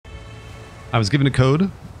I was given a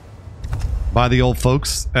code by the old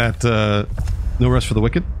folks at No Rest for the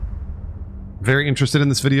Wicked. Very interested in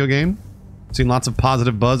this video game. Seen lots of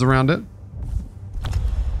positive buzz around it.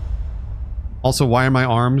 Also, why are my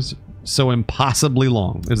arms so impossibly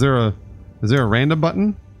long? Is there a random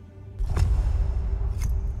button?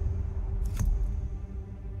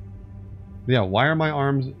 Yeah, why are my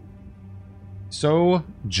arms so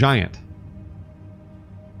giant?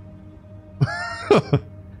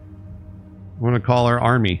 I'm gonna call our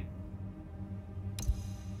army.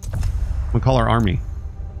 I'm gonna call our army.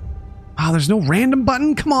 Ah, there's no random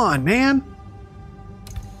button? Come on, man.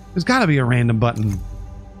 There's gotta be a random button.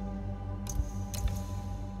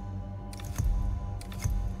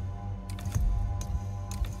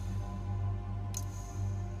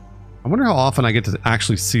 I wonder how often I get to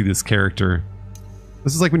actually see this character.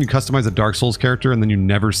 This is like when you customize a Dark Souls character and then you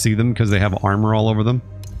never see them because they have armor all over them.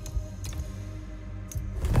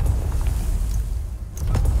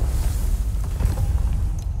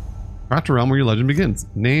 Craft a realm where your legend begins.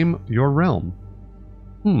 Name your realm.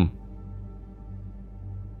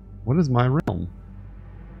 What is my realm?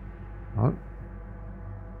 I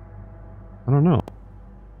don't know.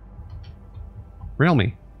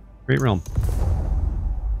 Realmy. Great realm.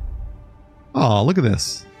 Oh, look at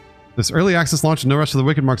this. This early access launch of No Rest for the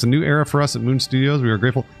Wicked marks a new era for us at Moon Studios. We are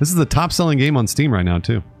grateful. This is the top-selling game on Steam right now,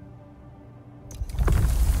 too.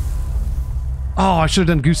 Oh, I should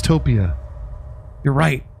have done Goostopia. You're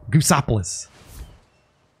right. Goosopolis.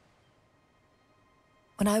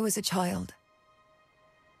 When I was a child,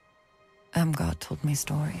 God told me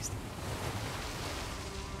stories.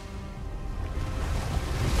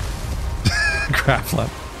 Craflap.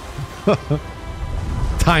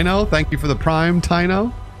 Tyno, thank you for the prime,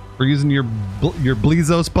 Tyno. For using your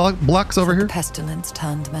Blizos blocks over here. Pestilence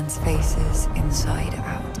turned men's faces inside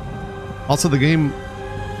out. Also, the game,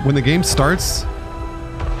 when the game starts,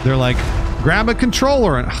 they're like, grab a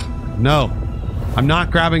controller. And no, I'm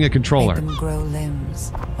not grabbing a controller. Make them grow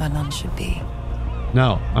limbs where none should be.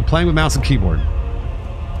 No, I'm playing with mouse and keyboard.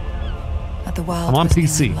 At the world I'm on was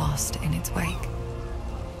PC. Lost in its wake.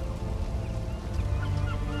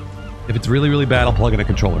 If it's really, really bad, I'll plug in a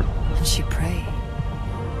controller. And she prayed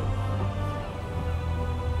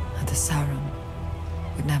that the Sauron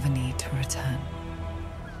would never need to return.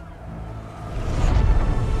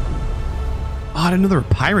 Oh, I didn't know there were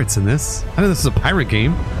pirates in this. I know this is a pirate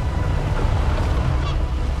game.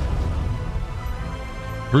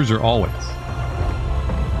 Bruiser always.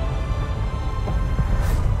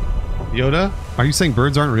 Yoda, are you saying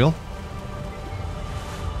birds aren't real?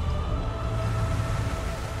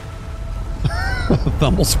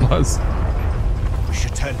 Thumblespuzz. We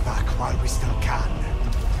should turn back while we still can.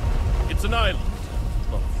 It's an island,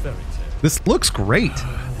 not a fairy tale. This looks great.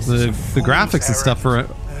 The graphics and stuff for it.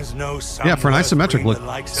 No, yeah, for an isometric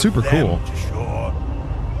look super cool.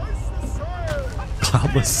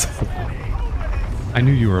 Cloudless. I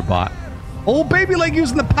knew you were a bot. Oh, baby leg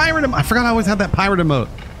using the pirate emote. I forgot I always had that pirate emote.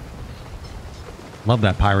 Love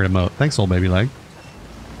that pirate emote. Thanks, old baby leg.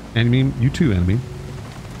 Enemy, you too, enemy.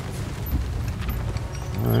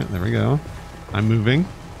 Alright, there we go. I'm moving.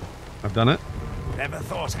 I've done it. Never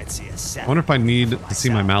thought I'd see a I wonder if I need to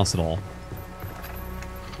see my mouse at all.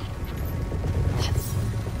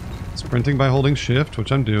 Sprinting by holding shift,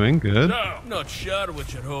 which I'm doing. Good. No, not sure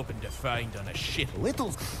what you're hoping to find on a ship.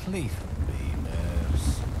 Little leaf.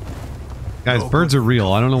 Guys, birds are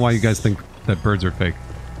real. I don't know why you guys think that birds are fake.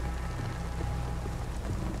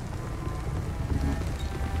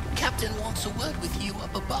 Captain wants a word with you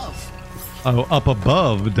up above. Oh, up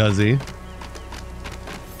above, does he?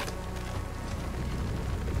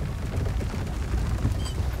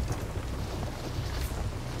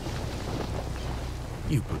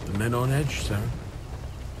 You put the men on edge, sir.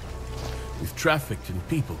 We've trafficked in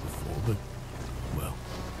people before, but, well,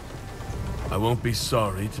 I won't be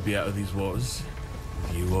sorry to be out of these waters.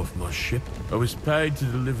 With you off my ship. I was paid to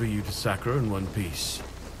deliver you to Sakura in one piece.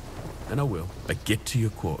 And I will. But get to your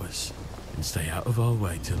quarters and stay out of our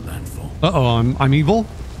way till landfall. Uh-oh, I'm evil?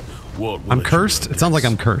 What I'm cursed? It sounds like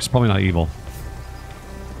I'm cursed. Probably not evil.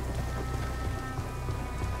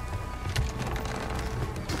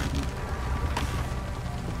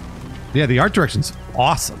 Yeah, the art direction's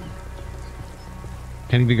awesome.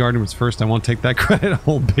 Kenny V. Gardner was first. I won't take that credit.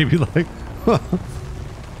 Old baby like.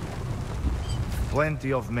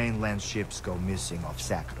 Plenty of mainland ships go missing off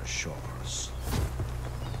Sakura shores.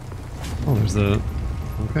 Oh, there's the...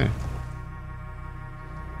 Okay.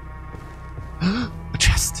 A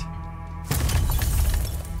chest.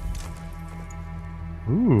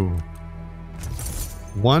 Ooh.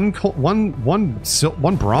 One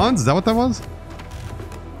bronze? Is that what that was?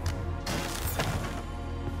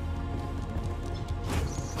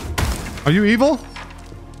 Are you evil?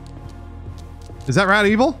 Is that rat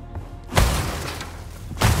evil?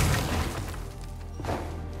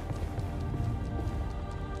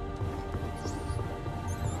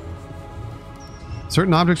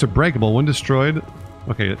 Certain objects are breakable when destroyed.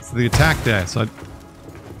 Okay, it's the attack die. So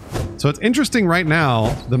it's interesting right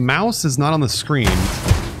now. The mouse is not on the screen,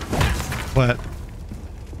 but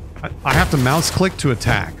I have to mouse click to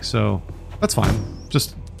attack. So that's fine.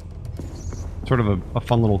 Just sort of a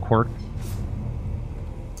fun little quirk.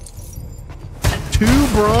 2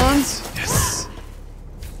 bronze? Yes.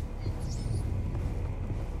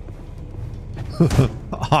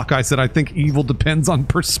 Hawkeye said, I think evil depends on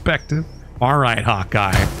perspective. All right,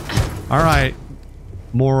 Hawkeye. All right,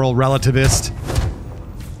 moral relativist.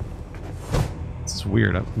 This is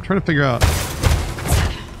weird. I'm trying to figure out...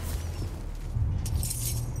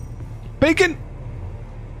 Bacon!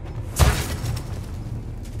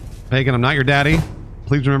 Bacon, I'm not your daddy.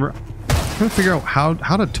 Please remember... I'm trying to figure out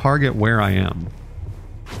how to target where I am.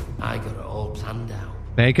 I got it all planned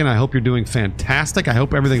out. Bacon, I hope you're doing fantastic. I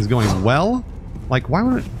hope everything's going well. Like, why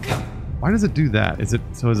would it... Why does it do that? Is it...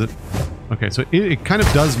 So is it... Okay, so it kind of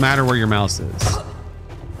does matter where your mouse is.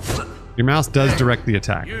 Your mouse does direct the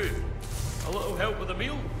attack. You, a little help with a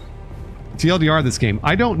meal? TLDR this game.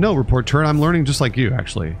 I don't know, Report Turd. I'm learning just like you,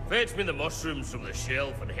 actually. Fetch me the mushrooms from the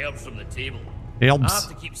shelf and herbs from the table. Herbs. I have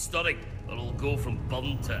to keep stirring, or it'll go from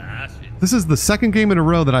burned to ashes. This is the second game in a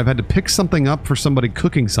row that I've had to pick something up for somebody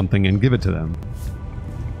cooking something and give it to them.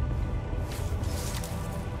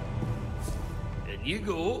 In you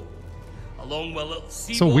go. Along with a little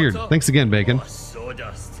sea So weird. Thanks again, Bacon. Oh,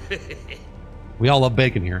 sawdust. We all love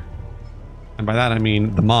bacon here. And by that I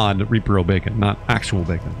mean the mod Reaper bacon, not actual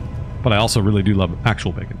bacon. But I also really do love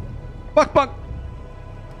actual bacon. Buck, Buck!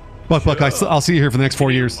 Buck, Buck, I'll see you here for the next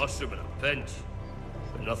 4 years. Mushroom in a pinch,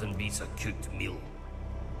 but nothing beats a cooked meal.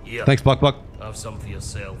 Yeah. Thanks, Buck, Buck. Have some for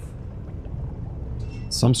yourself.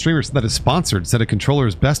 Some streamers that is sponsored said a controller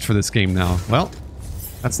is best for this game now. Well,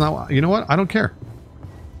 that's not... You know what? I don't care.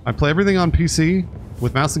 I play everything on PC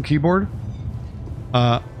with mouse and keyboard,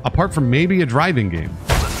 apart from maybe a driving game.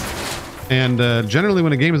 And generally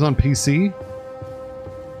when a game is on PC,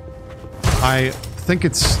 I think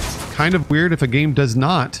it's kind of weird if a game does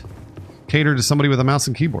not cater to somebody with a mouse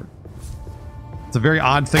and keyboard. It's a very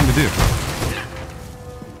odd thing to do.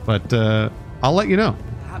 But I'll let you know.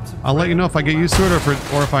 I'll let you know if I get used to it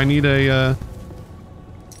or if I need a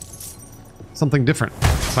something different.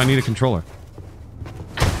 If I need a controller.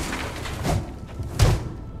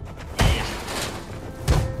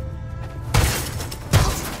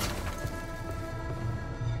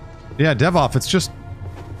 Yeah, DevOff,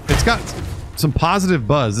 it's got some positive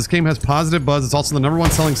buzz. This game has positive buzz. It's also the #1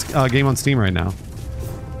 selling game on Steam right now.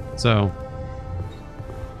 So,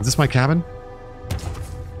 is this my cabin?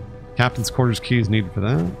 Captain's quarters key is needed for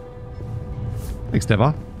that. Thanks,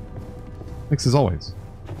 DevOff. Thanks as always.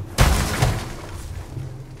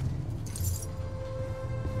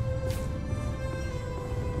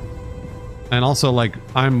 And also, like,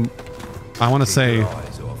 I want to say,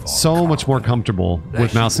 so much more comfortable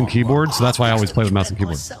with mouse and keyboard, so that's why I always play with mouse and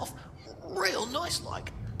keyboard. Myself, real nice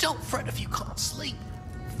like. Don't fret if you can't sleep.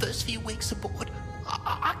 First few weeks aboard,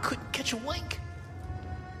 I couldn't catch a wink.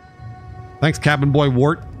 Thanks, Cabin Boy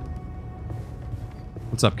Wart.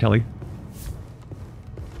 What's up, Kelly?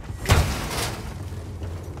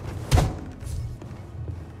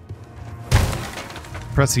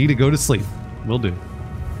 Press E to go to sleep. Will do.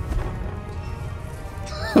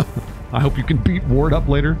 I hope you can beat Ward up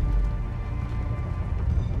later.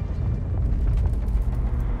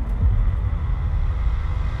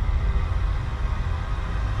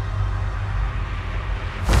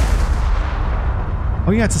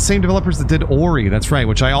 Oh yeah, it's the same developers that did Ori. That's right,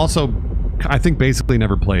 which I think basically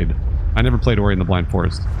never played. I never played Ori in the Blind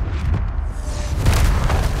Forest.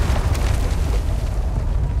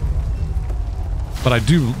 But I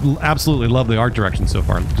do absolutely love the art direction so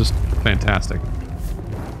far. Just fantastic.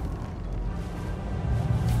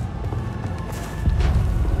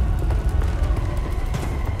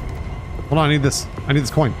 Hold on, I need this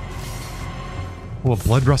coin. Oh, a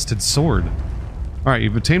blood-rusted sword. Alright,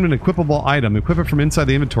 you've obtained an equipable item. Equip it from inside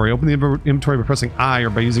the inventory. Open the inventory by pressing I or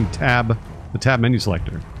by using the tab menu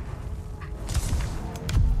selector.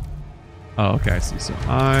 Oh, okay, I see. So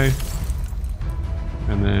I...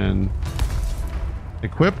 And then...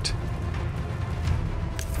 Equipped.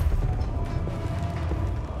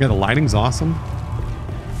 Yeah, the lighting's awesome.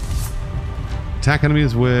 Attack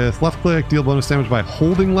enemies with left click. Deal bonus damage by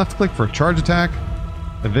holding left click for a charge attack.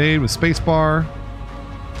 Evade with spacebar.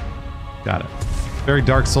 Got it. Very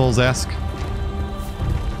Dark Souls-esque.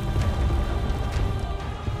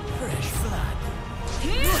 Fresh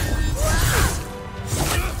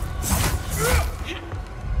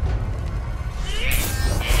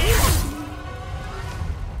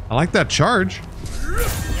I like that charge.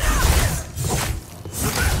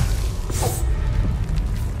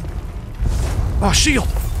 Oh, shield!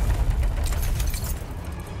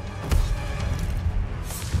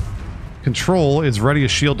 Control is ready as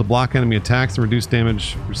shield to block enemy attacks and reduce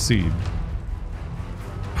damage received.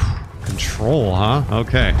 Control, huh?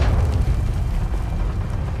 Okay.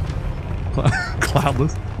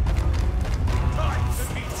 Cloudless.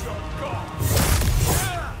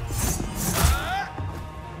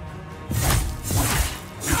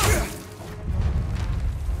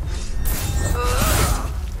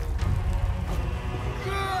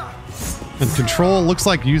 And control looks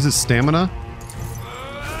like uses stamina.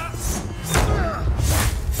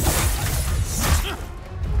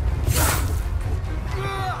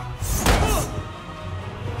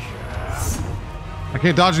 I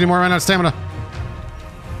can't dodge anymore, I ran out of stamina.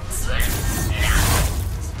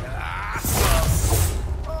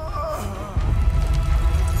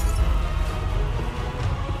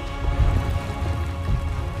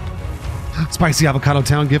 Spicy Avocado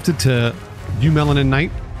Town gifted to You Melanin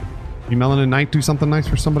Knight. You Melanin Knight do something nice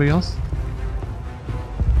for somebody else?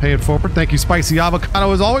 Pay it forward. Thank you, Spicy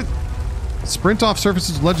Avocado, as always. Sprint off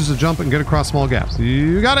surfaces, ledges to jump, and get across small gaps.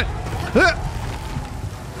 You got it.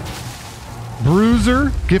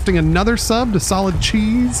 Bruiser gifting another sub to Solid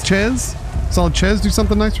Cheese. Ches. Solid Ches do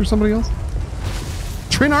something nice for somebody else.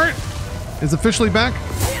 Trinart is officially back.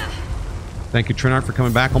 Thank you, Trinart, for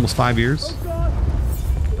coming back almost 5 years.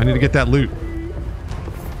 I need to get that loot.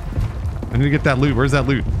 I need to get that loot. Where's that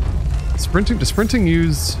loot? Sprinting. Does sprinting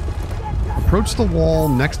use... Approach the wall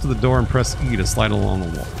next to the door and press E to slide along the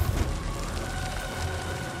wall.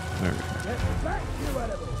 There we go.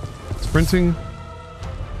 Sprinting.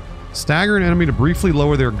 Stagger an enemy to briefly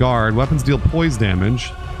lower their guard. Weapons deal poise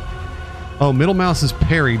damage. Oh, middle mouse is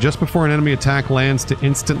parry just before an enemy attack lands to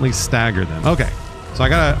instantly stagger them. Okay. So I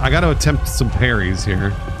gotta attempt some parries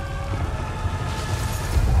here.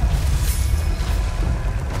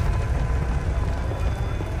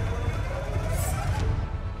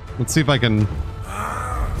 Let's see if I can...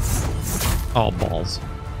 Oh, balls.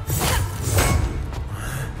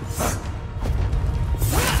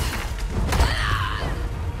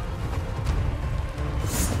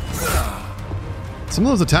 Some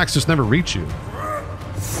of those attacks just never reach you.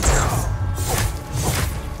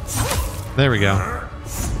 There we go.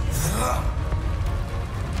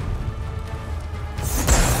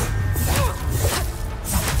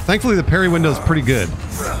 Thankfully, the parry window is pretty good.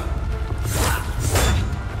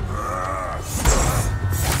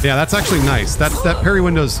 Yeah, that's actually nice. That parry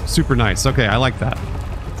window's super nice. Okay, I like that.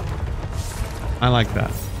 I like that.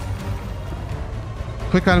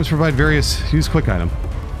 Quick items provide various... Use quick item.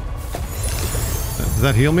 Does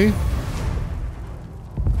that heal me?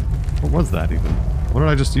 What was that even? What did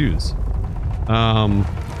I just use?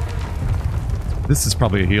 This is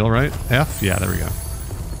probably a heal, right? F? Yeah, there we go.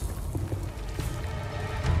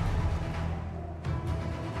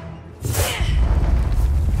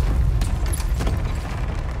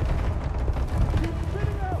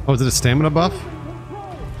 Oh, is it a stamina buff?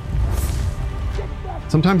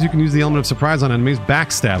 Sometimes you can use the element of surprise on enemies.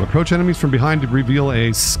 Backstab. Approach enemies from behind to reveal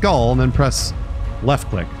a skull, and then press left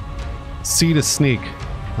click. C to sneak.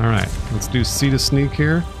 Alright, let's do C to sneak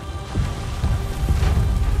here.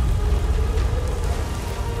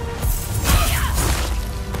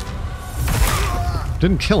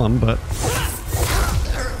 Didn't kill him, but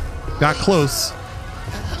got close.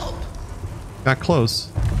 Got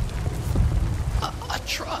close. I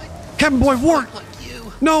tried. Cabin boy, Wart! Like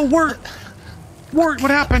you. No, Wart! Wart, what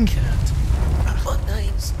happened? My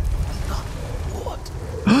name's not Wart.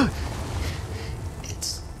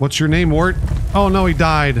 It's... What's your name, Wart? Oh no, he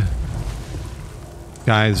died.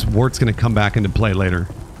 Guys, Wart's gonna come back into play later.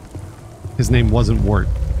 His name wasn't Wart.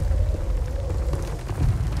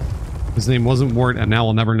 His name wasn't Wart, and now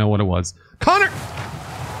we'll never know what it was. Connor!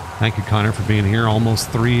 Thank you, Connor, for being here. Almost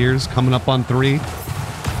 3 years, coming up on 3.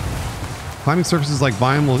 Climbing surfaces like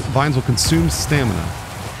vines will consume stamina.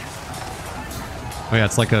 Oh yeah,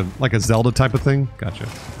 it's like a Zelda type of thing. Gotcha.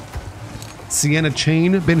 Sienna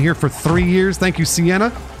Chain, been here for 3 years. Thank you,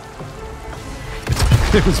 Sienna.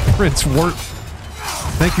 It was Prince Wart.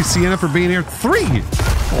 Thank you, Sienna, for being here. 3!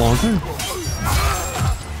 A long time.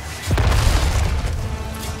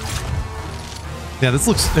 Yeah,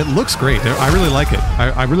 it looks great. I really like it.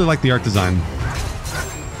 I really like the art design.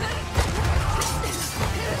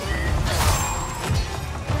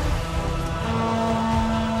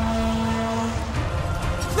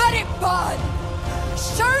 Let it burn!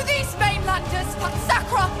 Show these mainlanders what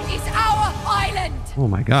Sakra is our island! Oh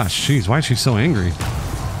my gosh, jeez, why is she so angry?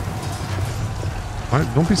 Why,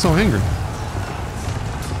 don't be so angry.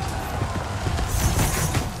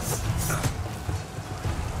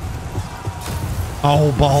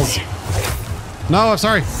 Oh, balls. No, I'm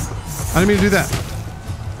sorry. I didn't mean to do that.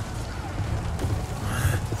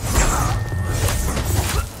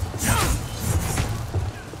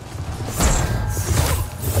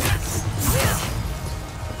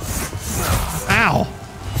 Ow.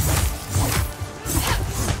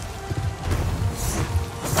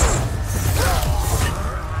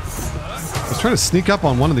 Let's try to sneak up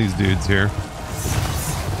on one of these dudes here.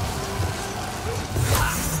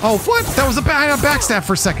 Oh, what? That was I had a backstab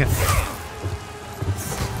for a second.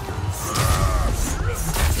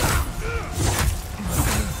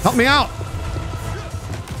 Help me out.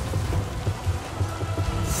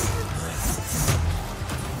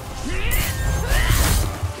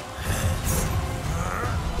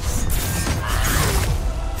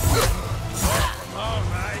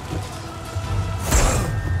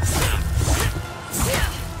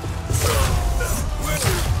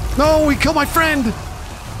 No, he killed my friend.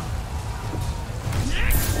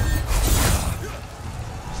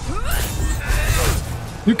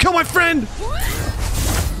 You killed my friend.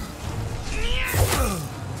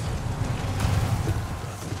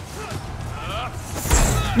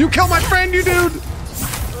 You killed my friend, you dude.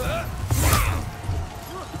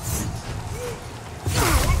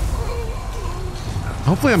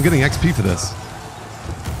 Hopefully I'm getting XP for this.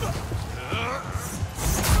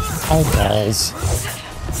 Oh, balls.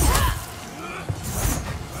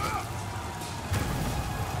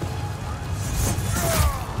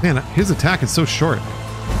 Man, his attack is so short.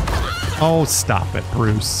 Oh, stop it,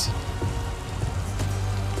 Bruce.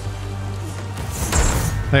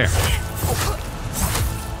 There.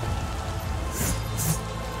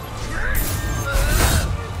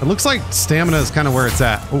 It looks like stamina is kind of where it's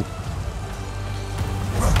at. Oh.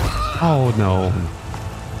 Oh, no.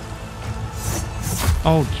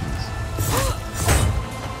 Oh,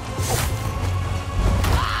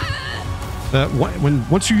 jeez.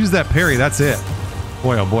 Once you use that parry, that's it.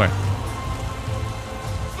 Boy, oh boy.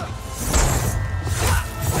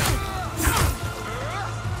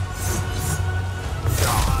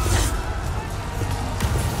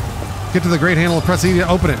 Get to the great handle, press E to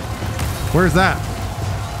open it. Where's that?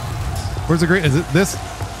 Where's the great? Is it this?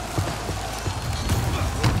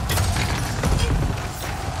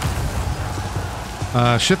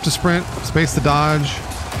 Shift to sprint, space to dodge.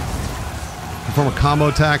 Perform a combo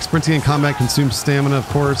attack. Sprinting in combat consumes stamina, of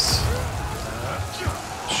course.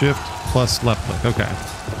 Shift plus left click. Okay.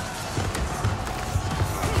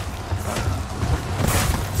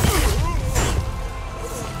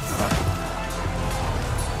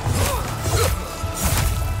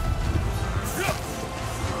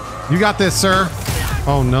 You got this, sir.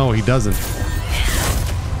 Oh no, he doesn't.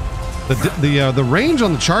 The range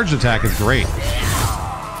on the charged attack is great.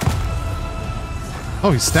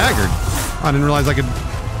 Oh, he's staggered. I didn't realize I could.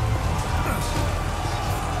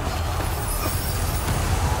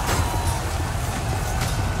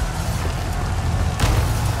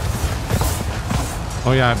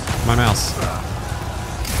 Oh yeah, my mouse.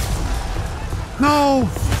 No!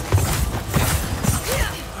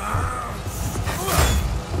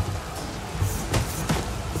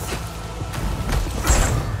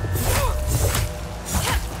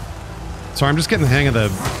 Sorry, I'm just getting the hang of the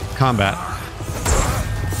combat.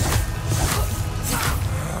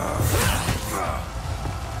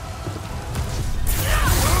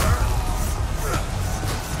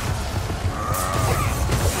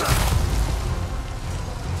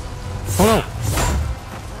 Oh no!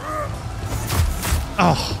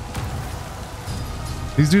 Oh.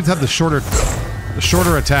 These dudes have the shorter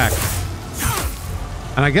attack.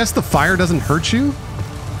 And I guess the fire doesn't hurt you?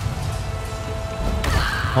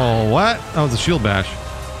 Oh, what? That was a shield bash.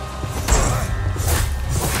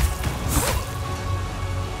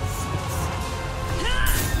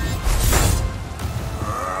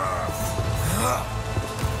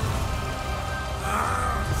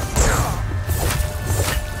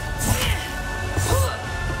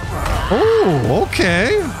 Oh,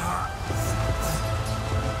 okay.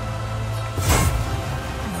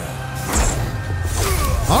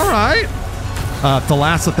 All right.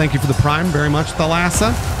 Thalassa, thank you for the prime very much,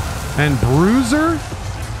 Thalassa. And Bruiser.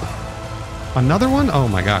 Another one? Oh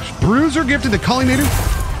my gosh. Bruiser gifted to Cullinator.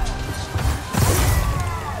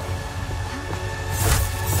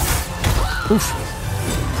 Oof.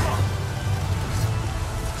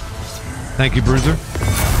 Thank you, Bruiser.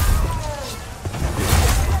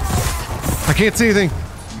 I can't see anything.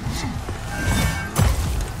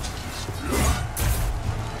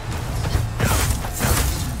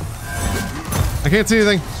 I can't see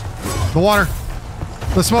anything. The water.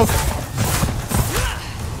 The smoke.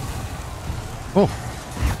 Oh.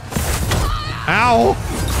 Ow.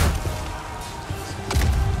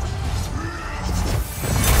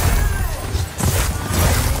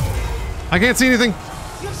 I can't see anything.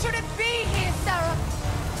 You shouldn't be here, Sarah.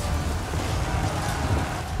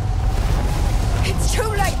 It's too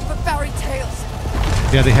late for fairy tales.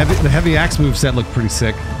 Yeah, the heavy axe moveset looked pretty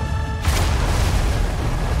sick.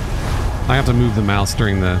 I have to move the mouse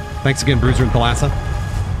during the... Thanks again, Bruiser and Thalassa.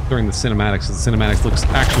 During the cinematics. The cinematics looks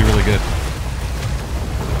actually really good.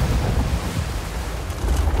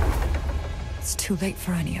 It's too late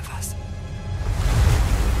for any of us.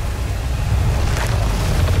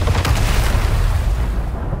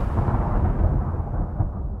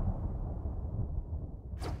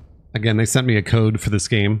 Again, they sent me a code for this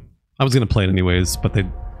game. I was going to play it anyways, but they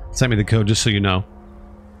sent me the code just so you know.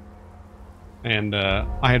 And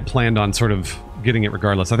I had planned on sort of getting it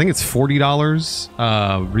regardless. I think it's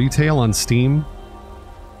 $40 retail on Steam.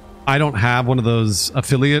 I don't have one of those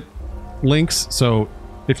affiliate links, so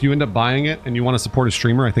if you end up buying it and you want to support a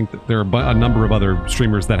streamer, I think that there are a number of other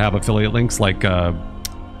streamers that have affiliate links, like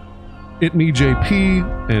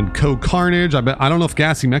ItMeJP and Co Carnage. I don't know if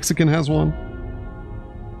Gassy Mexican has one.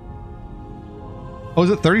 Oh, is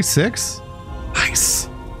it 36? Nice.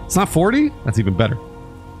 It's not 40? That's even better.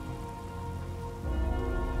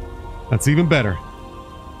 That's even better.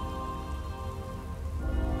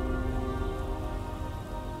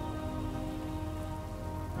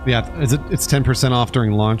 Yeah, it's 10% off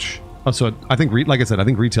during launch. Oh, so I think, like I said, I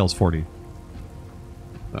think retail's 40.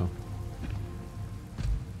 So.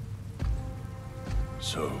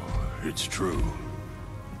 So, it's true.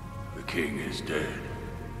 The king is dead.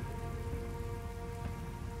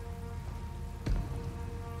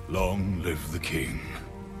 Long live the king.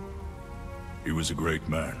 He was a great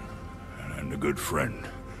man and a good friend.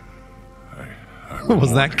 What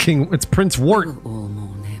was that, King? It's Prince Wart. We will all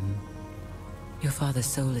mourn him. Your father's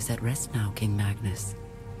soul is at rest now, King Magnus.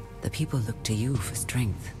 The people look to you for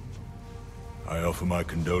strength. I offer my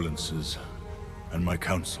condolences and my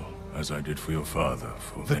counsel, as I did for your father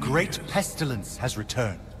for The many great years. pestilence has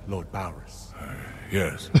returned, Lord Bowers.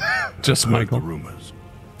 Yes. Just I've heard Michael. the rumors.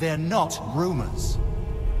 They're not rumors.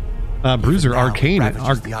 Bruiser, Now, Arcane.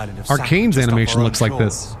 ravages the island of Sakra Arcane's just off animation our own looks like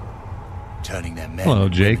this. shores, turning their men Hello,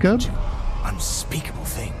 and women Jacob. into unspeakable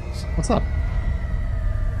things. What's up?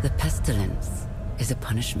 The pestilence is a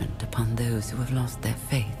punishment upon those who have lost their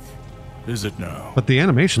faith. Is it now? But the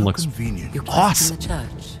animation looks Convenient. You awesome. question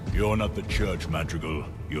the church. You're not the church, Madrigal.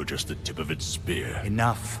 You're just the tip of its spear.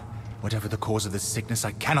 Enough. Whatever the cause of this sickness,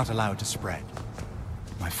 I cannot allow it to spread.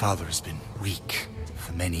 My father has been weak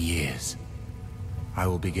for many years. I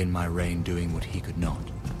will begin my reign doing what he could not.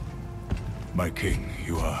 My king,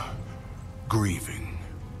 you are grieving.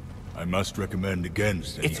 I must recommend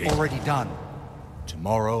against any It's already done.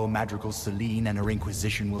 Tomorrow, Madrigal Celine and her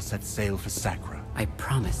Inquisition will set sail for Sakra. I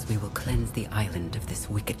promise we will cleanse the island of this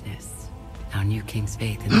wickedness. Our new king's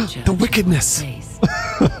faith in the church. The wickedness.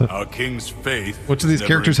 Our king's faith. Which of these is never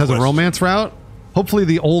characters in has a question. romance route? Hopefully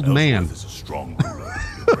the old man. Ellsworth is a strong ruler,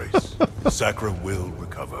 Your Grace. Sakra will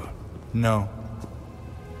recover. No.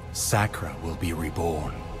 Sakra will be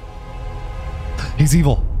reborn. He's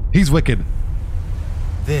evil. He's wicked.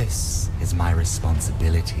 This is my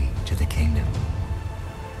responsibility to the kingdom.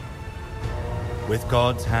 With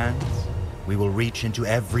God's hands, we will reach into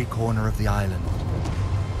every corner of the island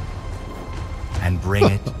and bring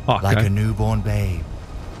it Okay. like a newborn babe,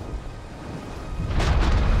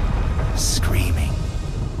 screaming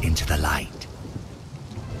into the light.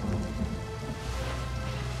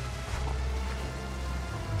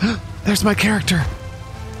 There's my character.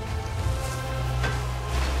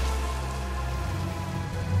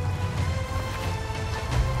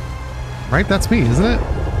 Right? That's me, isn't it?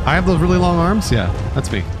 I have those really long arms? Yeah,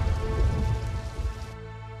 that's me.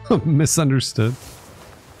 Misunderstood.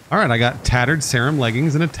 Alright, I got tattered serum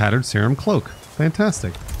leggings and a tattered serum cloak.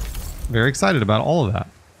 Fantastic. Very excited about all of that.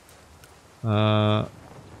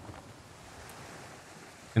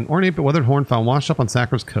 An ornate but weathered horn found washed up on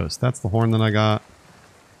Sakra's coast. That's the horn that I got.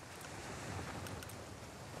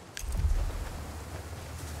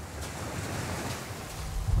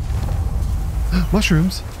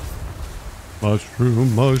 Mushrooms.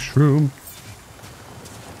 Mushroom, mushroom.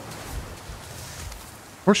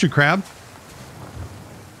 Horseshoe crab.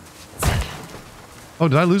 Oh,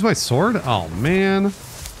 did I lose my sword? Oh, man.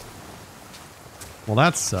 Well,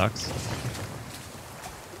 that sucks.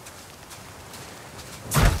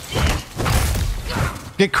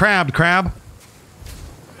 Get crabbed, crab.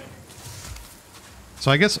 So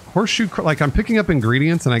I guess horseshoe, like I'm picking up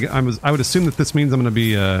ingredients, and I would assume that this means I'm going to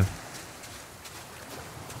be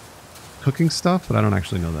cooking stuff, but I don't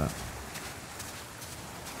actually know that.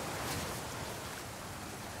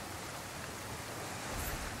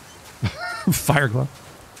 Fire glove.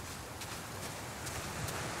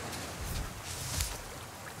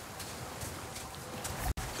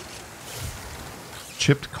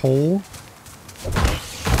 chipped coal.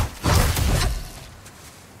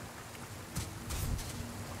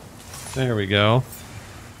 There we go.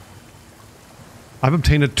 I've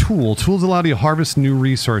obtained a tool. Tools allow you to harvest new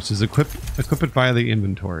resources. Equip it via the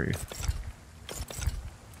inventory.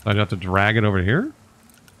 So I have to drag it over here.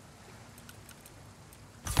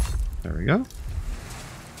 There we go.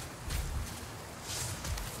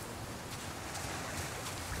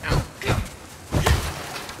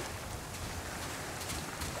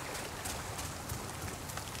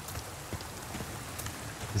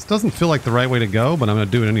 This doesn't feel like the right way to go, but I'm going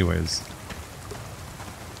to do it anyways.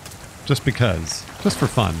 Just because. Just for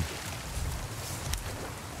fun.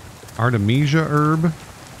 Artemisia herb.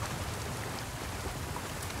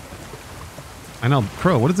 I know,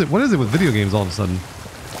 Crow, what is it with video games all of a sudden?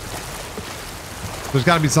 There's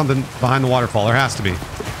got to be something behind the waterfall. There has to be.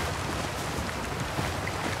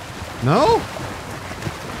 No?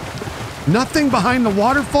 Nothing behind the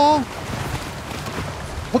waterfall?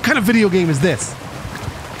 What kind of video game is this?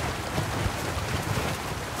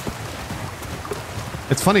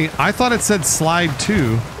 It's funny, I thought it said slide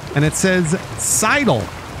 2, and it says sidle.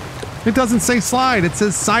 It doesn't say slide, it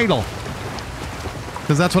says sidle.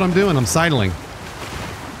 Because that's what I'm doing, I'm sidling.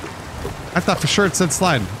 I thought for sure it said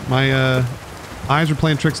slide. My eyes were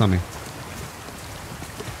playing tricks on me.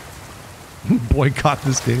 Boycott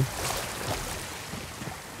this game.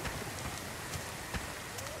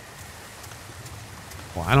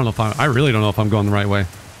 Well, I don't know if I really don't know if I'm going the right way.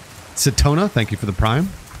 Citona, thank you for the prime.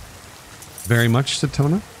 Very much,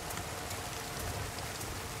 Citona.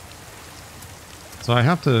 So I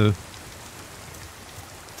have to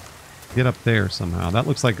get up there somehow. That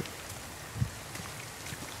looks like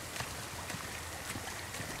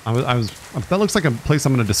that looks like a place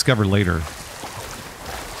I'm going to discover later.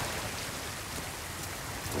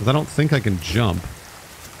 Because I don't think I can jump.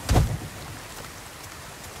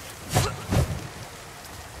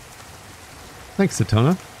 Thanks,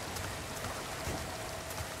 Citona.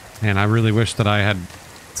 Man, I really wish that I had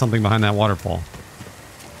something behind that waterfall.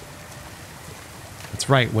 That's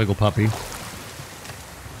right, Wiggle Puppy.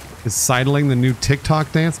 Is sidling the new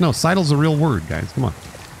TikTok dance? No, sidle's a real word, guys. Come on.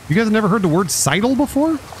 You guys have never heard the word sidle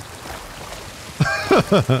before?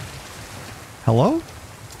 Hello?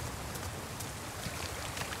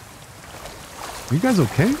 Are you guys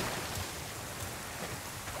okay?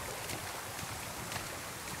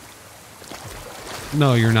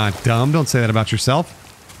 No, you're not dumb. Don't say that about yourself.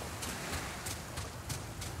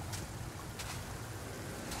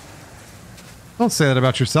 Don't say that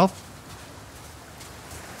about yourself.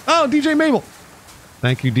 Oh, DJ Mabel.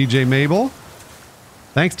 Thank you, DJ Mabel.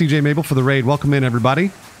 Thanks, DJ Mabel, for the raid. Welcome in, everybody.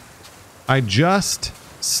 I just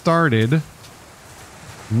started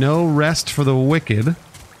No Rest for the Wicked.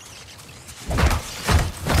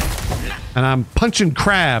 And I'm punching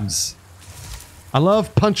crabs. I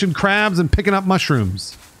love punching crabs and picking up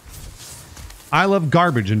mushrooms. I love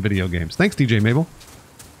garbage in video games. Thanks, DJ Mabel.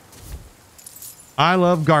 I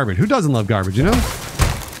love garbage. Who doesn't love garbage, you know?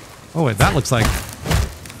 Oh, wait, that looks like...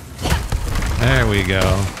 There we go.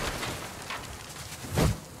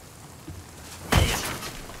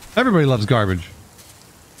 Everybody loves garbage.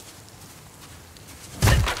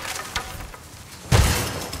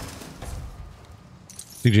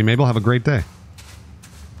 DJ Mabel, have a great day.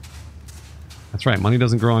 That's right, money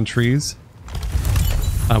doesn't grow on trees.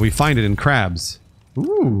 We find it in crabs.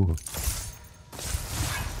 Ooh.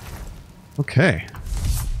 Okay.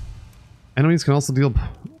 Enemies can also deal...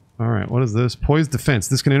 Alright, what is this? Poised defense.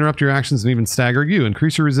 This can interrupt your actions and even stagger you.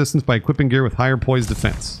 Increase your resistance by equipping gear with higher poised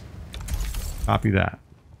defense. Copy that.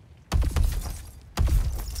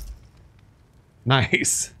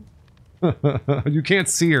 Nice. You can't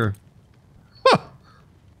see her. Huh.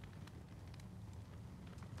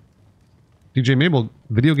 DJ Mabel,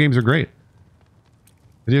 video games are great.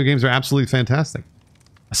 Video games are absolutely fantastic.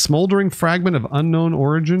 A smoldering fragment of unknown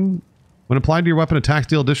origin. When applied to your weapon, attacks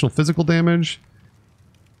deal additional physical damage.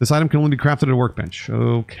 This item can only be crafted at a workbench.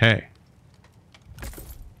 Okay.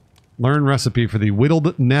 Learn recipe for the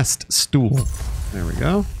whittled nest stool. There we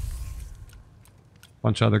go.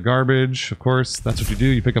 Bunch of other garbage, of course. That's what you do.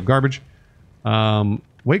 You pick up garbage.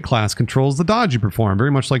 Weight class controls the dodge you perform,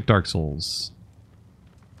 very much like Dark Souls.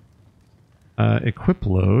 Equip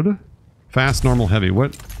load. Fast, normal, heavy.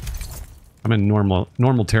 What? I'm in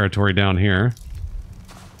normal territory down here.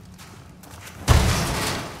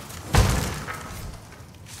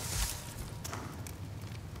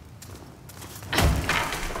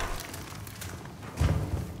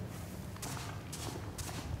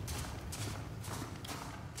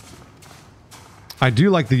 I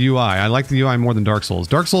do like the UI. I like the UI more than Dark Souls.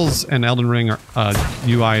 Dark Souls and Elden Ring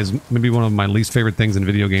UI is maybe one of my least favorite things in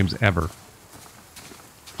video games ever.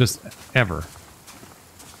 Just ever.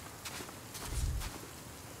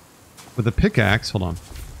 With a pickaxe, hold on.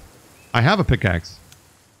 I have a pickaxe.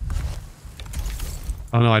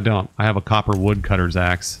 Oh no, I don't. I have a copper woodcutter's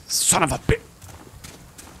axe. Son of a bitch!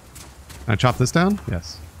 Can I chop this down?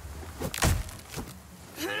 Yes.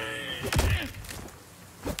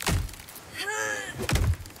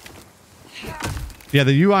 Yeah,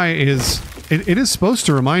 the UI is... It is supposed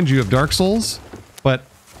to remind you of Dark Souls, but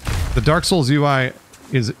the Dark Souls UI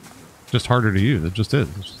is just harder to use. It just is.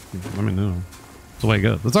 It's just, I mean, no. It's the way it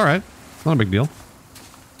goes. It's alright. It's not a big deal.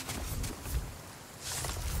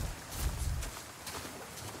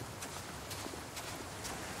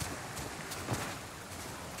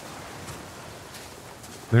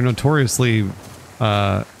 They're notoriously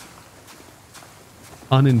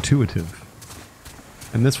unintuitive.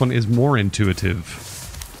 And this one is more intuitive.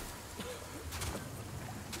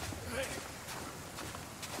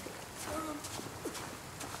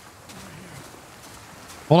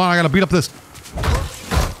 Hold on, I gotta beat up this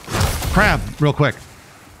crab real quick.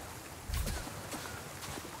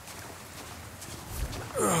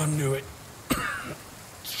 Oh, I knew it.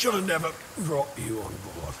 Should have never brought you on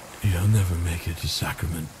board. You'll never make it to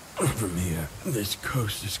Sacrament from here. This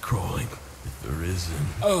coast is crawling. If there isn't.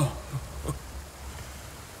 Oh.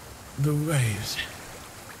 The waves.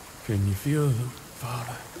 Can you feel them,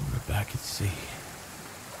 Father? We're back at sea.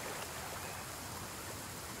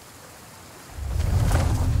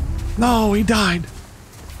 No, he died.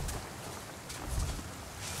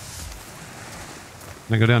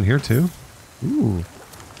 Can I go down here too? Ooh.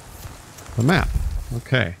 The map.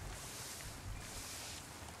 Okay.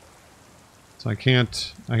 So I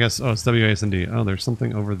can't... I guess... Oh, it's WASD. Oh, there's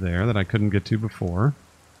something over there that I couldn't get to before.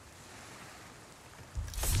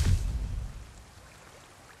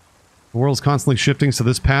 The world is constantly shifting, so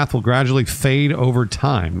this path will gradually fade over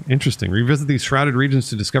time. Interesting. Revisit these shrouded regions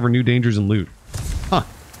to discover new dangers and loot. Huh.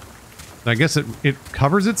 I guess it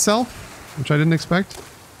covers itself, which I didn't expect.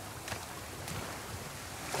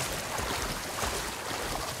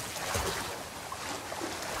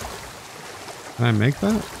 Can I make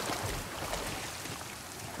that?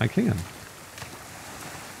 I can.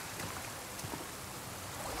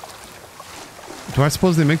 Do I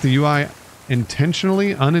suppose they make the UI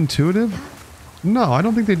intentionally unintuitive? No, I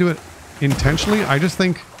don't think they do it intentionally. I just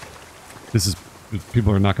think this is...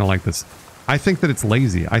 People are not going to like this. I think that it's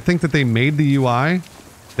lazy. I think that they made the UI,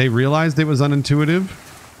 they realized it was unintuitive,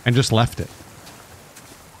 and just left it.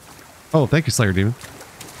 Oh, thank you, Slayer Demon.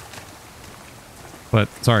 But,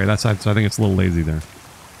 sorry, I think it's a little lazy there.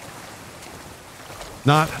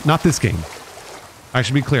 Not this game. I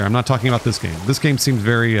should be clear, I'm not talking about this game. This game seems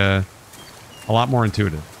very, a lot more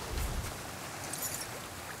intuitive.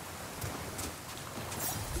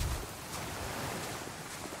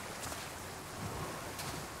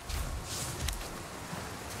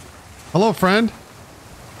 Hello, friend.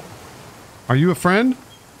 Are you a friend?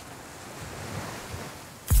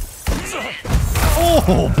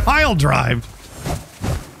 Oh, pile drive.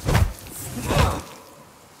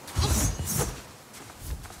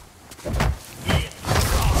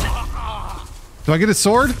 Do I get a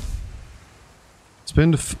sword?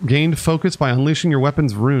 Gained focus by unleashing your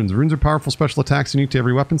weapon's runes. Runes are powerful special attacks unique to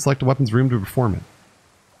every weapon. Select a weapon's rune to perform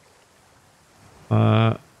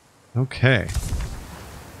it. Okay.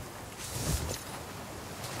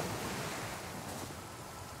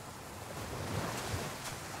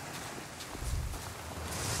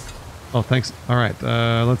 Oh, thanks. All right,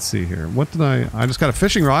 let's see here. What did I just got a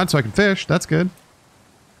fishing rod so I can fish. That's good.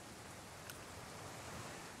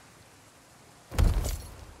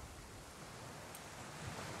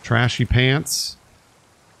 Trashy pants.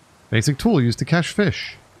 Basic tool used to catch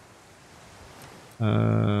fish.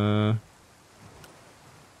 I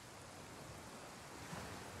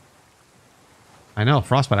know,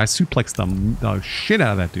 frostbite. I suplexed the shit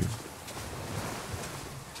out of that dude.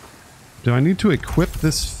 Do I need to equip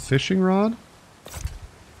this fishing rod?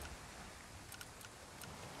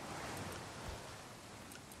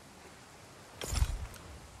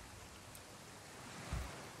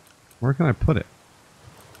 Where can I put it?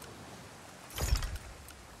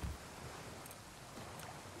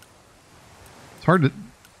 It's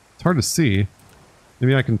hard to see.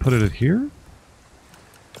 Maybe I can put it here?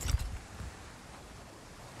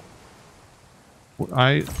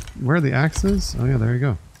 Where are the axes? Oh yeah, there you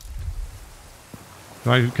go.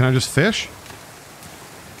 Can I just fish?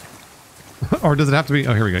 Or does it have to be...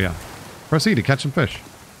 Oh, here we go, yeah. Proceed to catch some fish.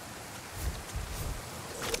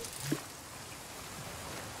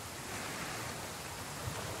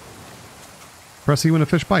 Press E when a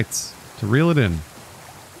fish bites to reel it in.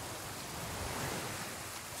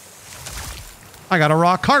 I got a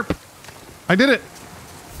raw carp. I did it.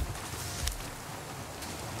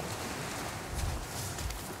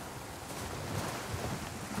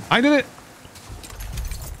 I did it.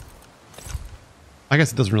 I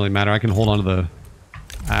guess it doesn't really matter. I can hold on to the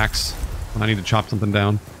axe when I need to chop something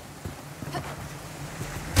down.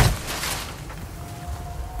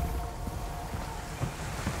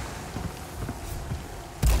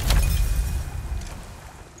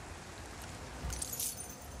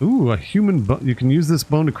 Ooh, a human bone. You can use this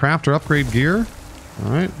bone to craft or upgrade gear.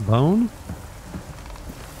 Alright, bone.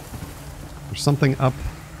 There's something up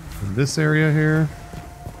in this area here.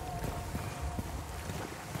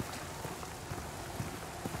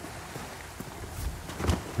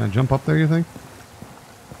 Can I jump up there, you think?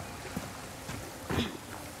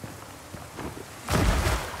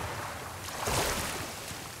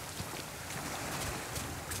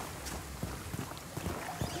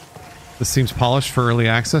 This seems polished for early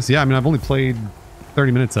access. Yeah, I mean, I've only played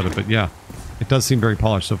 30 minutes of it, but yeah. It does seem very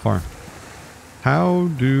polished so far. How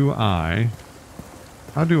do I...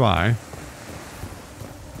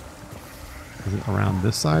 Is it around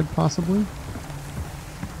this side, possibly?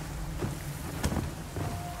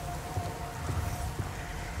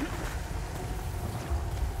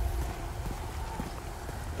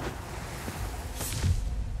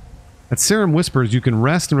 At Serum Whispers, you can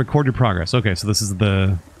rest and record your progress. Okay, so this is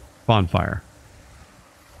the bonfire.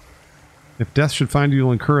 If death should find you,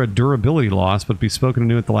 you'll incur a durability loss, but be spoken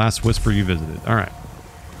anew at the last whisper you visited. Alright.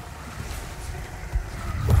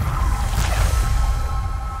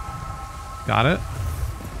 Got it.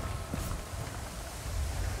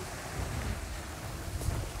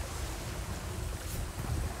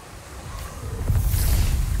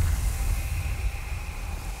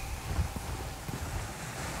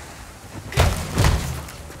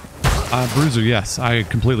 Bruiser, yes. I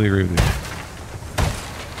completely agree with you.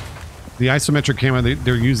 The isometric camera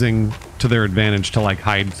they're using to their advantage to like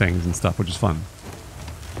hide things and stuff, which is fun.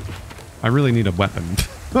 I really need a weapon.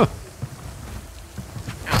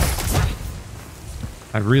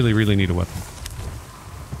 I really, really need a weapon.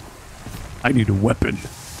 I need a weapon.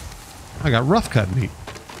 I got rough cut meat.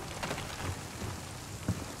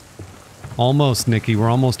 Almost, Nikki. We're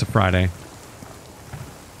almost to Friday.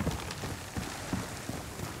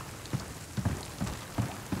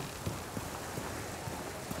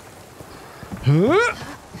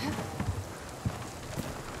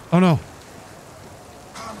 Oh no.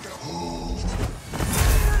 I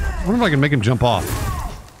wonder if I can make him jump off.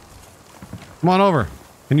 Come on over.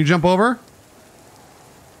 Can you jump over?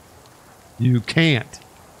 You can't.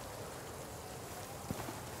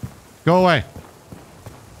 Go away.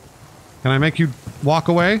 Can I make you walk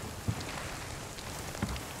away?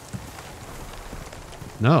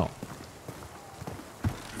 No.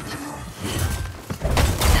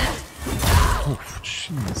 Oh,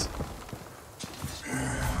 jeez.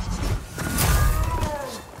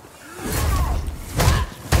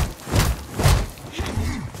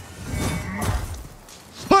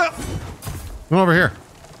 Come over here.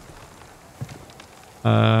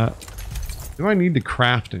 Do I need to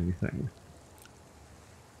craft anything?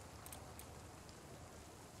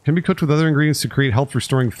 Can be cooked with other ingredients to create health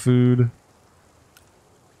restoring food.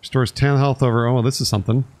 Restores 10 health over... Oh, this is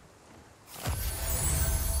something.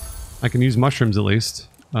 I can use mushrooms at least.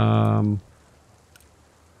 Food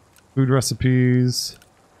recipes.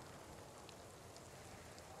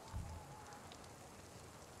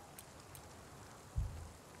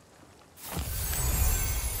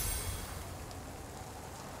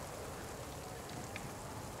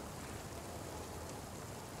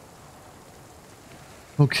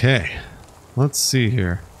 Okay, let's see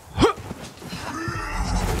here.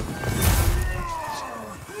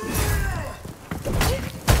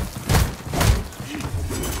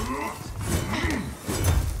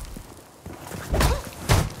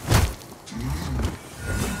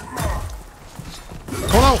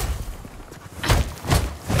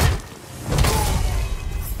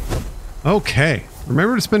 Okay.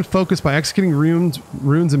 Remember to spend focus by executing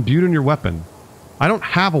runes imbued in your weapon. I don't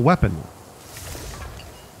have a weapon.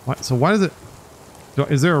 What? So why does it...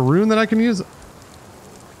 Is there a rune that I can use?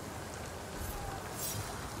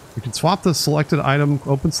 You can swap the selected item,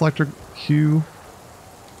 open selector Q,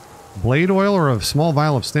 blade oil, or a small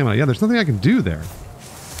vial of stamina. Yeah, there's nothing I can do there.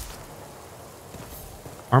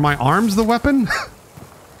 Are my arms the weapon?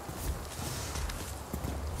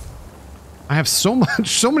 I have so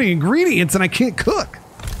many ingredients and I can't cook.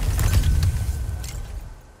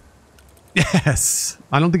 Yes.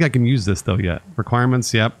 I don't think I can use this though yet.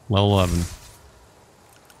 Requirements, yep. Level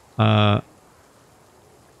 11.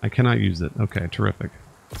 I cannot use it. Okay, terrific.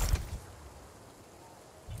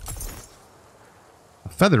 A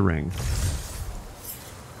feather ring.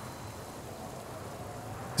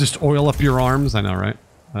 Just oil up your arms. I know, right?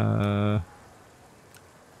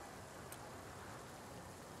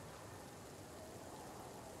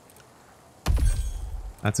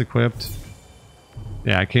 That's equipped.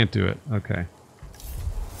 Yeah, I can't do it. Okay.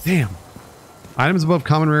 Damn. Items above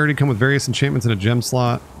common rarity come with various enchantments in a gem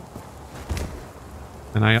slot.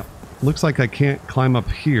 And looks like I can't climb up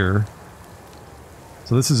here.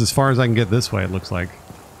 So this is as far as I can get this way, it looks like.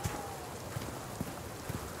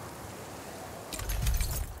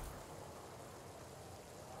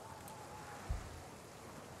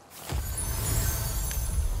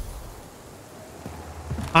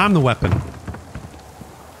 I'm the weapon.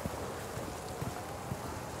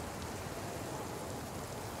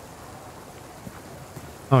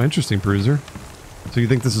 Oh, interesting, Bruiser. So you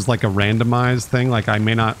think this is like a randomized thing? Like I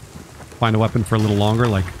may not find a weapon for a little longer?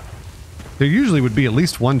 Like, there usually would be at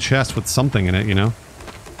least one chest with something in it, you know?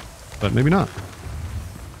 But maybe not.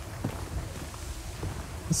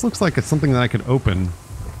 This looks like it's something that I could open.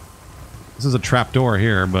 This is a trapdoor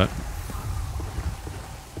here, but...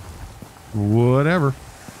 whatever.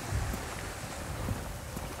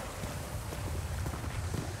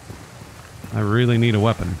 I really need a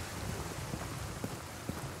weapon.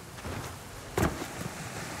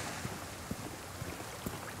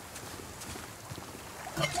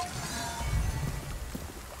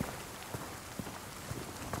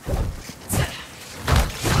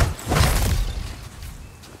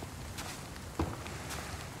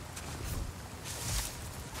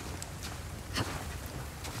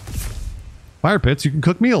 Fire pits, you can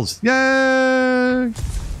cook meals. Yay!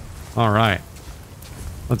 Alright.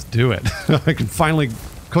 Let's do it. I can finally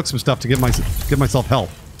cook some stuff to give myself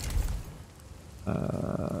health.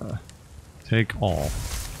 Take all.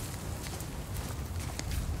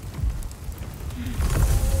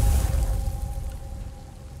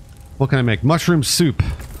 What can I make? Mushroom soup.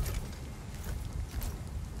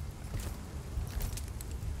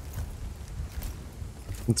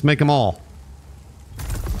 Let's make them all.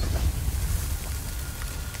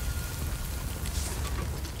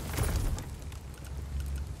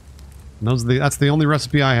 That's the only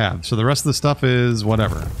recipe I have. So the rest of the stuff is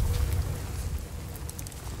whatever.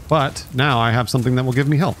 But now I have something that will give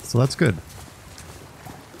me health, so that's good.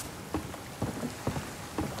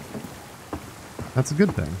 That's a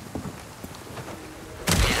good thing.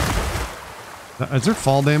 Is there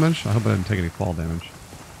fall damage? I hope I didn't take any fall damage.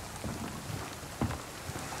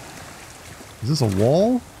 Is this a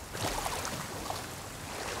wall?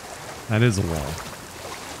 That is a wall.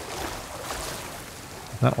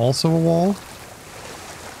 Is that also a wall?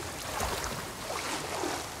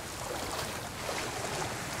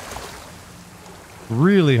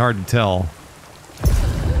 Really hard to tell.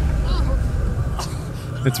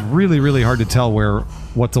 It's really, really hard to tell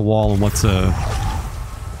what's a wall and what's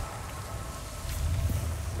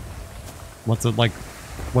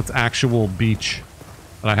actual beach.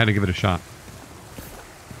 But I had to give it a shot.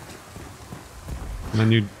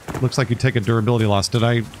 And then looks like you take a durability loss. Did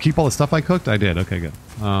I keep all the stuff I cooked? I did. Okay, good.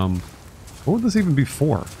 What would this even be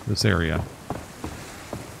for, this area?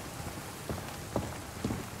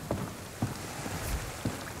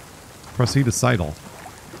 Proceed to Seidel.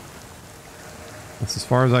 That's as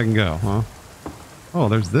far as I can go, huh? Oh,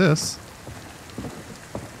 there's this.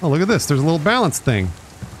 Oh, look at this. There's a little balance thing.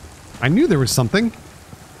 I knew there was something.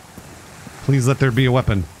 Please let there be a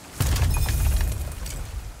weapon.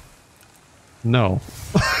 No.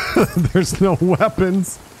 There's no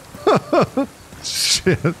weapons.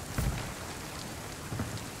 Shit.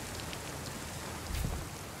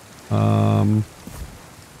 And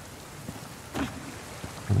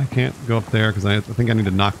I can't go up there because I think I need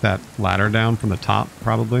to knock that ladder down from the top,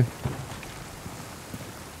 probably.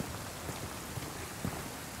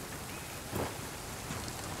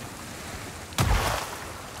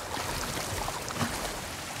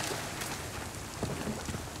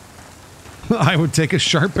 I would take a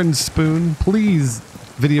sharpened spoon. Please,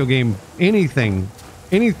 video game. Anything.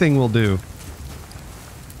 Anything will do.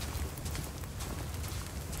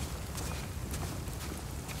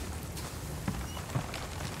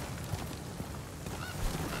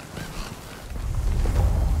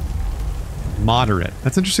 Moderate.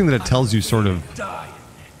 That's interesting that it tells you sort of... Can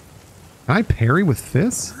I parry with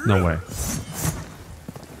fists? No way.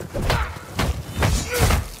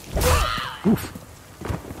 Oof.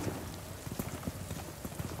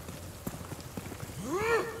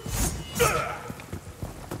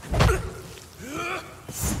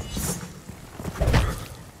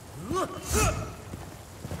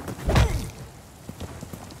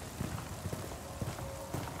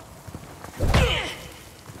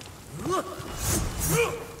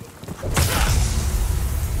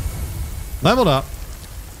 Leveled up.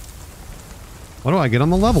 What do I get on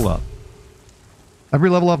the level up? Every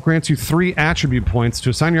level up grants you 3 attribute points. To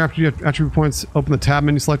assign your attribute points, open the tab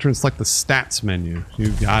menu selector and select the stats menu. You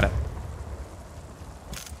got it.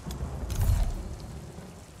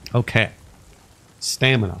 Okay.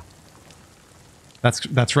 Stamina.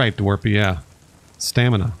 That's right, Dwarpy, yeah.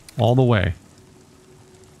 Stamina. All the way.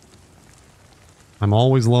 I'm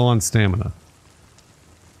always low on stamina.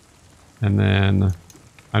 And then...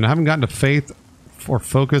 I haven't gotten to faith or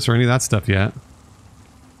focus or any of that stuff yet.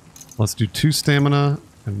 Let's do 2 stamina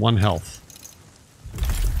and 1 health.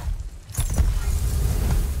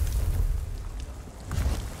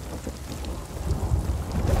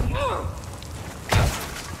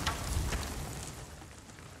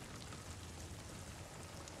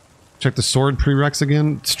 Check the sword prereqs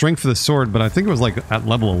again. Strength for the sword, but I think it was like at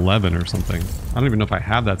level 11 or something. I don't even know if I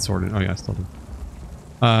have that sword. Oh yeah, I still do.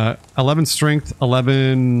 11 strength,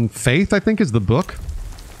 11 faith, I think is the book.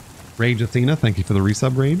 Rage Athena, thank you for the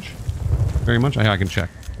resub, Rage. Very much. I can check.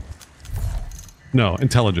 No,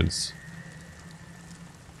 intelligence.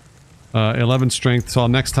 11 strength, so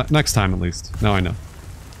next time at least. Now I know.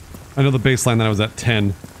 I know the baseline that I was at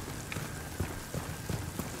 10.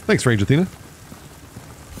 Thanks, Rage Athena.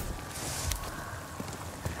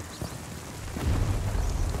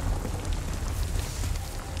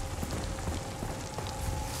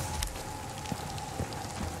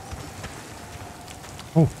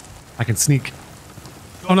 Oh, I can sneak.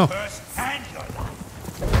 Oh no.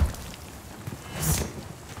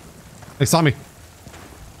 They saw me.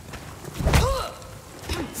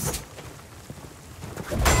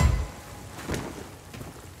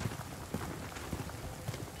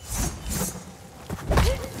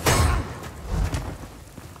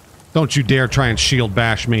 Don't you dare try and shield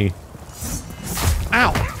bash me.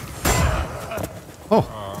 Ow!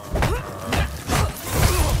 Oh.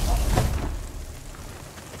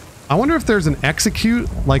 I wonder if there's an execute,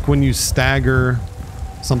 like when you stagger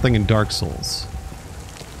something in Dark Souls.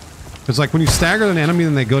 Because like when you stagger an enemy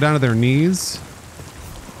and they go down to their knees,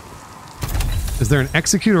 is there an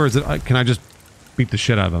execute or is it, can I just beat the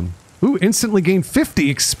shit out of them? Ooh, instantly gain 50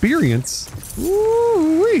 experience.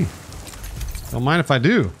 Ooh-wee. Don't mind if I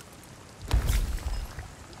do.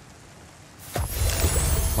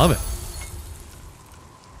 Love it.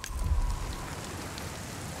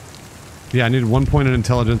 Yeah, I needed 1 point in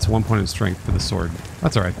intelligence, 1 point in strength for the sword.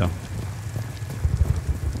 That's alright though.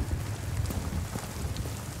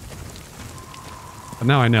 But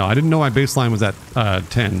now I know. I didn't know my baseline was at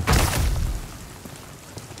 10.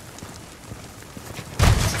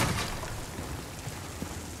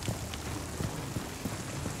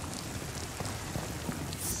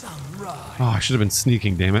 Oh, I should have been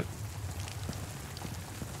sneaking, damn it.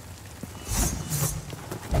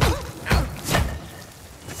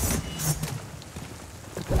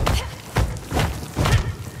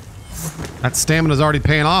 That stamina's already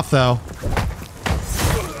paying off, though.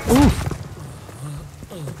 Oof.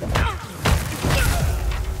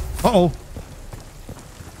 Uh-oh.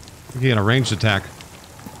 He had a ranged attack.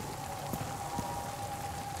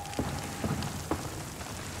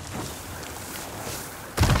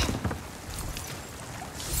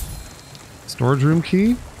 Storage room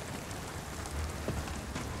key?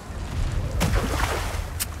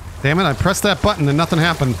 Damn it, I pressed that button and nothing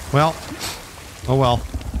happened. Well. Oh well.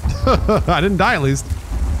 I didn't die at least.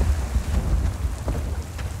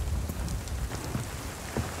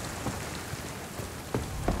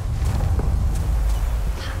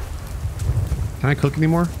 Can I cook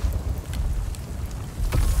anymore?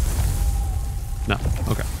 No.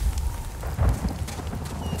 Okay.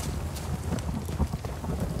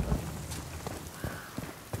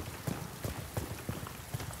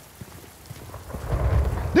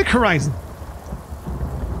 Nick Horizon.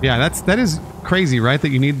 Yeah, that is crazy, right? That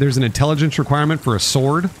you need, there's an intelligence requirement for a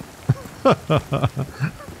sword. That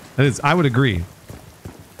is, I would agree.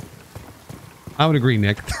 I would agree,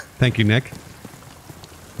 Nick. Thank you, Nick.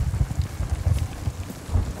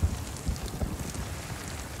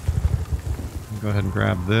 Go ahead and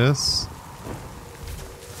grab this.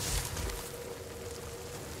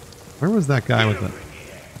 Where was that guy with it?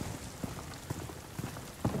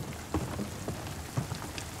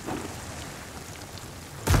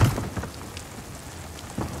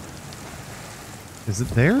 Is it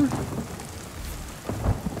there?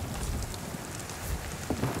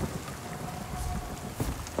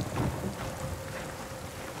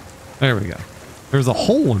 There we go. There's a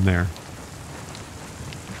hole in there.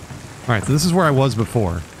 Alright, so this is where I was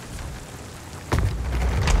before.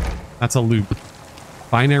 That's a loop.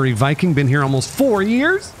 Binary Viking, been here almost 4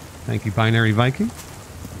 years. Thank you, Binary Viking.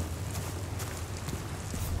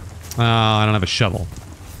 Oh, I don't have a shovel.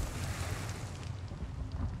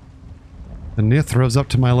 The Nith rose up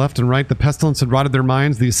to my left and right. The pestilence had rotted their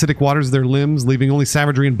minds, the acidic waters of their limbs, leaving only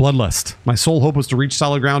savagery and bloodlust. My sole hope was to reach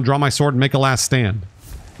solid ground, draw my sword, and make a last stand.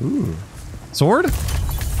 Ooh. Sword?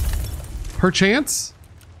 Perchance?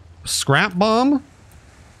 Scrap bomb?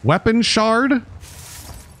 Weapon shard?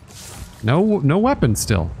 No weapon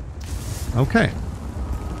still. Okay.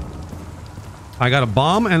 I got a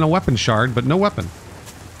bomb and a weapon shard, but no weapon.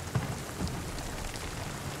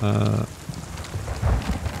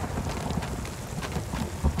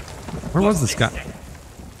 Where was this guy?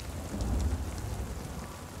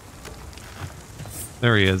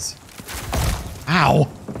 There he is. Ow!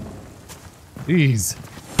 Jeez.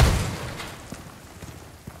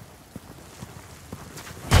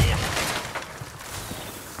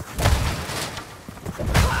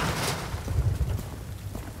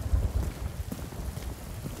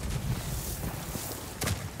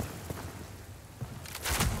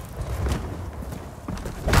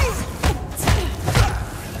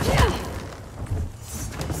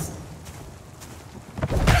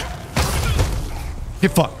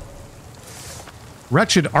 Get fucked.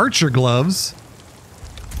 Wretched archer gloves.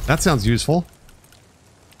 That sounds useful.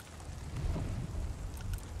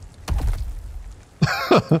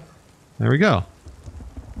 There we go.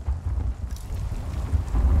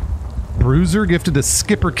 Bruiser gifted to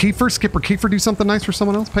Skipper Kiefer. Skipper Kiefer, do something nice for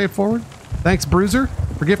someone else. Pay it forward. Thanks, Bruiser,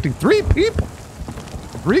 for gifting 3 people.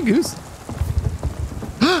 3 goose.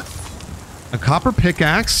 A copper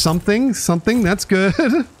pickaxe. Something. That's good.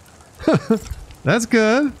 That's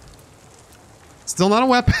good. Still not a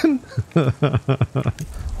weapon.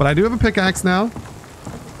 But I do have a pickaxe now.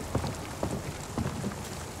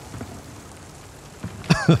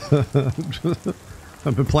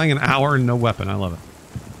 I've been playing an hour and no weapon. I love it.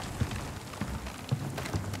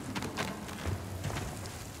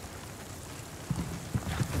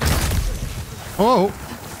 Oh.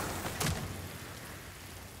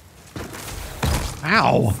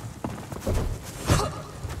 Ow.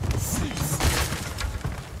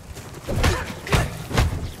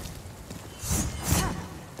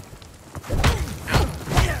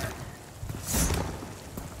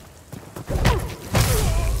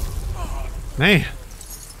 Man.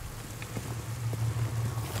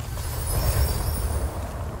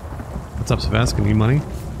 What's up, Sebastian? Need money? Go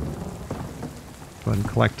ahead and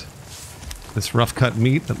collect this rough cut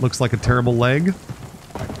meat that looks like a terrible leg.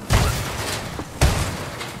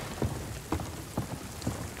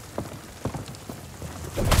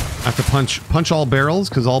 I have to punch all barrels,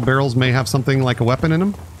 because all barrels may have something like a weapon in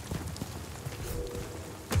them.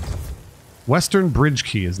 Western bridge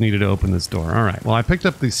key is needed to open this door. Alright, well I picked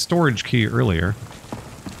up the storage key earlier.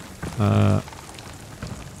 I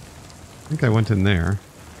think I went in there.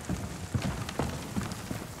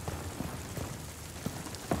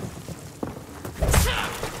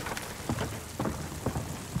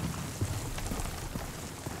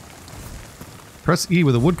 Press E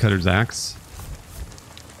with a woodcutter's axe.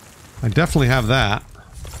 I definitely have that.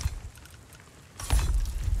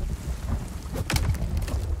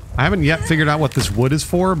 I haven't yet figured out what this wood is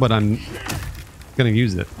for, but I'm gonna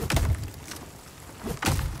use it.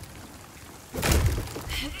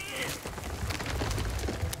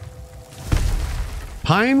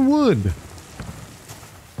 Pine wood.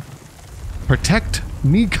 Protect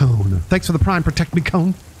me cone. Thanks for the prime, protect me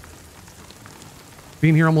cone.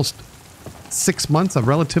 Being here almost 6 months, a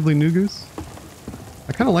relatively new goose.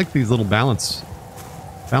 I kind of like these little balance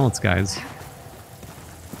guys.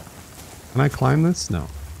 Can I climb this? No.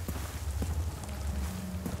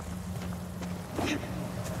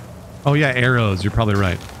 Oh yeah, arrows. You're probably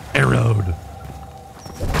right. Arrowed.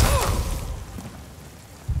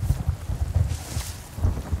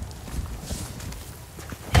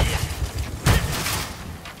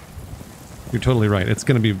 You're totally right. It's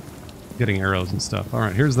going to be getting arrows and stuff. All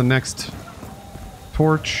right, here's the next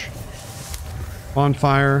torch.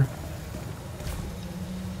 Bonfire.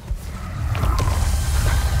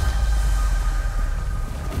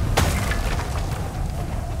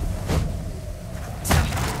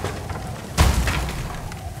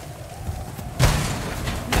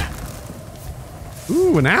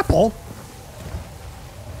 Ooh, an apple.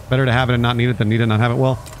 Better to have it and not need it than need it and not have it.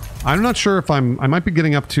 Well, I'm not sure if I might be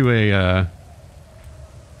getting up to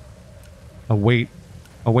a weight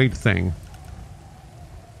thing.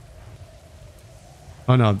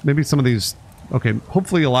 Oh no, maybe some of these. Okay,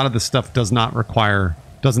 hopefully a lot of this stuff doesn't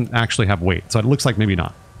actually have weight. So it looks like maybe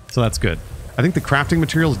not. So that's good. I think the crafting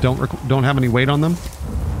materials don't have any weight on them.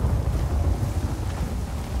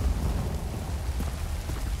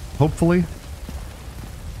 Hopefully.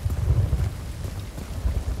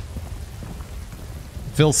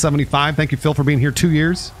 Phil 75. Thank you, Phil, for being here 2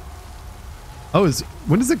 years. Oh,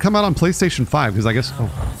 when does it come out on PlayStation 5? Because I guess... Oh,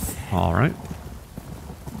 all right.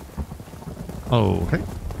 Oh, okay.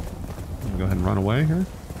 Go ahead and run away here.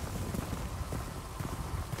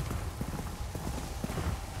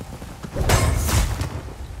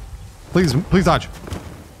 Please dodge.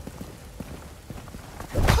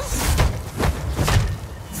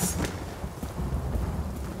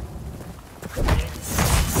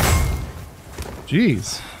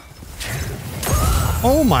 Jeez.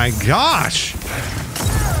 Oh my gosh.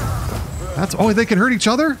 That's... Oh, they can hurt each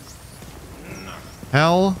other?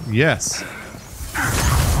 Hell yes.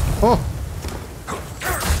 Oh.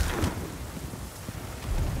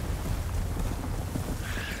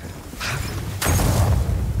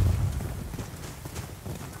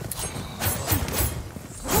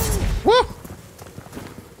 Woo.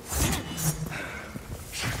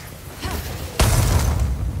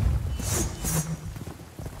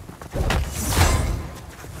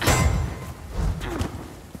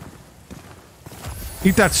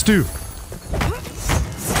 Eat that stew.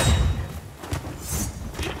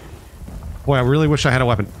 Boy, I really wish I had a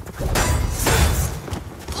weapon.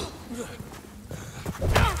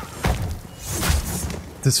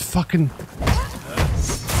 This fucking...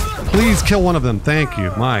 Please kill one of them. Thank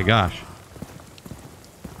you. My gosh.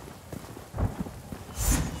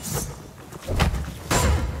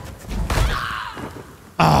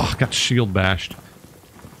 Oh, got shield bashed.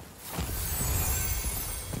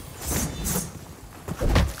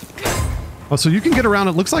 Oh, so you can get around.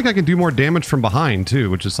 It looks like I can do more damage from behind, too,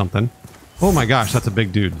 which is something. Oh my gosh, that's a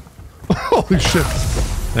big dude. Holy shit.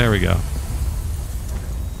 There we go.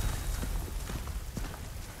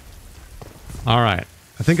 Alright.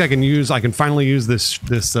 I think I can finally use this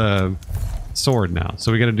sword now.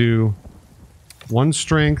 So we gotta do 1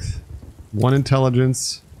 strength, 1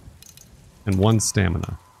 intelligence, and 1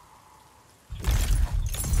 stamina.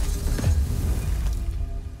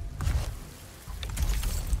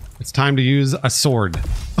 It's time to use a sword.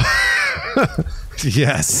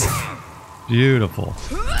 Yes. Beautiful.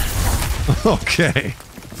 Okay.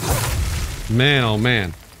 Man, oh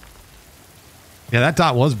man. Yeah, that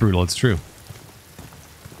dot was brutal, it's true.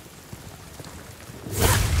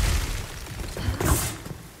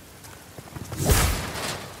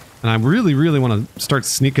 And I really, really want to start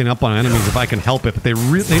sneaking up on enemies if I can help it, but they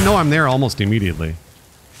know I'm there almost immediately.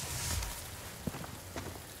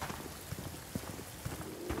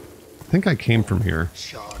 I think I came from here.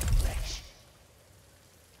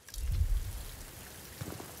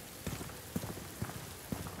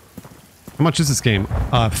 How much is this game?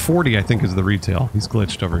 40, I think, is the retail. He's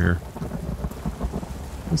glitched over here.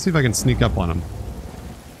 Let's see if I can sneak up on him.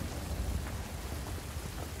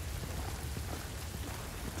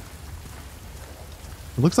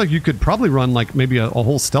 It looks like you could probably run, like, maybe a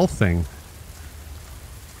whole stealth thing.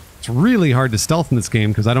 It's really hard to stealth in this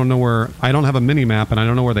game because I don't know where... I don't have a mini-map and I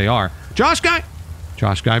don't know where they are. Josh Guy!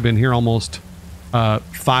 Josh Guy, been here almost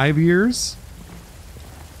 5 years.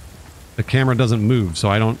 The camera doesn't move, so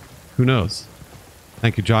I don't... Who knows?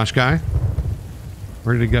 Thank you, Josh Guy.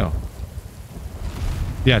 Where did he go?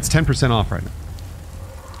 Yeah, it's 10% off right now.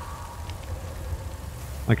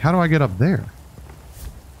 Like, how do I get up there?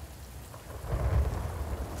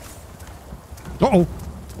 Uh-oh!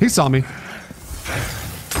 He saw me.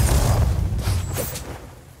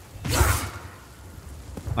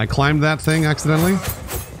 I climbed that thing accidentally.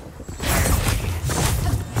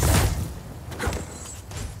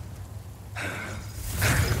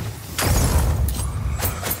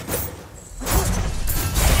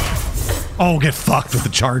 Oh, get fucked with the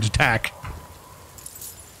charge attack.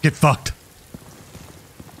 Get fucked.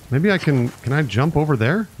 Maybe I can I jump over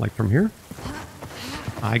there? Like from here?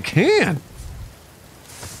 I can.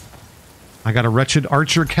 I got a wretched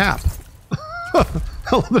archer cap.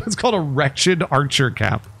 It's called a wretched archer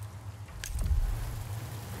cap.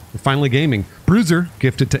 We're finally gaming. Bruiser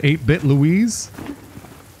gifted to 8-Bit Louise.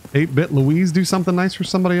 8-Bit Louise do something nice for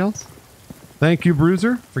somebody else. Thank you,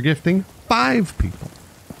 Bruiser, for gifting 5 people.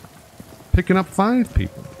 Picking up 5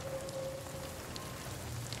 people.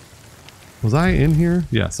 Was I in here?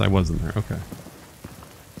 Yes, I was in there. Okay.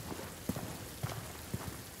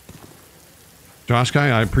 Josh Guy,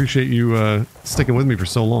 I appreciate you sticking with me for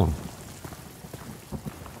so long.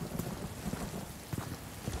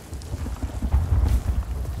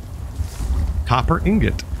 Copper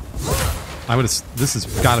ingot. I would have... This has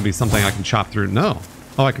got to be something I can chop through. No.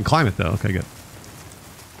 Oh, I can climb it though. Okay, good.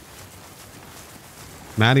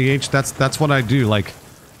 Matty H, that's what I do. Like,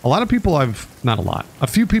 a lot of people not a lot. A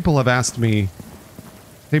few people have asked me,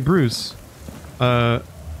 hey Bruce, why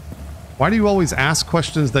Why do you always ask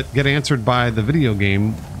questions that get answered by the video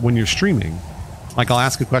game when you're streaming? Like I'll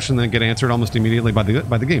ask a question and then get answered almost immediately by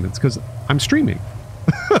the game. It's because I'm streaming.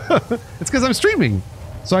 It's because I'm streaming.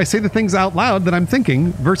 So I say the things out loud that I'm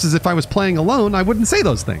thinking versus if I was playing alone, I wouldn't say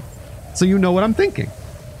those things. So you know what I'm thinking.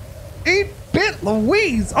 8-bit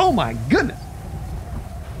Louise! Oh my goodness!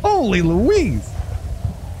 Holy Louise!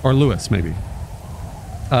 Or Lewis, maybe.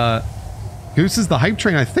 Goose's the hype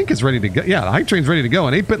train, I think, is ready to go. Yeah, the hype train's ready to go.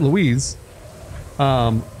 And 8-bit Louise,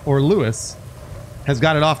 or Lewis, has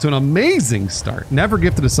got it off to an amazing start. Never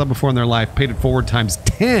gifted a sub before in their life. Paid it forward times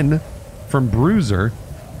 10 from Bruiser.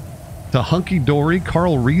 To Hunky Dory,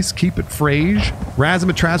 Carl Reese, Keep It Frage,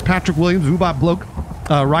 Razamatraz, Patrick Williams, Ubot Bloke,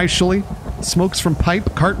 Rai Shully, Smokes from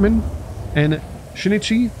Pipe, Cartman, and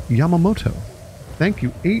Shinichi Yamamoto. Thank you,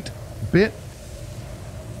 8-bit.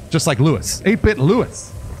 Just like Lewis. 8-bit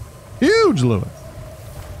Lewis. Huge Lewis.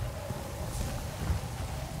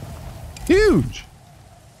 Huge.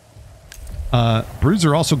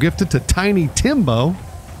 Bruiser also gifted to Tiny Timbo.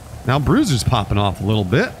 Now Bruiser's popping off a little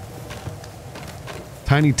bit.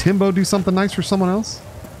 Tiny Timbo do something nice for someone else?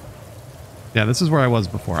 Yeah, this is where I was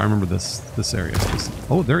before. I remember this area.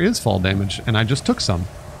 Oh, there is fall damage, and I just took some.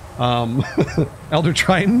 Elder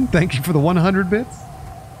Triton, thank you for the 100 bits.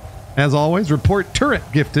 As always, Report Turret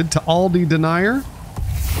gifted to Aldi Denier.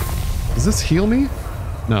 Does this heal me?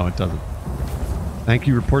 No, it doesn't. Thank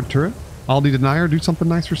you, Report Turret. Aldi Denier, do something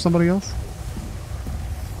nice for somebody else.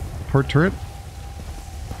 Report Turret.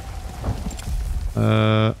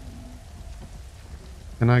 Can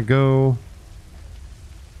I go...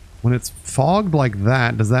 When it's fogged like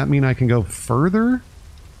that, does that mean I can go further?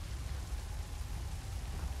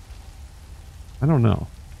 I don't know.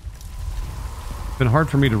 It's been hard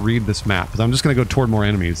for me to read this map, because I'm just going to go toward more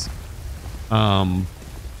enemies. I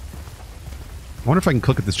wonder if I can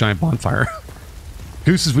cook at this giant bonfire.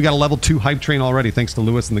 Gooses, we got a level 2 hype train already, thanks to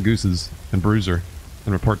Lewis and the Gooses, and Bruiser,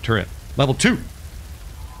 and Report Turret. Level 2!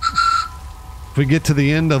 If we get to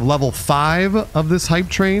the end of level 5 of this hype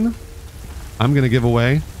train, I'm going to give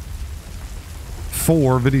away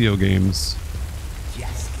 4 video games.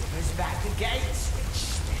 Just give us back the gates.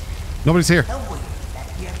 Nobody's here.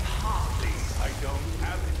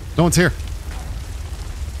 No one's here.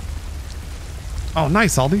 Oh,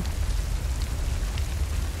 nice, Aldi.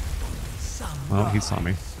 Well, he saw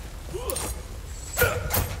me.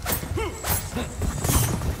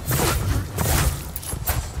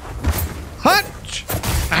 Hutch!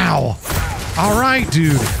 Ow! All right,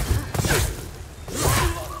 dude.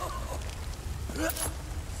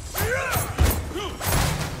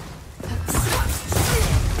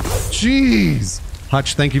 Jeez.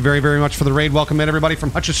 Hutch, thank you very, very much for the raid. Welcome in, everybody,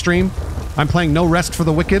 from Hutch's stream. I'm playing No Rest for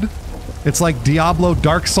the Wicked. It's like Diablo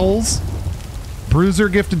Dark Souls. Bruiser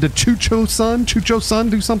gifted to Chucho-san. Chucho-san,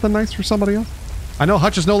 do something nice for somebody else. I know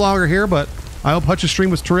Hutch is no longer here, but I hope Hutch's stream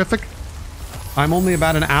was terrific. I'm only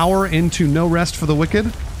about an hour into No Rest for the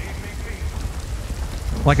Wicked.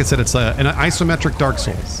 Like I said, it's an isometric Dark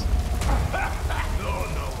Souls.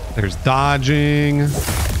 There's dodging.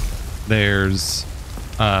 There's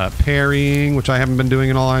parrying, which I haven't been doing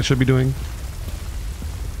at all. I should be doing.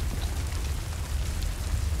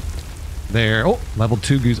 There. Oh, level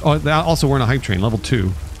 2 goose. Oh, also we're in a hype train. Level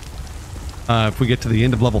 2. If we get to the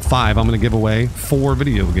end of level 5, I'm going to give away 4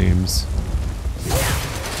 video games.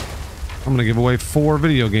 I'm going to give away 4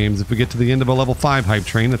 video games if we get to the end of a level 5 hype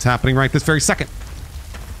train that's happening right this very second.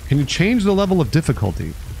 Can you change the level of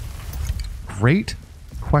difficulty? Great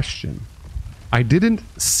question. I didn't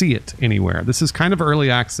see it anywhere. This is kind of early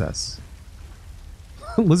access.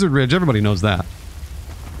 Lizard Ridge, everybody knows that.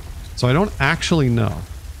 So I don't actually know.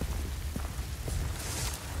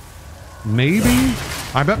 Maybe?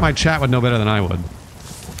 I bet my chat would know better than I would.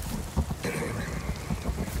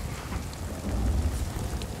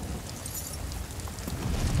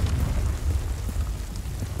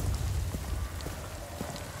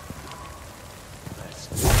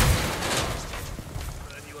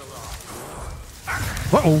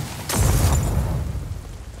 Uh-oh.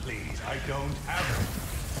 Please, I don't have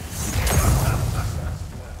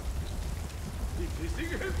it. He's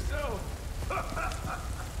kissing himself.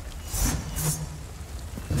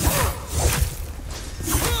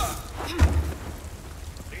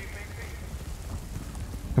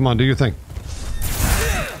 Come on, do your thing.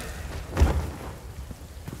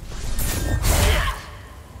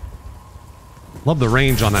 Love the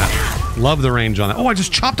range on that. Love the range on that. Oh, I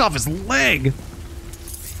just chopped off his leg.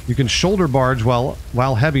 You can shoulder barge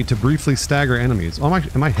while heavy to briefly stagger enemies. Oh,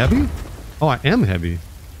 am I heavy? Oh, I am heavy.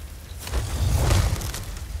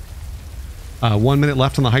 1 minute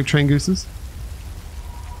left on the hype train, Gooses.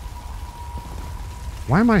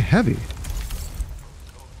 Why am I heavy?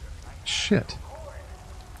 shit.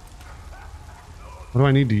 What do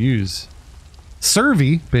I need to use?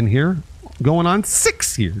 Servy, been here. Going on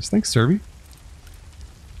 6 years. Thanks, Servy.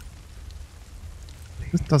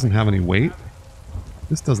 This doesn't have any weight.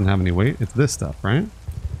 This doesn't have any weight. It's this stuff, right?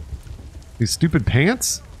 These stupid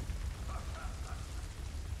pants?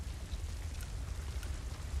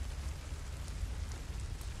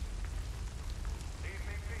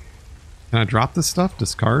 Can I drop this stuff?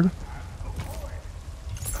 Discard?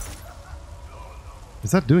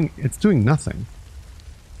 Is that doing... It's doing nothing.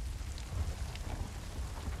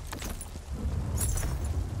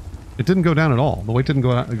 It didn't go down at all. The weight didn't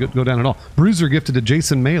go down at all. Bruiser gifted to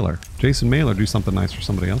Jason Mailer. Jason Mailer, do something nice for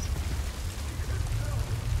somebody else.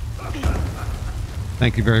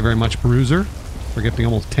 Thank you very, very much, Bruiser, for gifting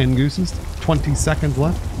almost 10 gooses. 20 seconds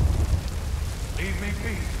left.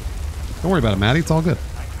 Don't worry about it, Maddie. It's all good.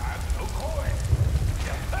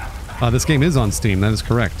 This game is on Steam. That is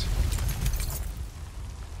correct.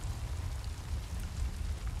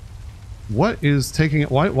 What is taking it?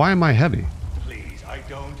 Why am I heavy? Please, I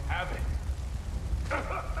don't have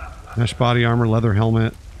it. Mesh body armor, leather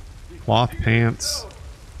helmet, cloth pants.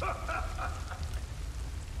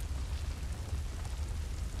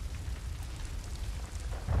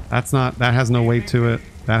 That's not... That has no weight to it.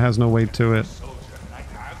 That has no weight to it.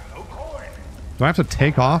 Do I have to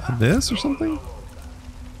take off this or something?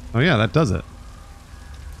 Oh yeah, that does it.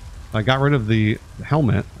 I got rid of the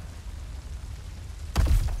helmet.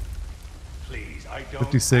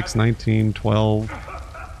 56, 19, 12.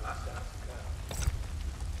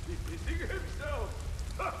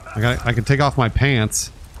 I can take off my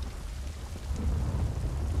pants.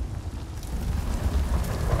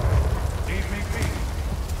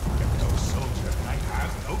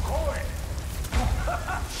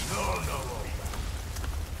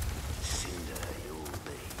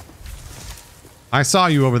 I saw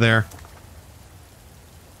you over there.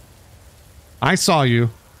 I saw you.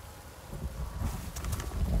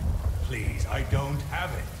 Please, I don't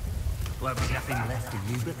have it. There'll be nothing left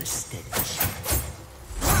of you but the stench.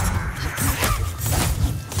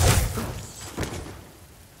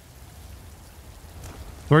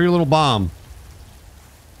 Throw your little bomb.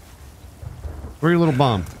 Throw your little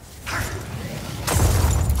bomb.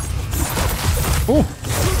 Oh!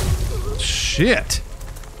 Shit!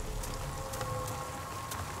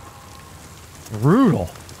 Brutal.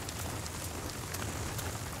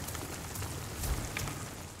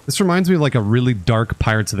 This reminds me of like a really dark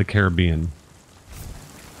Pirates of the Caribbean.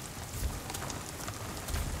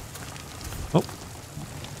 Oh.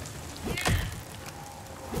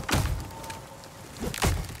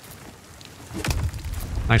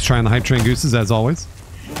 Nice try on the hype train gooses as always.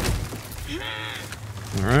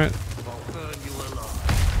 Alright.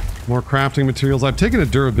 More crafting materials. I've taken a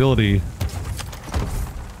durability...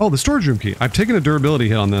 Oh, the storage room key. I've taken a durability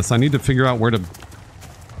hit on this. I need to figure out where to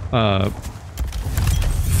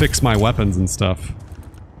fix my weapons and stuff.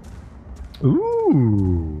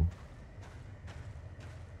 Ooh.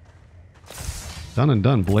 Done and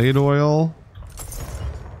done. Blade oil.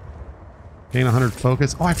 Gain 100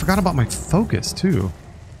 focus. Oh, I forgot about my focus too.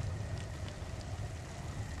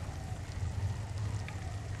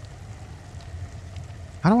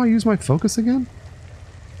 How do I use my focus again?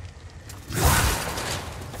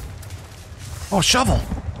 Oh, shovel!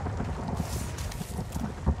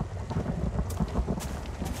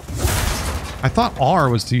 I thought R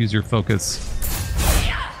was to use your focus.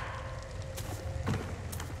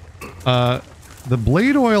 The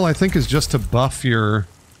blade oil, I think, is just to buff your...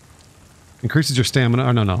 Increases your stamina.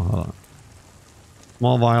 Oh, no, hold on.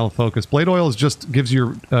 Small vial of focus. Blade oil is just gives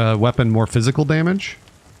your weapon more physical damage.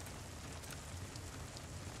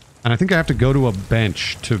 And I think I have to go to a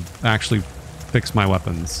bench to actually fix my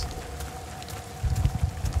weapons.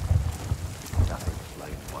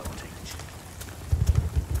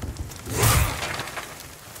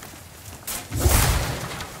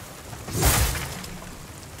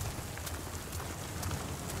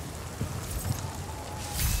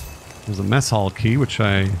 There's a mess hall key, which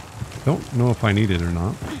I don't know if I need it or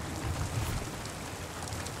not.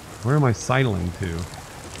 Where am I sidling to?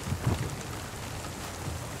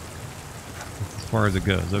 As far as it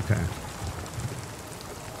goes, okay.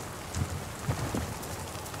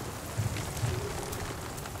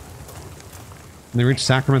 And they reach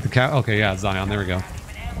Sacrament the Cat. Okay, yeah, Zion, there we go.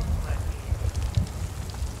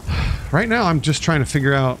 Right now, I'm just trying to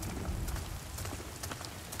figure out...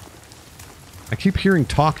 I keep hearing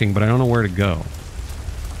talking, but I don't know where to go.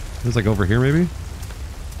 It's like over here, maybe?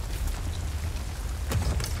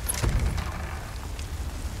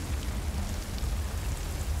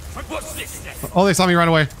 What's this then? Oh, they saw me right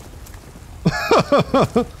away.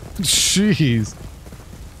 Jeez.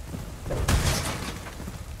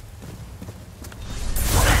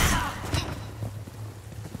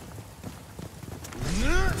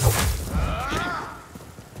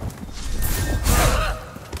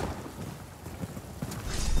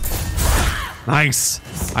 Nice.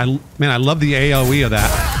 Man, I love the AoE of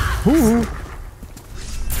that. Ooh.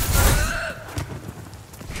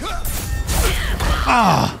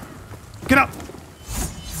 Ah! Get up!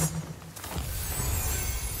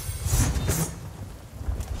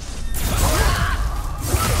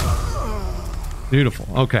 Beautiful.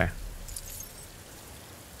 Okay.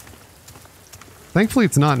 Thankfully,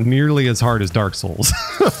 it's not nearly as hard as Dark Souls.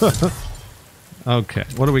 Okay,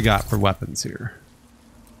 what do we got for weapons here?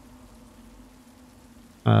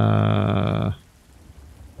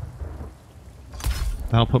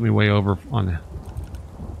 That'll put me way over on.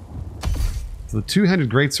 So the two-handed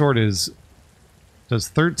greatsword does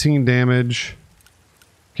 13 damage.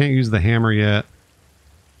 Can't use the hammer yet.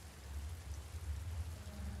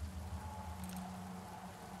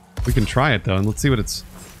 We can try it though, and let's see what it's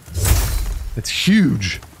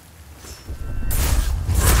huge.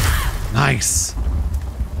 Nice.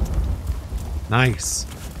 Nice.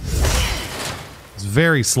 It's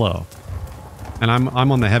very slow. And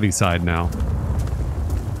I'm on the heavy side now.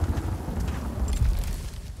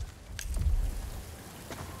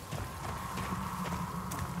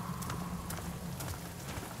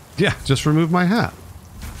 Yeah, just remove my hat.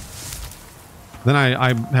 Then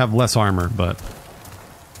I have less armor, but...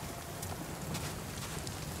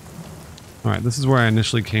 Alright, this is where I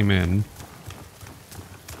initially came in.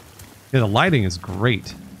 Yeah, the lighting is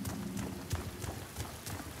great.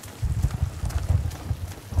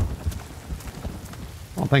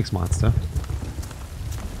 Oh, thanks, Monster.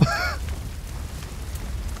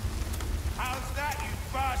 How's that, you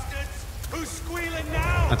bastards? Who's squealing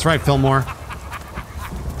now? That's right, Fillmore.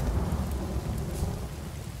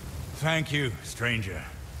 Thank you, stranger.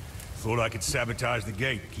 Thought I could sabotage the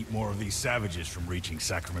gate, keep more of these savages from reaching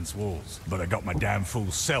Sacrament's walls. But I got my damn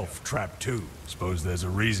fool self trapped too. Suppose there's a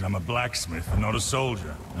reason I'm a blacksmith and not a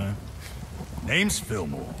soldier, huh? Name's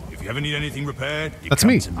Fillmore. If you ever need anything repaired, you That's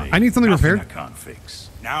come me. to me. I need something Nothing repaired. I can't fix.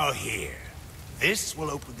 Now here. This will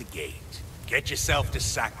open the gate. Get yourself to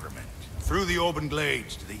Sacrament. Through the Auburn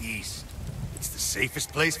Glades to the east. It's the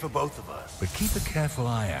safest place for both of us. But keep a careful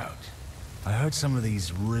eye out. I heard some of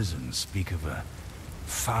these Risen speak of a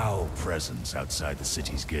foul presence outside the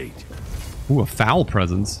city's gate. Ooh, a foul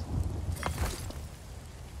presence.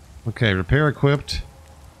 Okay, repair equipped.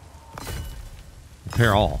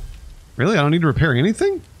 Repair all. Really? I don't need to repair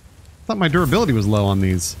anything? I thought my durability was low on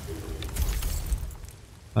these.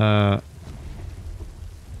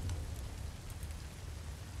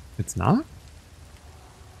 It's not?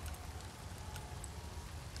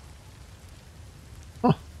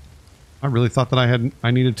 Huh. I really thought that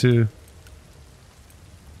I needed to...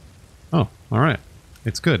 Oh, alright.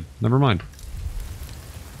 It's good. Never mind.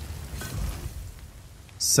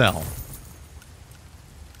 Sell.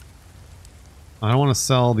 I don't want to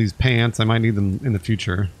sell these pants. I might need them in the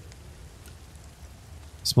future.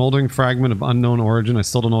 Smoldering fragment of unknown origin. I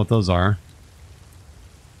still don't know what those are.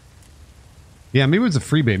 Yeah, maybe it was a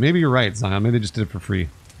freebie. Maybe you're right, Zion. Maybe they just did it for free.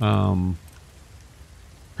 Crab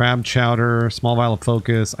chowder. Small vial of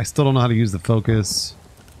focus. I still don't know how to use the focus.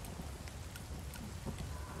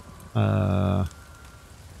 I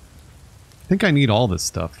think I need all this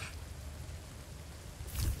stuff.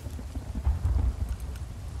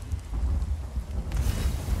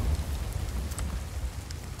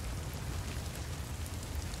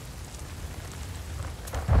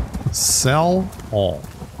 Sell all.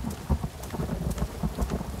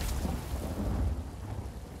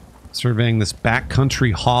 Surveying this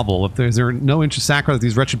backcountry hovel. If there's no inch of sacra that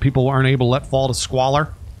these wretched people aren't able to let fall to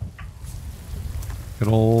squalor. Good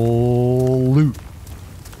old loot.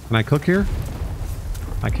 Can I cook here?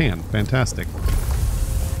 I can. Fantastic.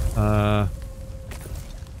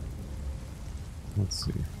 Let's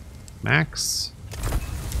see. Max.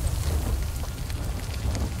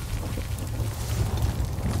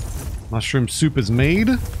 Mushroom soup is made.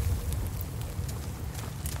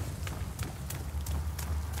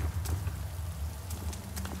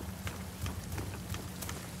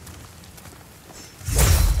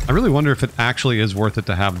 I really wonder if it actually is worth it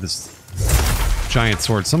to have this giant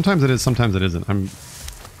sword. Sometimes it is, sometimes it isn't. I'm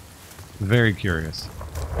very curious.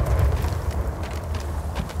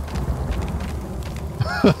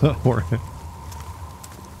 I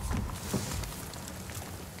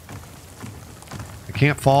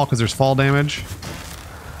can't fall because there's fall damage.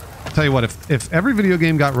 I'll tell you what, if every video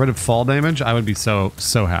game got rid of fall damage, I would be so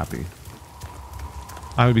happy.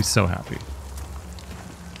 I would be so happy.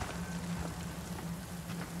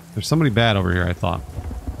 There's somebody bad over here, I thought.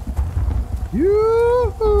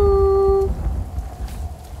 Yoo-hoo!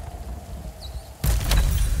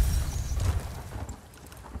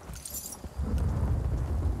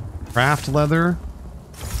 Craft leather.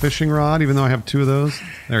 Fishing rod, even though I have 2 of those.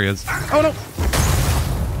 There he is. Oh no!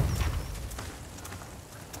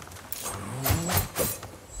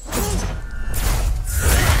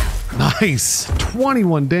 Nice!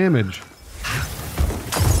 21 damage.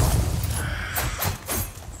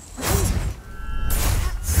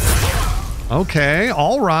 Okay,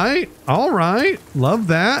 alright. Alright. Love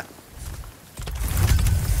that.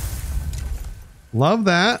 Love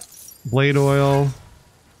that. Blade oil.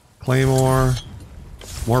 Claymore.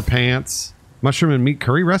 More pants. Mushroom and meat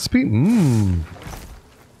curry recipe? Mmm.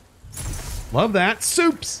 Love that.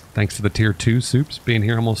 Soups! Thanks for the tier 2 soups. Being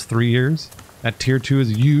here almost 3 years. That tier 2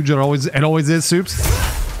 is huge. It always is, soups.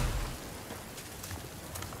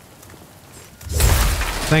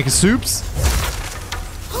 Thank you, soups.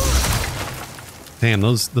 Damn,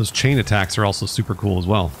 those chain attacks are also super cool as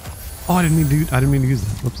well. Oh, I didn't mean to use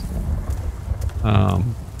that. Whoops.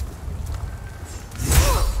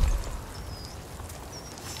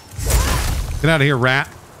 Get out of here, rat.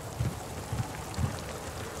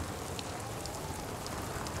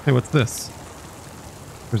 Hey, what's this?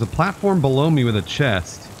 There's a platform below me with a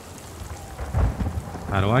chest.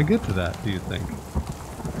 How do I get to that, do you think?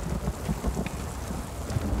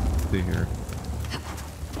 Let's see here.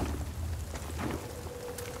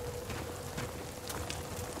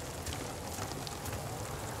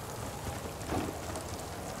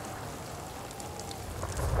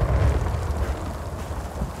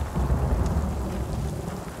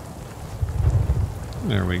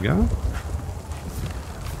 There we go.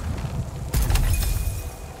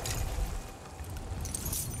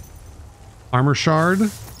 Armor shard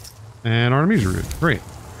and Artemisia root. Great.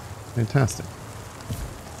 Fantastic.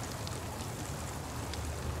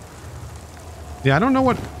 Yeah, I don't know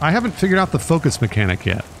what... I haven't figured out the focus mechanic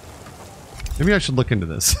yet. Maybe I should look into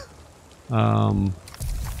this.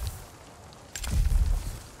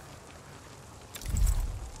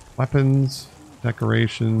 Weapons,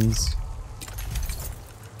 decorations...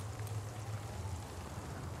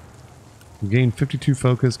 Gain 52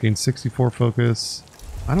 focus, gain 64 focus.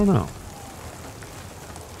 I don't know.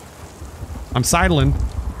 I'm sidling.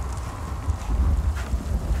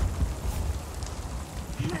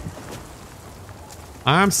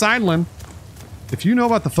 I'm sidling. If you know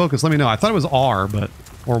about the focus, let me know. I thought it was R, but...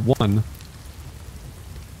 or 1.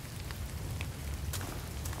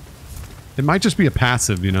 It might just be a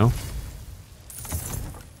passive, you know?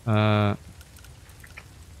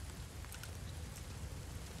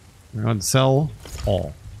 We're on sell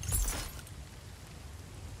all.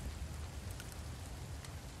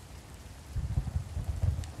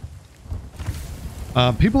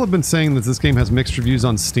 People have been saying that this game has mixed reviews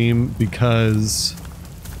on Steam because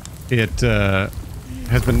it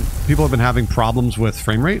has been... people have been having problems with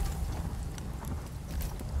frame rate.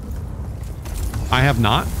 I have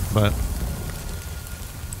not, but...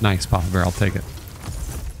 Nice, Papa Bear, I'll take it.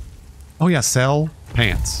 Oh yeah, sell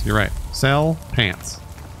pants. You're right. Sell pants.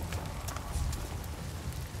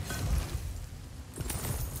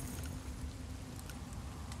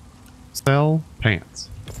 Sell pants.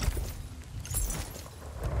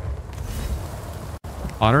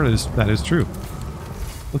 Otter, that is true.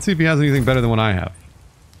 Let's see if he has anything better than what I have.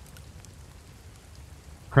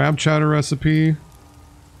 Crab chowder recipe.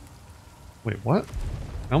 Wait, what?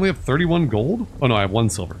 I only have 31 gold? Oh no, I have 1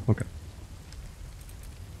 silver. Okay.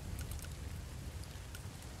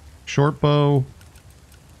 Short bow.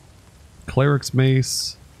 Cleric's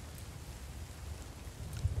mace.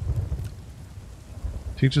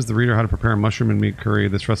 Teaches the reader how to prepare a mushroom and meat curry.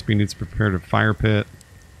 This recipe needs to be prepared at a fire pit.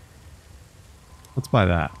 Let's buy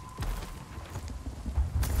that.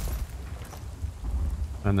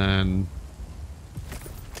 And then...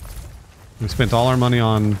 we spent all our money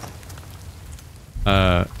on...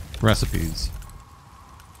 recipes.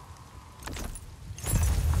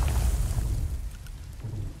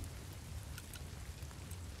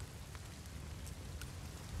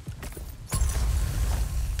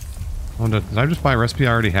 Oh, did I just buy a recipe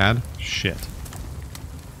I already had? Shit.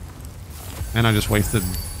 And I just wasted...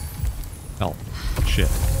 health. Shit.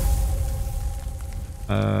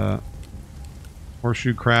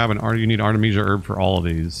 Horseshoe crab and you need Artemisia herb for all of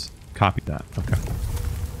these. Copy that. Okay.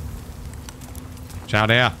 Ciao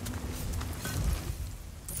there.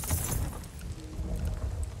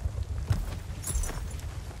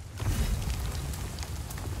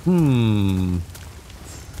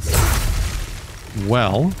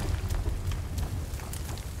 Well.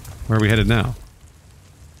 Where are we headed now?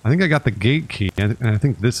 I think I got the gate key, and I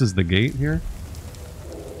think this is the gate here.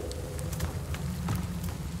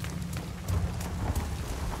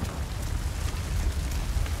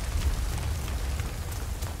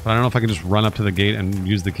 But I don't know if I can just run up to the gate and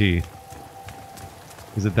use the key.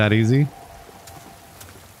 Is it that easy?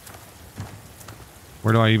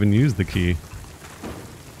 Where do I even use the key?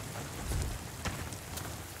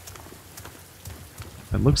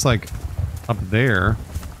 It looks like up there.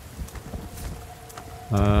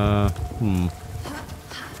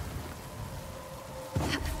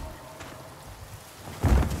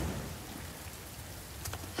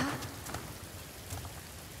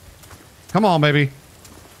 Come on, baby.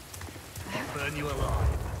 I'll burn you alive.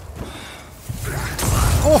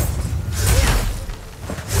 Oh!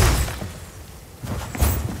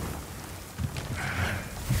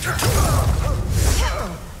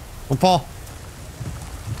 Don't fall.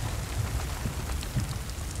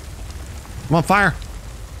 I'm on fire.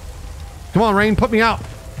 Come on, Rain, put me out.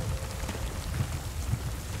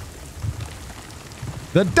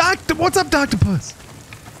 The doctor. What's up, Doctopus?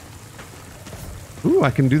 Ooh,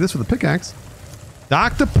 I can do this with a pickaxe.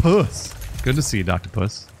 Doctopus. Good to see you,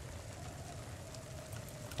 Doctopus.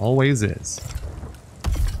 Always is.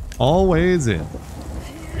 Always is.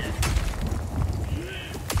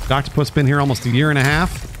 Doctopus been here almost a year and a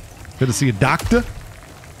half. Good to see you, Doctor.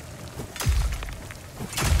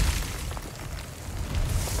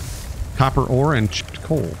 Copper ore and chipped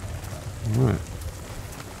coal. All right.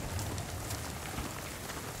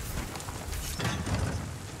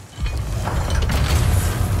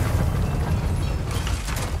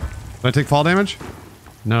 Do I take fall damage?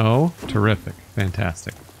 No. Terrific.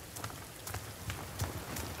 Fantastic.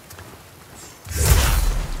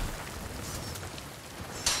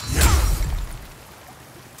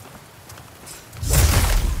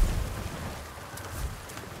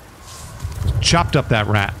 Chopped up that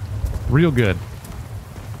rat. Real good.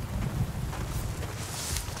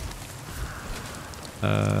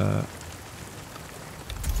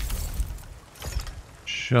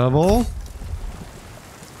 Shovel.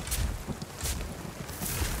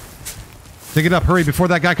 Dig it up. Hurry before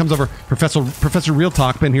that guy comes over. Professor Real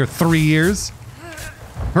Talk been here 3 years.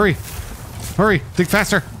 Hurry. Hurry. Dig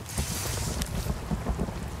faster.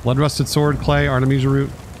 Blood rusted sword, clay, Artemisia root.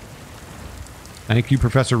 Thank you,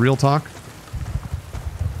 Professor Real Talk.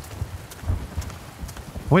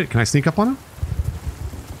 Wait, can I sneak up on him?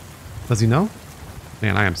 Does he know?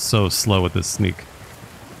 Man, I am so slow with this sneak.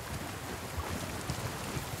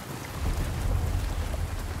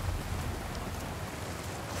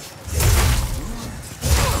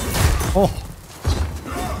 Oh.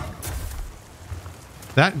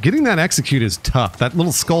 Getting that execute is tough. That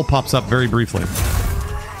little skull pops up very briefly.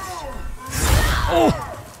 Oh.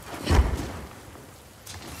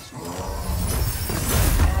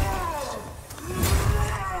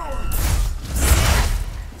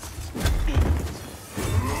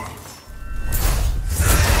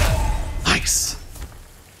 Nice.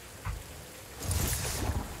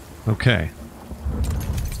 Okay.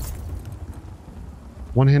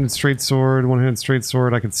 One-handed straight sword, one-handed straight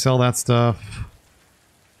sword. I could sell that stuff.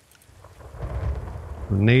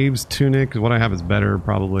 The Knave's tunic. What I have is better,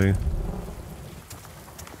 probably.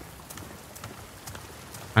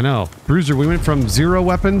 I know. Bruiser, we went from 0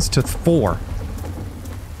 weapons to 4.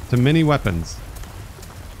 To many weapons.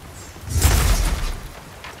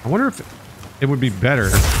 I wonder if it would be better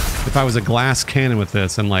if I was a glass cannon with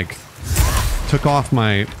this and, like, took off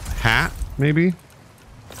my hat, maybe?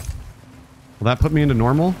 Will that put me into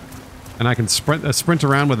normal? And I can sprint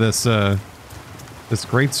around with this, this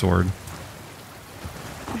greatsword.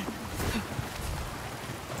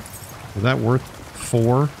 Is that worth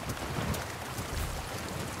 4?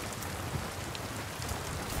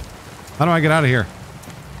 How do I get out of here?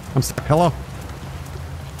 I'm stuck. Hello?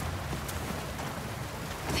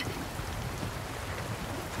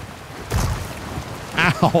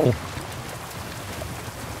 Ow!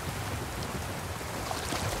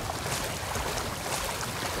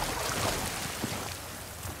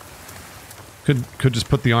 Could just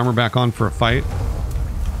put the armor back on for a fight.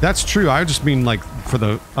 That's true. I just mean like for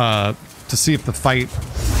the to see if the fight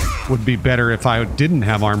would be better if I didn't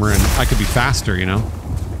have armor and I could be faster, you know?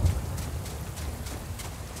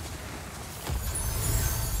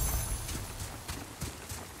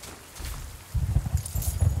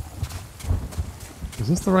 Is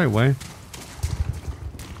this the right way?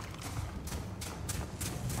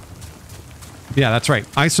 Yeah, that's right.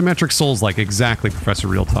 Isometric Souls-like. Exactly, Professor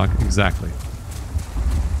Real Talk. Exactly.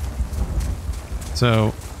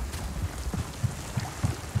 So...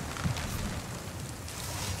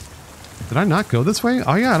 did I not go this way?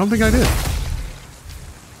 Oh yeah, I don't think I did.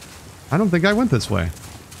 I don't think I went this way.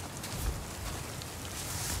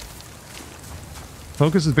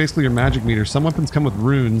 Focus is basically your magic meter. Some weapons come with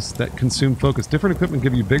runes that consume focus. Different equipment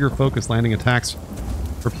give you bigger focus, landing attacks,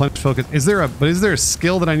 replenish focus. Is there a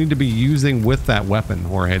skill that I need to be using with that weapon,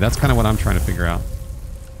 Jorge? That's kind of what I'm trying to figure out.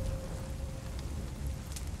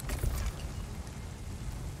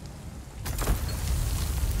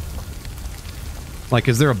 Like,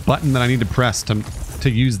 is there a button that I need to press to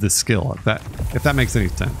use this skill? If that makes any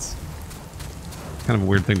sense. Kind of a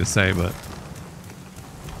weird thing to say, but.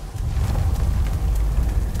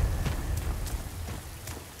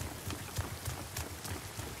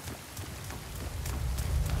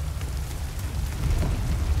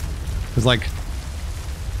 Because, like,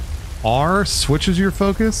 R switches your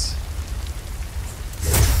focus,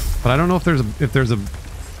 but I don't know if there's a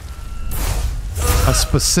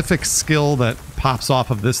specific skill that pops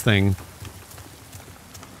off of this thing.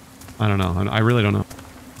 I don't know. I really don't know.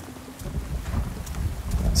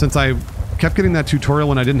 Since I kept getting that tutorial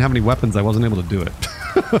when I didn't have any weapons, I wasn't able to do it.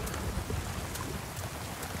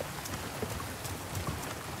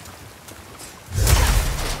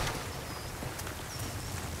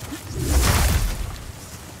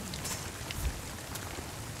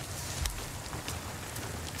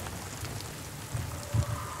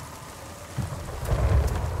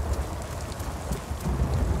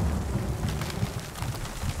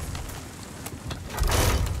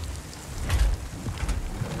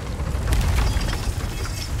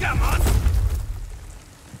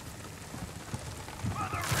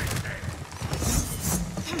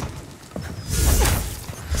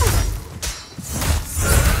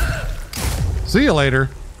 See you later.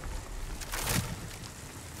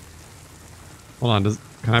 Hold on,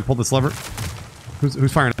 can I pull this lever?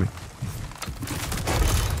 Who's firing at me?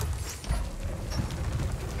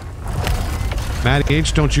 Maddie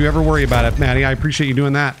H, don't you ever worry about it, Maddie. I appreciate you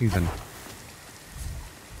doing that, Ethan.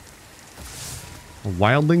 A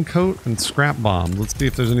wildling coat and scrap bombs. Let's see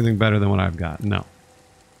if there's anything better than what I've got. No.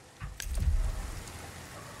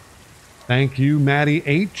 Thank you, Maddie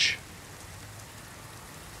H.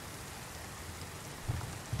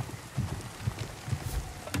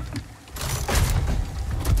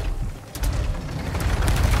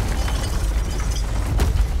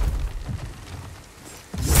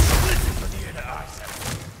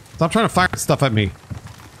 Stop trying to fire stuff at me.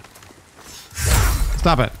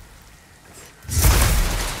 Stop it.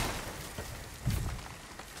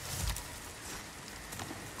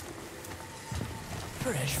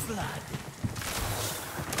 Fresh blood.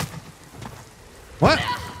 What?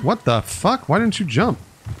 What the fuck? Why didn't you jump?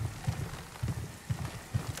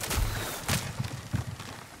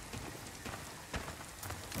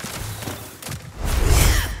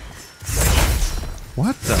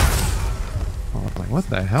 What the? What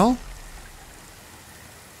the hell?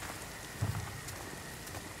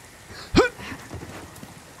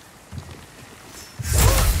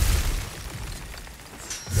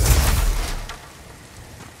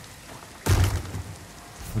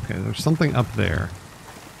 Okay, there's something up there.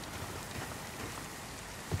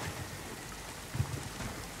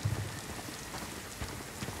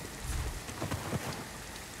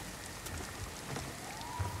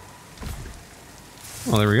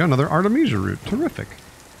 Well, there we go. Another Artemisia route. Terrific.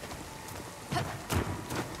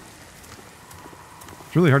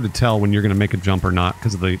 It's really hard to tell when you're going to make a jump or not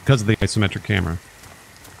because of the isometric camera.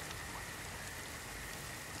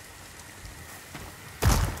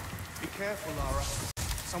 Be careful, Lara.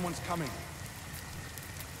 Someone's coming.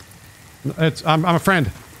 I'm a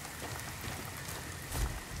friend.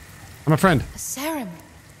 I'm a friend. Sarum.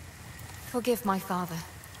 Forgive my father.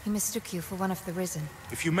 He mistook you for one of the Risen.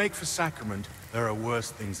 If you make for Sacrament, there are worse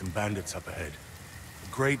things than bandits up ahead. The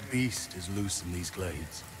great beast is loose in these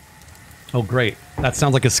glades. Oh, great. That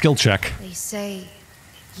sounds like a skill check. They say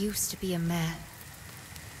it used to be a man.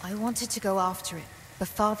 I wanted to go after it, but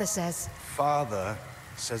Father says... Father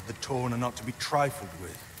says the Torn are not to be trifled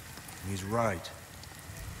with. And he's right.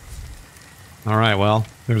 All right, well,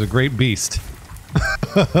 there's a great beast.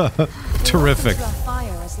 Terrific. We'll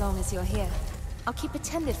fire as long as you're here. I'll keep it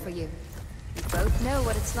tended for you. We both know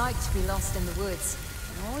what it's like to be lost in the woods.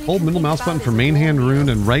 Hold middle mouse button for main hand rune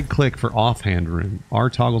and right click for off hand rune. R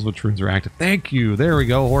toggles which runes are active. Thank you. There we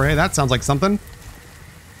go, Jorge. That sounds like something.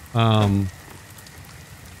 Hold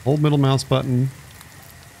middle mouse button.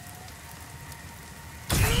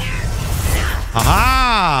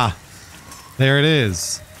 Aha! There it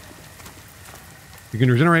is. You can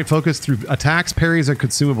regenerate focus through attacks, parries, and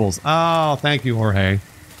consumables. Oh, thank you, Jorge.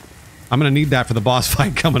 I'm going to need that for the boss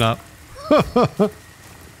fight coming up.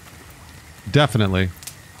 Definitely.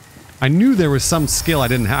 I knew there was some skill I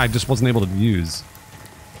didn't have. I just wasn't able to use.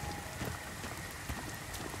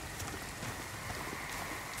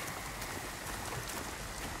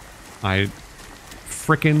 I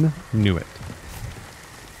frickin' knew it.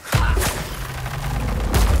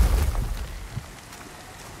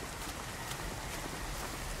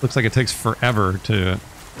 Looks like it takes forever to...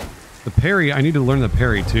 The parry, I need to learn the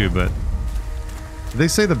parry too, but... Did they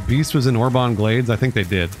say the beast was in Orban Glades? I think they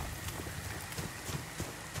did.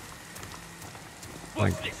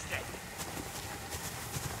 Like...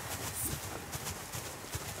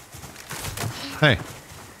 Hey.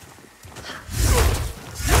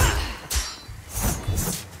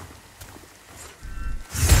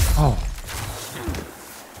 Oh.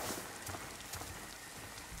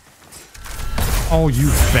 Oh, you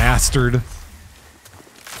bastard.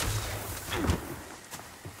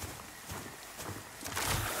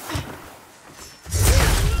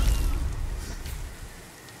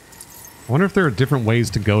 I wonder if there are different ways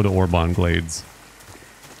to go to Orban Glades.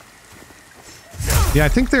 Yeah, I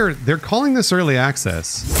think they're calling this early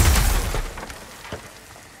access.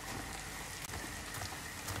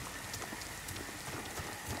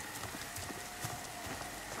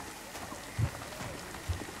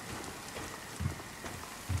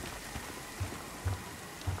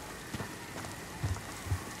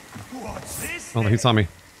 Oh, he saw me.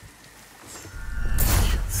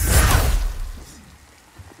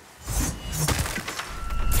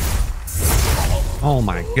 Oh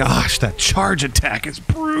my gosh, that charge attack is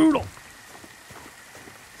brutal.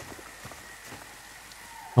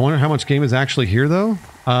 I wonder how much game is actually here, though.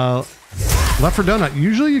 Left 4 Dead,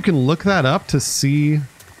 usually you can look that up to see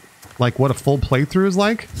like what a full playthrough is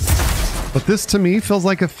like. But this to me feels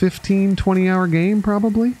like a 15-20 hour game,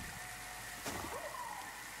 probably.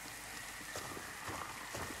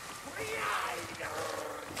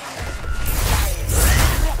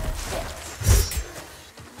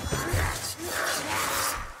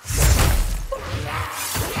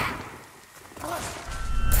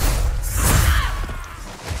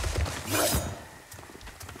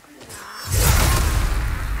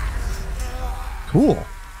 Cool.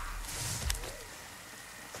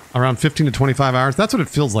 Around 15 to 25 hours. That's what it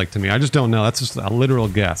feels like to me. I just don't know. That's just a literal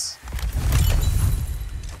guess.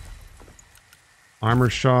 Armor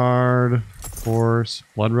shard, horse,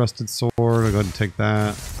 blood rusted sword. I'll go ahead and take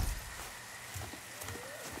that.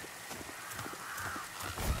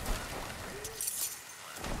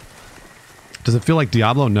 Does it feel like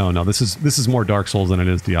Diablo? No, no. This is more Dark Souls than it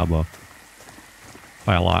is Diablo.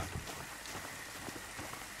 By a lot.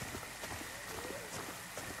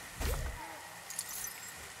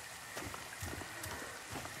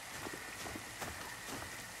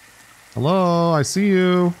 Hello, I see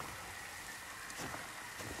you.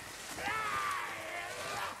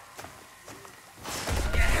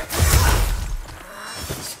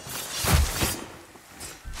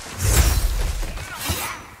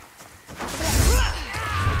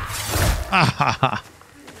 Ah ha ha.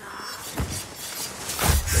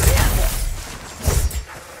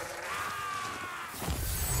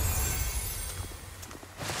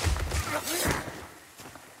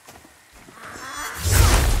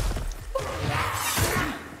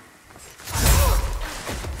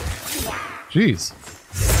 Jeez.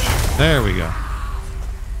 There we go.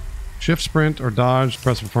 Shift, sprint, or dodge,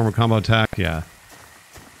 press to perform a combo attack. Yeah.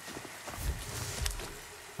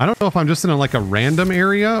 I don't know if I'm just in like a random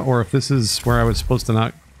area or if this is where I was supposed to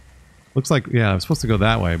not... Looks like, yeah, I was supposed to go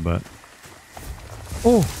that way, but...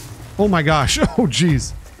 Oh! Oh my gosh! Oh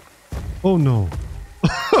jeez! Oh no!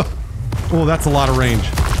 Oh, that's a lot of range.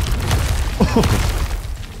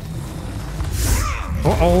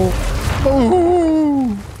 Uh-oh!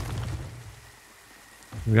 Oh!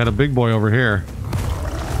 We got a big boy over here.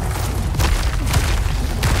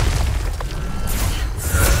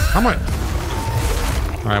 How much?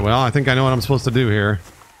 Alright, well, I think I know what I'm supposed to do here.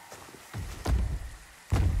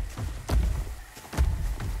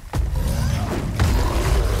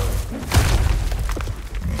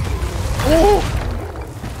 Oh!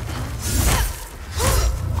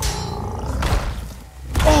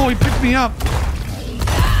 Oh, he picked me up!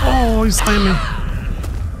 Oh, he slammed me.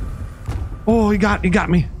 Oh, he got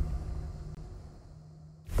me.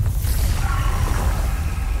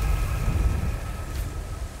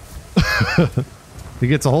 He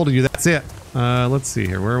gets a hold of you, that's it. Let's see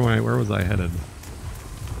here. Where was I headed?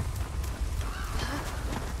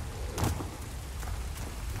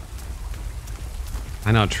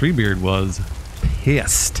 I know Treebeard was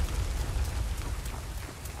pissed.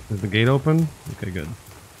 Is the gate open? Okay, good.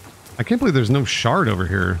 I can't believe there's no shard over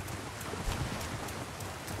here.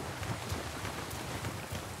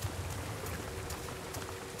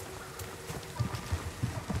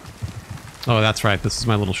 Oh, that's right. This is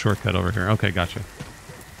my little shortcut over here. Okay, gotcha.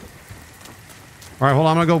 Alright, hold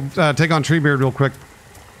on. I'm gonna go take on Treebeard real quick.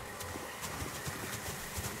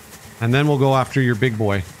 And then we'll go after your big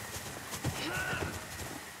boy.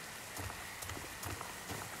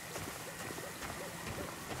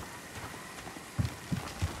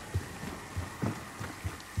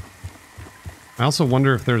 I also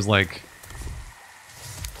wonder if there's like...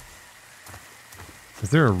 Is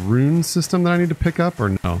there a rune system that I need to pick up or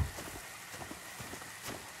no?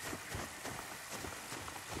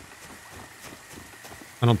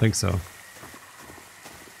 I don't think so.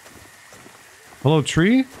 Hello,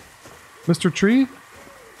 tree? Mr. Tree?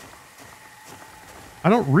 I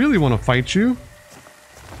don't really want to fight you.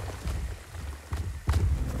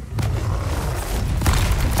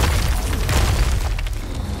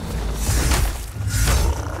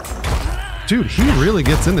 Dude, he really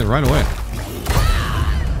gets in there right away.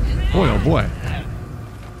 Boy, oh boy.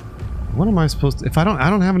 What am I supposed to... If I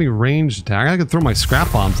don't have any ranged attack. I could throw my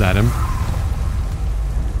scrap bombs at him.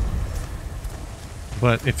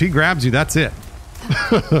 But if he grabs you, that's it.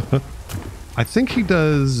 I think he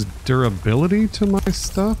does durability to my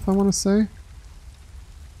stuff, I want to say.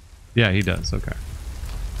 Yeah, he does. Okay.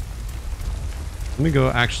 Let me go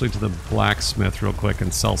actually to the blacksmith real quick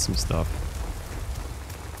and sell some stuff.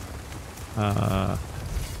 I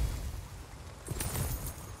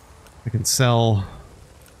can sell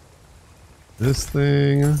this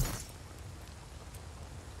thing.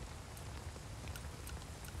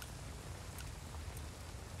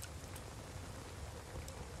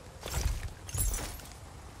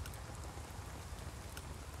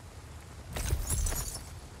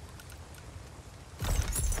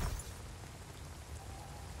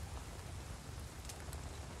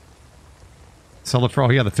 Sell it for... Oh,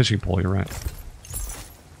 yeah, the fishing pole. You're right.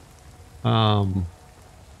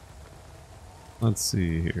 Let's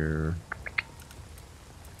see here.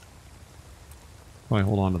 Probably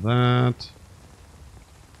hold on to that.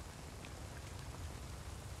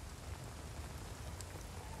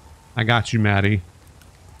 I got you, Maddie.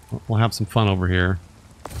 We'll have some fun over here.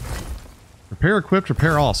 Repair equipped,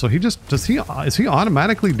 repair all. So he just... is he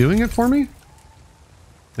automatically doing it for me?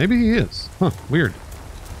 Maybe he is. Huh, weird.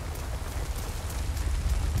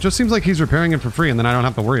 Just seems like he's repairing it for free and then I don't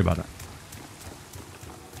have to worry about it.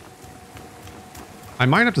 I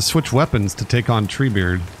might have to switch weapons to take on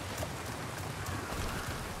Treebeard.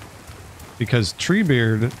 Because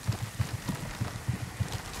Treebeard...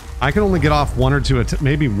 I can only get off one or two,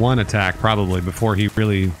 maybe one attack probably before he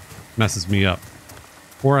really messes me up.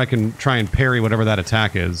 Or I can try and parry whatever that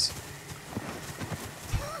attack is.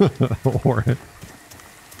 Or...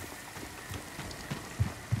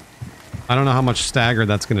 I don't know how much stagger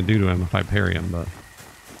that's going to do to him if I parry him, but...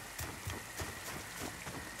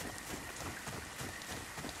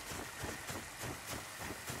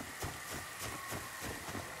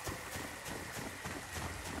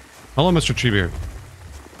 Hello, Mr. Treebeard.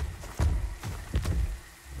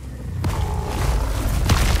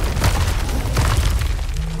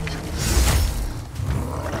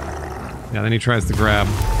 Yeah, then he tries to grab.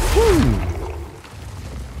 Woo!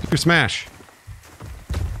 Your smash.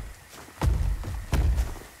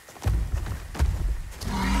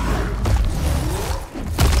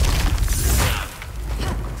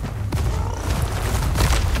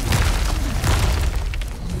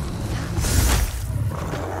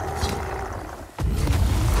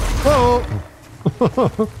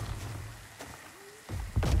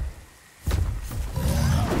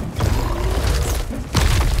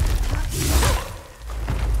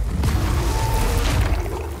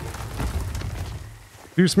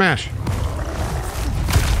 Do smash.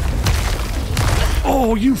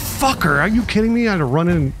 Oh, you fucker. Are you kidding me? I had to run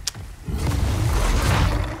in.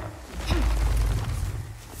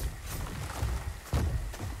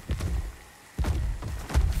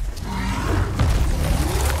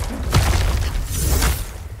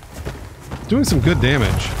 Doing some good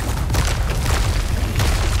damage.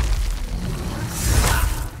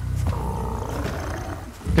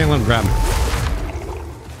 Can't let him grab me.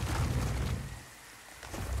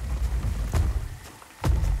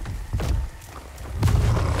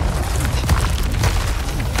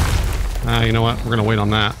 You know what? We're gonna wait on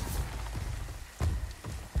that.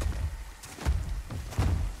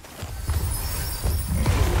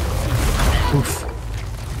 Oof.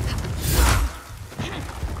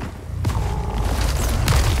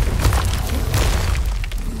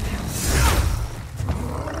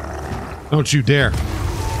 Don't you dare.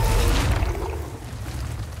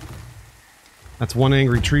 That's one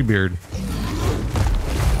angry Treebeard.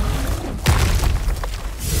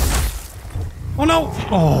 Oh no!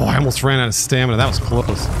 Oh, I almost ran out of stamina. That was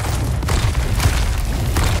close.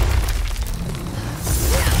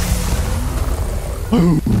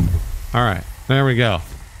 Boom! Alright, there we go.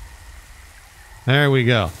 There we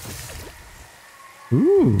go.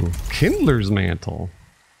 Ooh, Kindler's Mantle.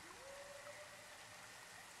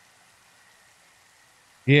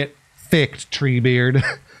 Get ficked, Treebeard.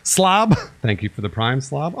 Slob, thank you for the Prime,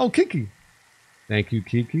 Slob. Oh, Kiki. Thank you,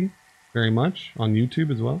 Kiki, very much. On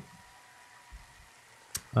YouTube as well.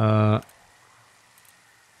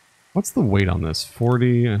 What's the weight on this?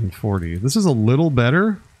 40 and 40. This is a little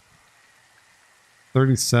better.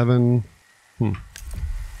 37.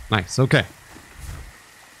 Nice, okay.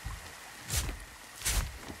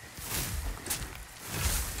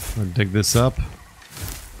 I'm gonna dig this up.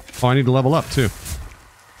 Oh, I need to level up too.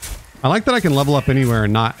 I like that I can level up anywhere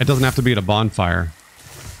and not... It doesn't have to be at a bonfire.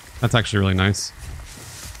 That's actually really nice.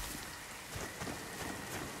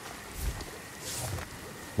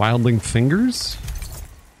 Wildling Fingers?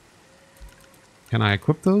 Can I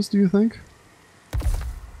equip those, do you think?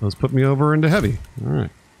 Those put me over into heavy. Alright.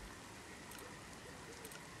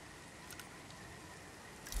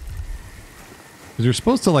 Because you're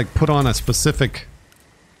supposed to, like, put on a specific...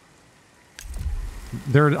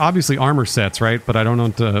 There are obviously armor sets, right? But I don't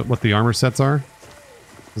know what the armor sets are.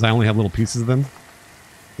 Because I only have little pieces of them.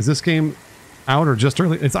 Is this game out or just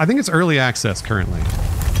early? I think it's early access currently.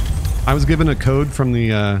 I was given a code from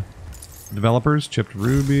the developers. Chipped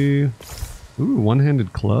Ruby. Ooh,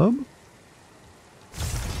 one-handed club?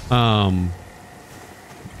 But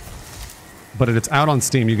it's out on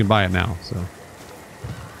Steam. You can buy it now, so...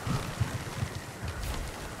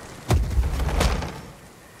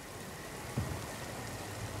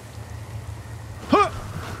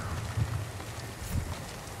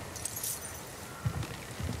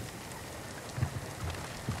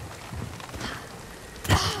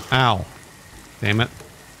 Ow. Damn it.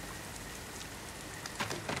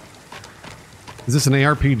 Is this an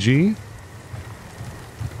ARPG?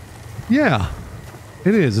 Yeah.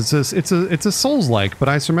 It is. It's a Souls-like, but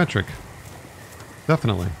isometric.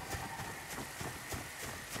 Definitely.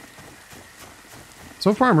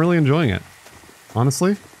 So far, I'm really enjoying it.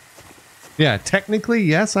 Honestly. Yeah, technically,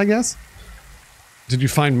 yes, I guess. Did you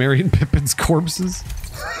find Merry and Pippin's corpses?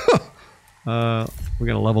 We're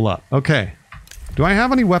gonna level up. Okay. Do I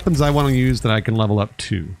have any weapons I want to use that I can level up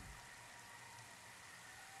to?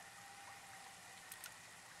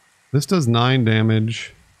 This does 9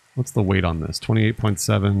 damage. What's the weight on this?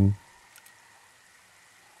 28.7.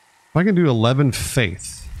 If I can do 11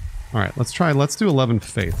 Faith. Alright, let's do 11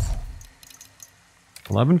 Faith.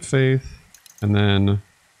 11 Faith. And then...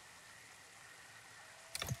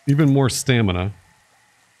 even more stamina.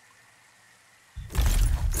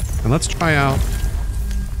 And let's try out...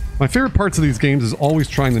 My favorite parts of these games is always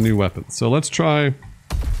trying the new weapons. So let's try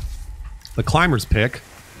the Climber's Pick.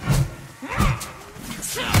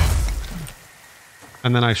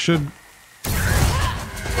 And then I should...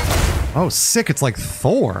 Oh, sick. It's like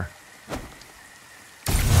Thor.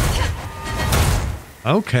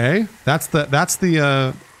 Okay. That's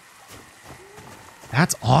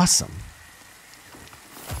awesome.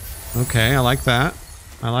 Okay, I like that.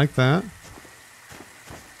 I like that.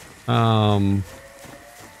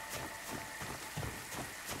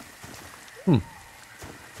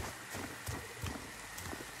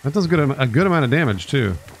 That does a good amount of damage,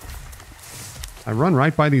 too. I run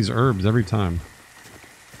right by these herbs every time.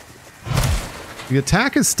 The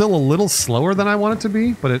attack is still a little slower than I want it to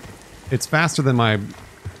be, but it's faster than my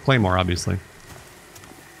Claymore, obviously.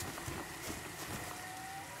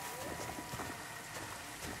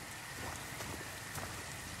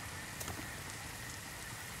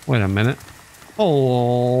 Wait a minute.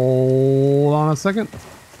 Hold on a second.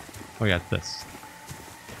 Oh, yeah, this.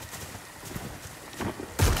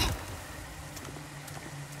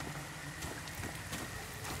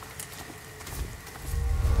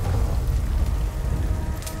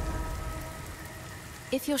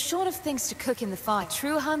 If you're short of things to cook in the fire,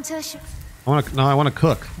 true hunter should... I want to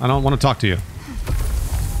cook. I don't want to talk to you.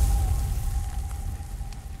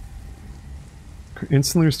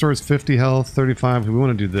 Instantly restores 50 health, 35. We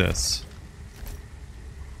want to do this.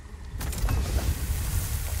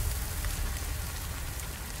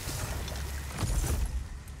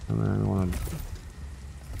 And then I want to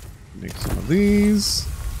make some of these.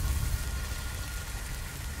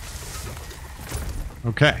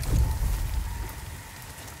 Okay.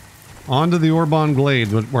 On to the Orban Glade,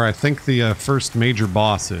 where I think the first major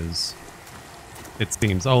boss is. It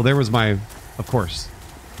seems. Oh, there was my... Of course.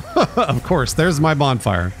 Of course, there's my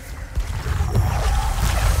bonfire.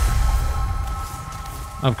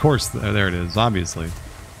 Of course, there it is, obviously.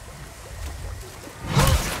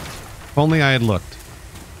 If only I had looked.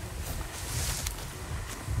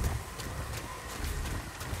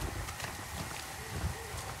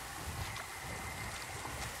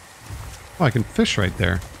 Oh, I can fish right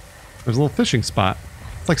there. There's a little fishing spot.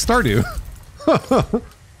 It's like Stardew.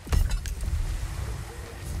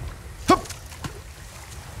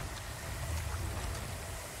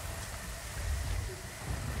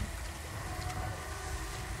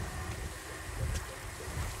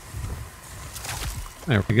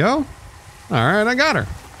 There we go. Alright, I got her.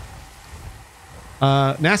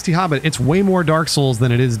 Nasty Hobbit, it's way more Dark Souls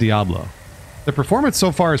than it is Diablo. The performance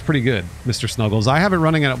so far is pretty good, Mr. Snuggles. I have it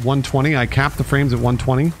running at 120. I capped the frames at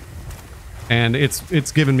 120. And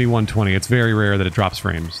it's given me 120. It's very rare that it drops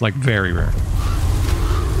frames. Like, very rare.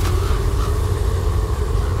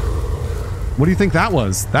 What do you think that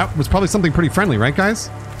was? That was probably something pretty friendly, right, guys?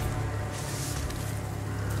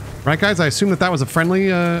 Right, guys? I assume that that was a friendly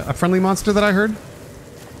monster that I heard?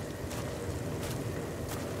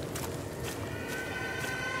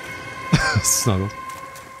 Snuggles.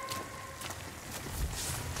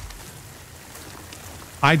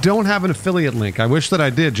 I don't have an affiliate link. I wish that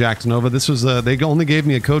I did, Jax Nova. This was they only gave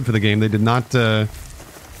me a code for the game. They did not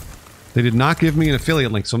give me an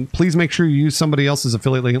affiliate link. So please make sure you use somebody else's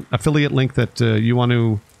affiliate link that you want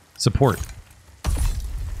to support.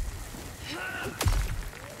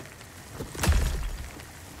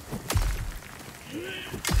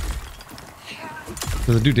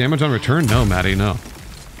 Does it do damage on return? No, Maddie, no.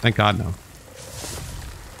 Thank God, no.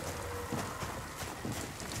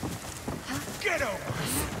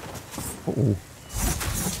 Uh-oh.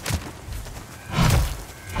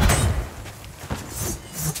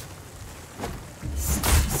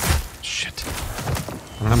 Shit.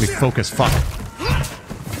 I don't have any focus. Fuck.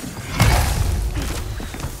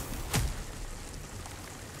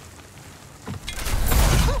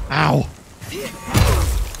 Ow.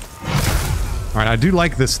 Alright, I do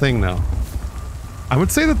like this thing, though. I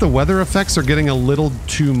would say that the weather effects are getting a little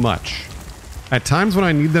too much. At times when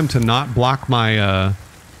I need them to not block my,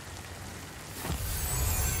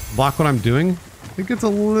 block what I'm doing, it gets a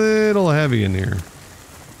little heavy in here.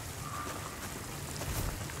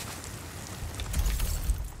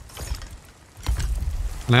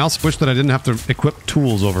 And I also wish that I didn't have to equip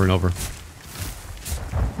tools over and over.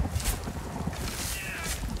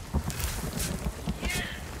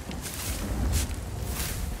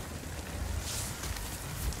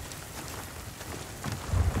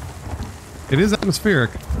 It is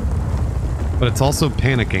atmospheric, but it's also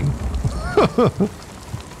panicking.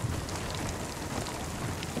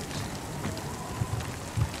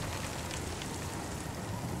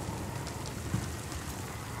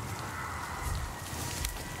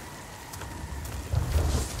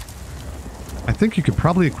 I think you could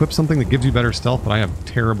probably equip something that gives you better stealth, but I have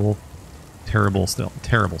terrible stealth.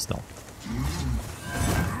 Terrible stealth.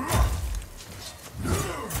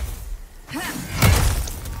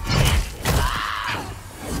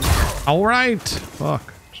 All right.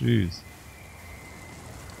 Fuck. Jeez.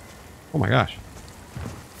 Oh my gosh.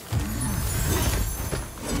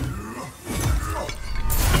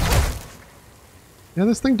 Yeah,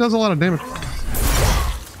 this thing does a lot of damage.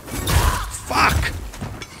 Fuck.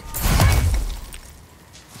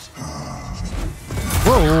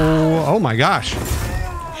 Whoa. Oh my gosh.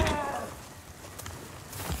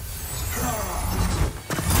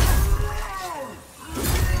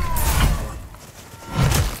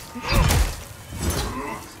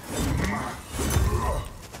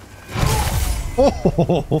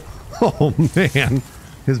 Oh man,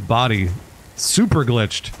 his body super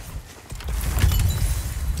glitched.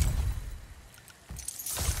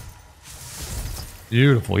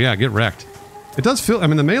 Beautiful, yeah, get wrecked. It does feel, I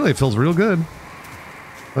mean, the melee feels real good.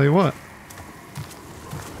 Tell you what.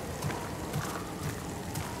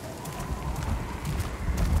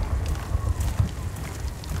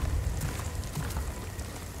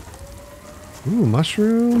 Ooh,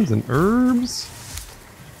 mushrooms and herbs.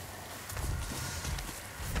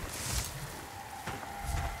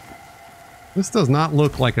 This does not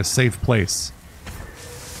look like a safe place.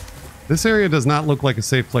 This area does not look like a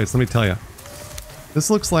safe place, let me tell you. This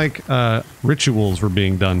looks like rituals were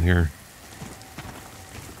being done here.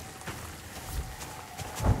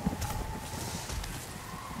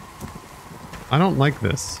 I don't like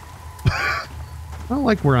this. I don't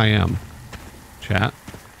like where I am, chat.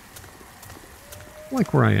 I don't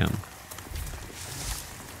like where I am.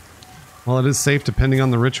 Well, it is safe depending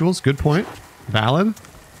on the rituals. Good point. Valid.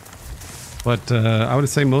 But I would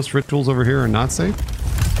say most rituals over here are not safe.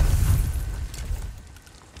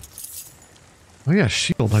 Oh yeah,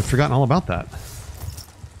 shield. I'd forgotten all about that.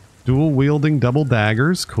 Dual wielding double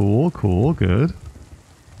daggers. Cool, cool, good.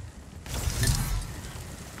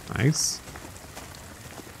 Nice.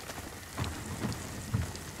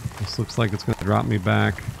 This looks like it's going to drop me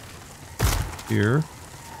back here.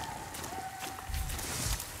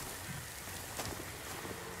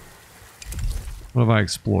 What have I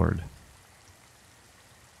explored?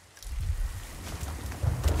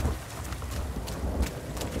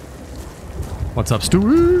 What's up,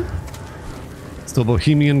 Stewie? Still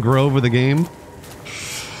Bohemian Grove of the game?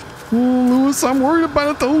 Oh, Lewis, I'm worried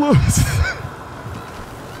about it though, Lewis.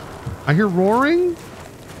 I hear roaring?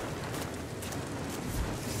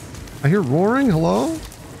 I hear roaring? Hello?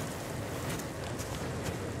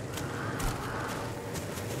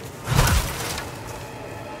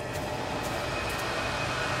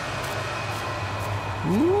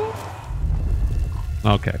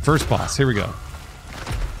 Okay, first boss. Here we go.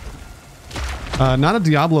 Not a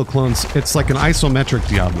Diablo clone. It's like an isometric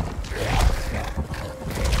Diablo.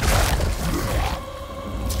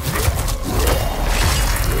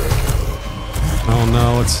 Oh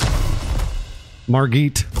no, it's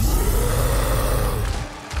Margit.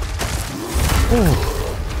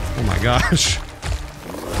 Oh my gosh.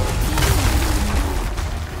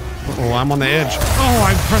 Oh, I'm on the edge. Oh,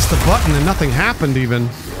 I pressed the button and nothing happened even.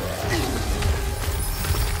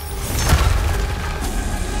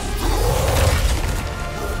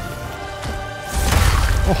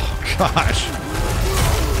 Oh gosh.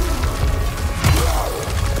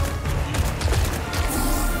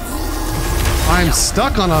 I'm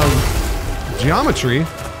stuck on a geometry.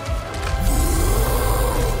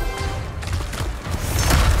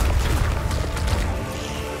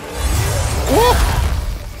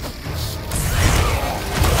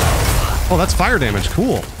 Oh, that's fire damage.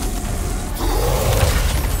 Cool.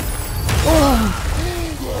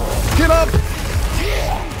 Oh, get up!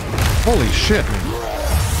 Holy shit.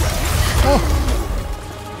 Oh.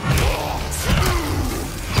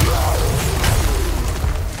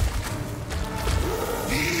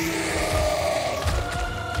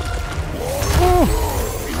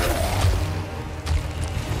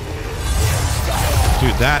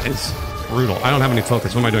 Dude, that is brutal. I don't have any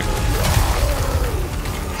focus. What am I doing?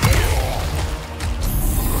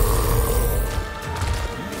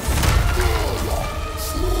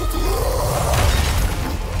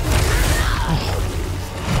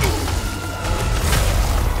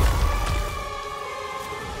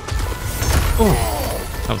 Oh,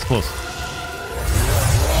 that was close.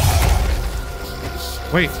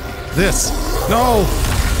 Wait, this. No!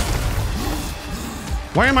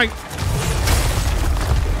 Why am I...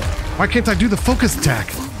 Why can't I do the focus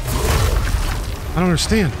attack? I don't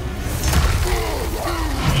understand.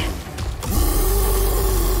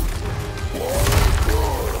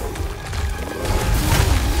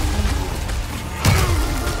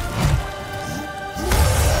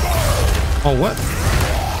 Oh, what?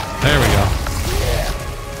 There we go.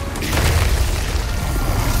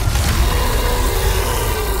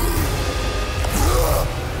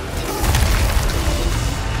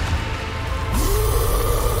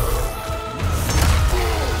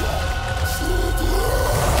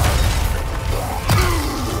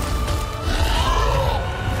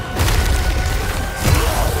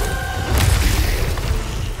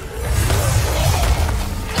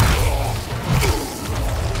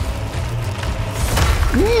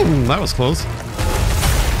 That was close.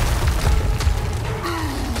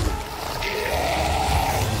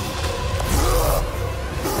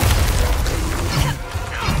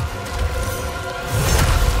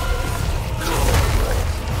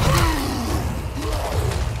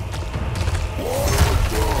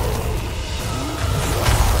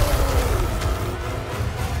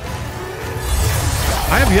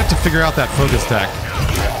 I have yet to figure out that focus attack.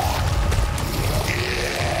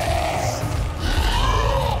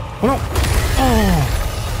 Oh no! Oh!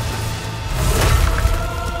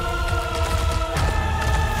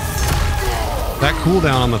 That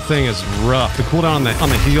cooldown on the thing is rough. The cooldown on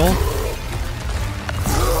the heal.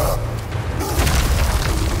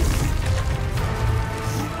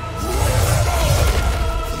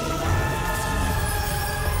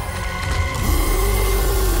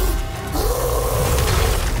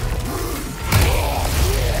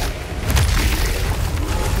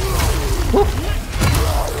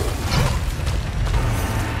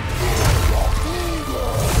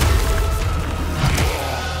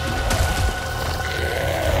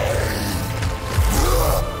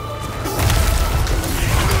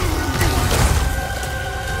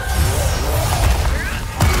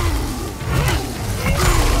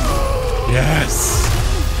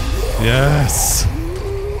 Yes.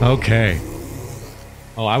 Okay.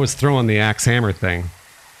 Oh, I was throwing the axe hammer thing.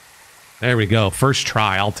 There we go. First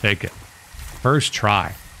try. I'll take it. First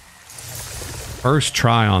try. First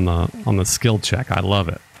try on the skill check. I love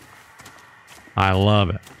it. I love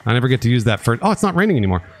it. I never get to use that first. Oh, it's not raining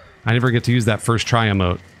anymore. I never get to use that first try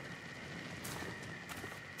emote.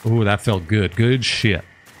 Ooh, that felt good. Good shit.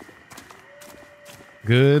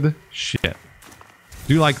 Good shit.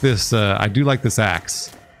 Do like this, I do like this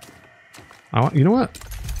axe. You know what?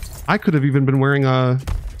 I could have even been wearing a...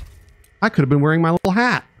 I could have been wearing my little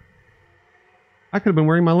hat. I could have been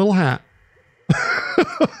wearing my little hat.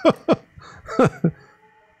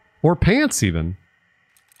 Or pants, even.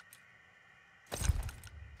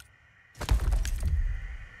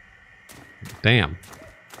 Damn.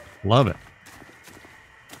 Love it.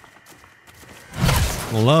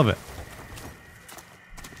 Love it.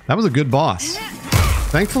 That was a good boss.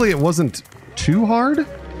 Thankfully, it wasn't too hard.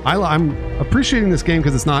 I'm appreciating this game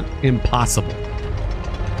because it's not impossible.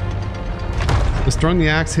 Does throwing the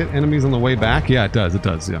axe hit enemies on the way back? Yeah, it does. It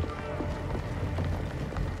does, yeah.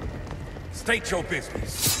 State your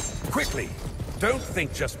business. Quickly. Don't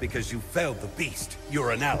think just because you felled the beast,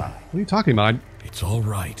 you're an ally. What are you talking about? It's all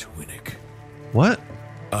right, Winnick. What?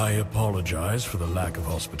 I apologize for the lack of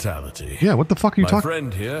hospitality. Yeah, what the fuck are you talking? My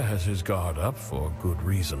friend here has his guard up for good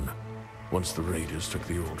reason. Once the raiders took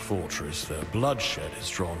the old fortress, their bloodshed has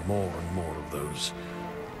drawn more and more of those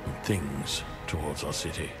things towards our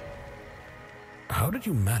city. How did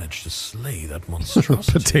you manage to slay that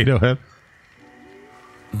monstrosity? Potato head.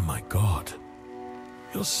 My God.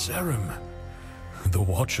 Your serum. The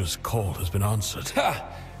Watcher's call has been answered. Ha!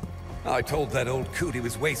 I told that old coot he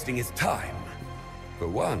was wasting his time. For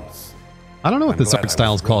once. I don't know what this art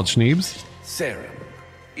style is called, Schneebs. Serum.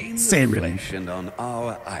 In Serum. the flesh and on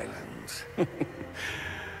our island.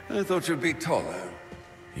 I thought you'd be taller.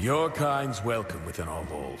 Your kind's welcome within our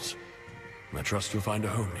walls. I trust you'll find a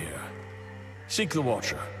home here. Seek the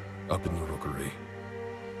Watcher, up in the Rookery.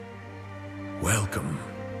 Welcome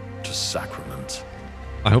to Sacrament.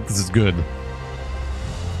 I hope this is good.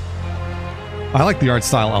 I like the art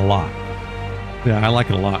style a lot. Yeah, I like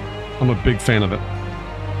it a lot. I'm a big fan of it.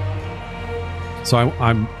 So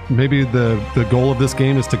I'm maybe the goal of this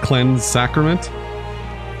game is to cleanse Sacrament.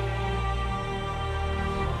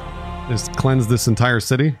 Is to cleanse this entire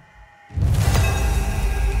city.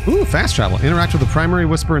 Ooh, fast travel. Interact with the primary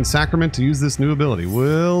whisper in Sacrament to use this new ability.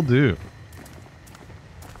 Will do.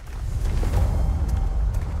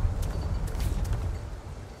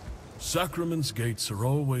 Sacrament's gates are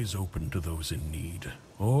always open to those in need,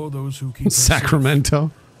 or those who keep us Sacramento.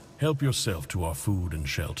 safe. Help yourself to our food and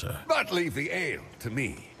shelter. But leave the ale to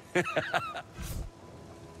me. You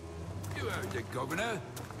heard it, Governor.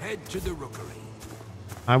 Head to the Rookery.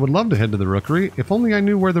 I would love to head to the Rookery, if only I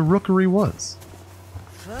knew where the Rookery was.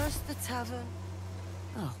 First the tavern.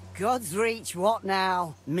 Oh, God's reach, what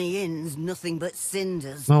now? Me inn's nothing but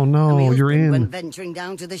cinders. Oh no, And my you're husband in. went venturing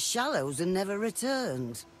down to the shallows and never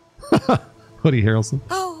returned. Hoodie Harrelson.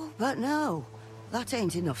 Oh, but no. That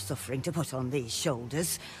ain't enough suffering to put on these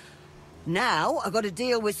shoulders. Now I've got to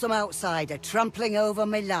deal with some outsider trampling over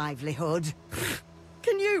my livelihood.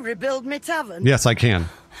 Can you rebuild me tavern? Yes, I can.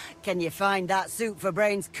 Can you find that soup for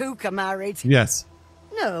brains cougar married? Yes.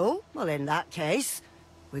 No? Well, in that case,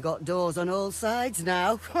 we got doors on all sides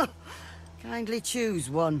now. Kindly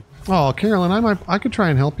choose one. Oh, Carolyn, I could try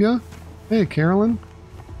and help you. Hey, Carolyn.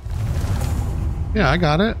 Yeah, I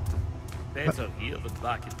got it. Better here than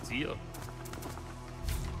back in Tyr.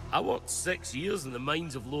 I worked 6 years in the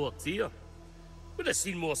mines of Lower Tyr. Would have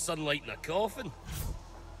seen more sunlight in a coffin.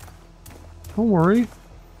 Don't worry.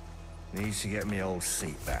 Needs to get me old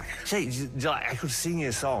seat back. Say, I could sing you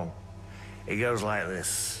a song. It goes like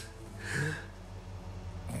this.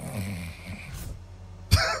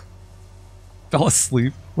 Fell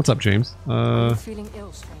asleep. What's up, James? Feeling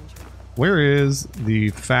ill, stranger? Where is the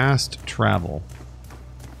fast travel?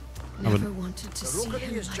 Never wanted to see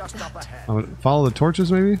him like that. I would follow the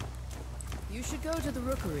torches, maybe? You should go to the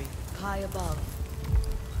Rookery, high above.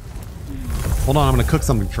 Hold on, I'm gonna cook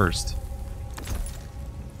something first.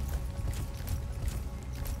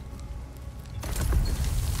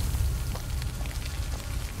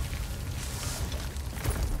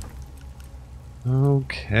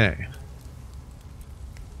 Okay.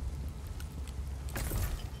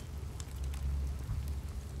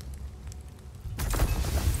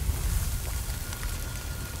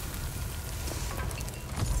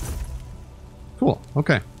 Cool.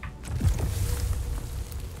 Okay.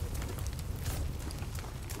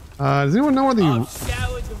 Does anyone know where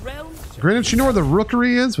the... Granted, you know where the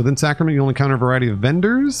Rookery is? Within Sacrament, you'll encounter a variety of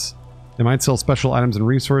vendors. They might sell special items and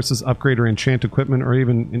resources, upgrade or enchant equipment, or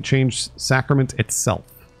even change Sacrament itself.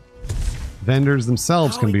 Vendors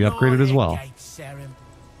themselves can be upgraded as well.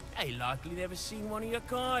 I likely never seen one of your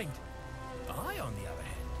kind. I, on the other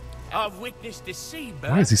hand, I've witnessed the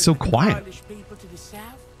seabirds. Why is he so quiet? Irish people to the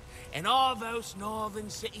south, and all those northern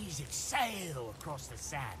cities that sail across the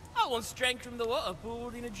sand. I want strength from the water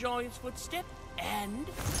poured in a giant's footstep, and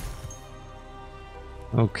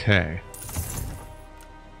Okay.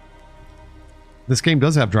 This game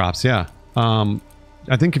does have drops, yeah.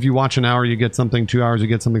 I think if you watch an hour, you get something. 2 hours, you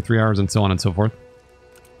get something. 3 hours, and so on and so forth.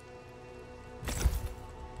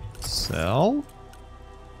 Sell.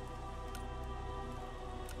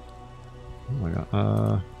 Oh my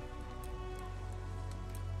god.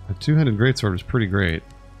 A two-handed greatsword is pretty great.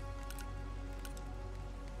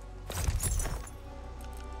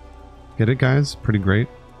 Get it, guys? Pretty great.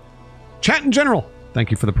 Chat in general!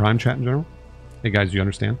 Thank you for the prime, chat in general. Hey, guys, do you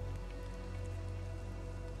understand?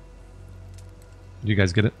 Do you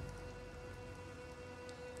guys get it?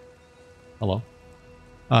 Hello?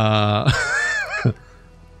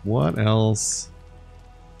 What else?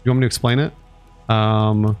 You want me to explain it?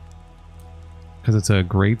 Because it's a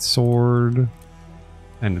great sword.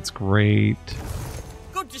 And it's great.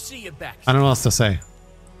 Good to see you back. I don't know what else to say.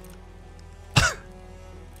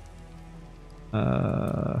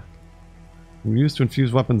 Used to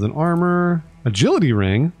infuse weapons and armor. Agility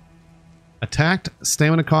ring. Attacked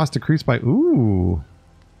stamina cost decreased by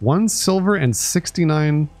 1 silver and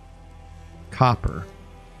 69 copper.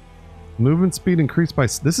 Movement speed increased by...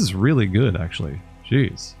 This is really good, actually.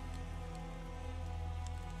 Jeez.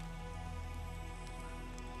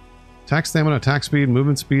 Attack stamina, attack speed,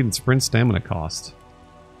 movement speed, and sprint stamina cost.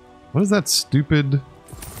 What is that stupid...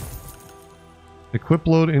 Equip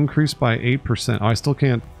load increased by 8%. Oh, I still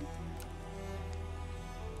can't...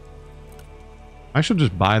 I should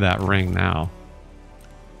just buy that ring now.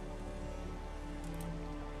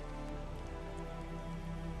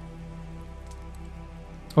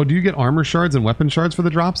 Oh, do you get armor shards and weapon shards for the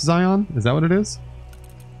drops, Zion? Is that what it is?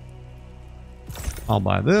 I'll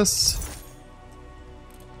buy this.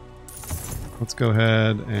 Let's go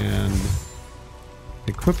ahead and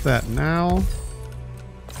equip that now.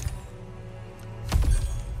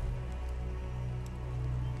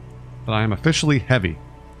 But I am officially heavy.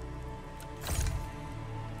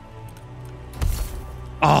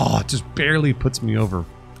 Oh, it just barely puts me over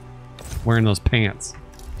wearing those pants.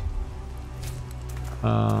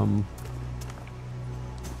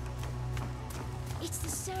 It's the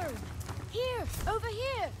serum. Here, over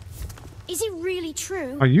here. Is it really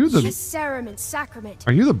true? Are you the serum and sacrament?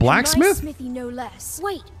 Are you the blacksmith? My smithy, no less.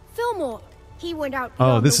 Wait, Fillmore. He went out.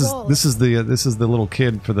 Oh, this is the the little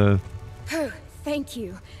kid for the. Oh, thank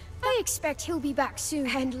you. I expect he'll be back soon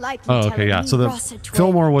and likely. Oh, okay, yeah. So the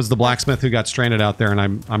Fillmore was the blacksmith who got stranded out there, and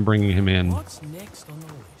I'm bringing him in. What's next on the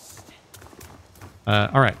list?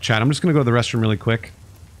 All right, chat. I'm just gonna go to the restroom really quick,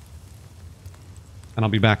 and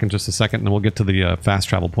I'll be back in just a second, and then we'll get to the fast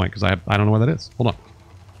travel point because I don't know where that is. Hold on.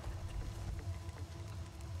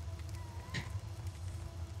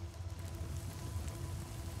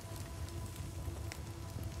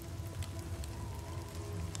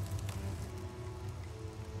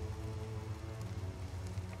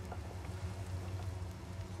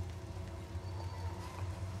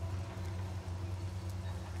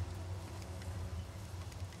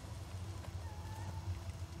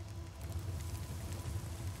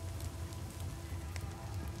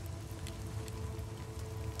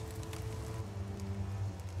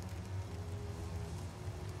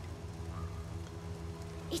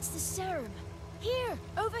 It's the serum. Here,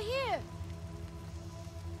 over here.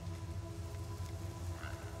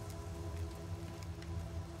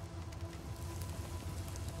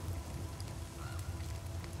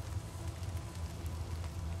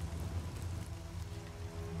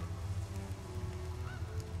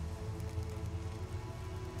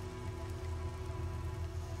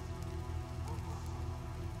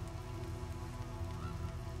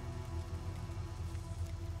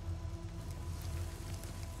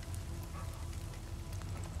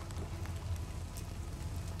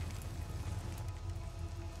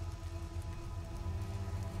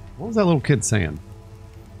 What was that little kid saying?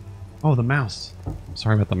 Oh, the mouse. I'm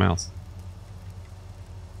sorry about the mouse.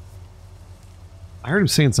 I heard him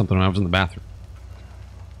saying something when I was in the bathroom.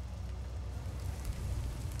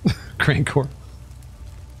 Cranecore.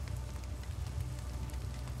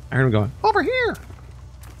 I heard him going, over here!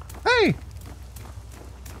 Hey!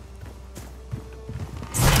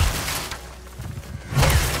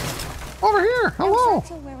 Over here! Hello!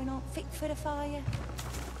 Wearing all fit for the fire.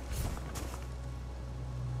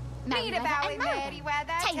 Need about it, Mary, where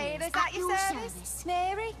their tailors at your service.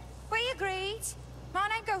 Mary, we agreed. My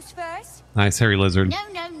name goes first. Nice hairy lizard.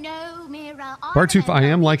 No, Mira. Bartooth, I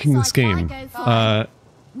am liking this game.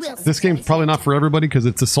 This game's probably not for everybody because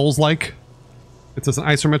it's a Souls-like. It's an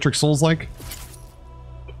isometric Souls-like.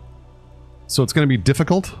 So it's going to be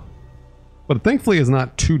difficult. But thankfully it's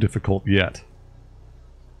not too difficult yet.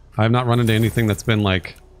 I have not run into anything that's been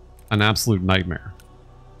like an absolute nightmare.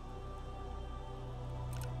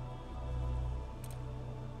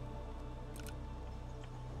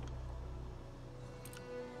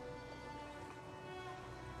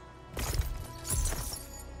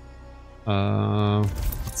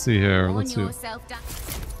 Let's see here. Let's see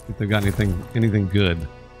if they got anything good.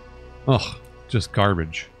 Ugh, just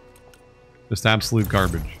garbage. Just absolute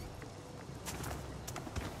garbage.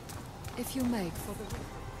 If you make for the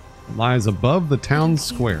Lies above the town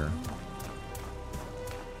square.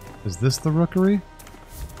 Is this the rookery?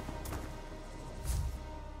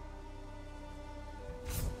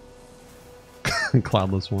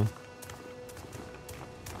 Cloudless one.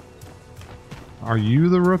 Are you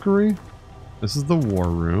the rookery? This is the war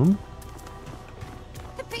room.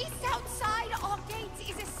 The beast outside our gates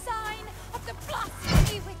is a sign of the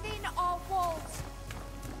blasphemy within our walls.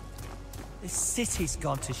 This city's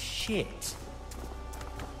gone to shit.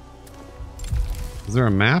 Is there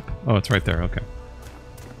a map? Oh, it's right there. Okay.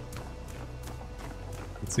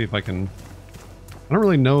 Let's see if I can... I don't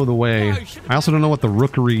really know the way. I also don't know what the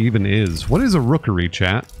rookery even is. What is a rookery,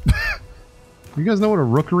 chat? You guys know what a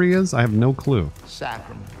rookery is? I have no clue.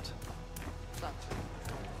 Sacrament.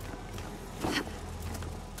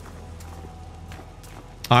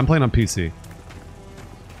 Oh, I'm playing on PC.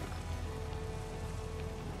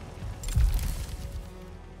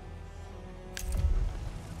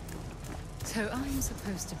 So I'm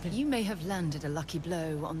supposed to be... You may have landed a lucky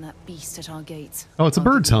blow on that beast at our gates. Oh, it's a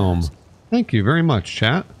bird's home. Thank you very much,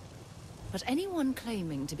 chat. But anyone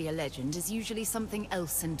claiming to be a legend is usually something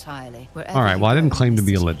else entirely. All right, well, I didn't claim to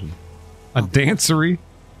be a legend. A dancery?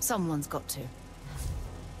 Someone's got to.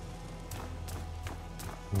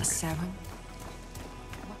 A serum?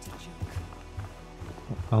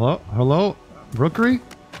 Hello? Hello? Rookery?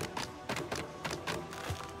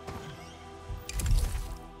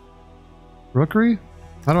 Rookery?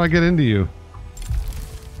 How do I get into you?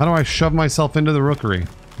 How do I shove myself into the rookery?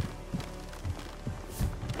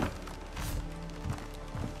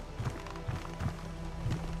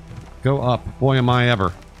 Go up. Boy, am I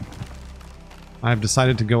ever. I have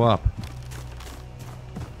decided to go up.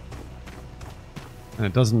 And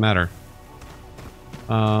it doesn't matter.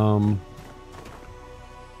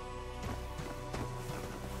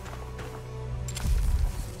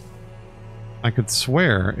 I could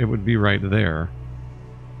swear it would be right there.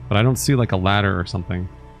 But I don't see like a ladder or something.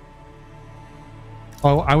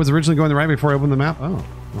 Oh, I was originally going the right before I opened the map? Oh,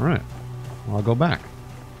 alright. Well, I'll go back.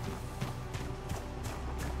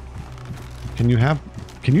 Can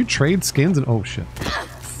you trade skins and... Oh, shit.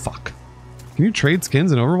 Fuck. Can you trade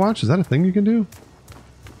skins in Overwatch? Is that a thing you can do?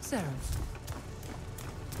 Sarah.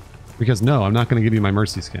 Because no, I'm not going to give you my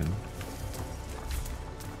Mercy skin.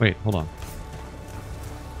 Wait, hold on.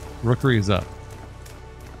 Rookery is up.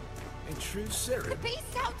 A true Sarah. The beast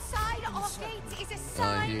outside our gates is a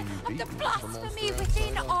sign of the blasphemy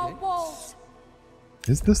within our walls.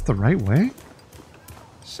 Is this the right way?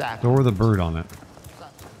 Go with a bird on it.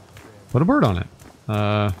 Put a bird on it.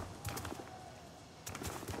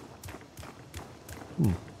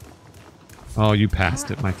 Oh, you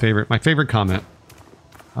passed it. My favorite comment.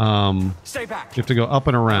 Stay back. You have to go up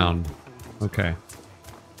and around. Okay.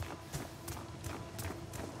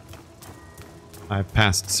 I've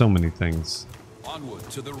passed so many things. Onward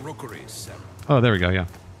to the rookery, Sarah. Oh, there we go, yeah.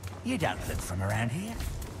 You don't look from around here.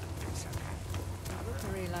 The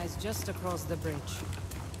rookery lies just across the bridge.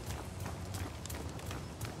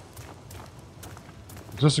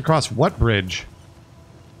 Just across what bridge?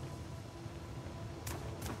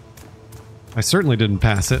 I certainly didn't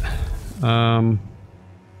pass it.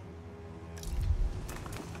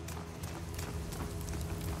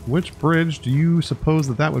 Which bridge do you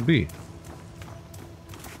suppose that would be?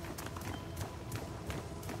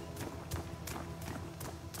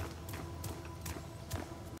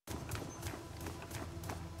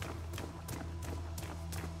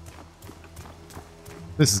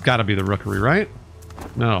 This has got to be the rookery, right?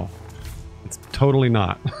 No. It's totally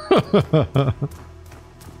not.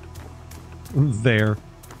 There.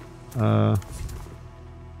 Well.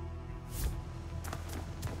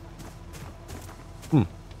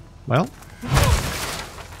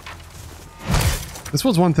 This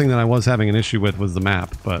was one thing that I was having an issue with, was the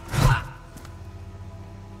map, but...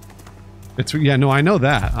 It's, yeah, no, I know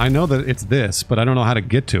that. I know that it's this, but I don't know how to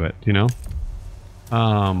get to it, you know?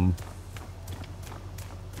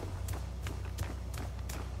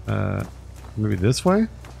 Maybe this way?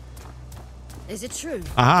 Is it true?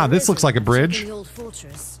 Aha, this looks like a bridge. The old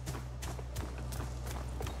fortress.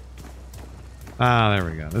 Ah, there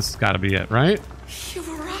we go. This has got to be it, right? You've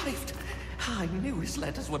arrived. I knew his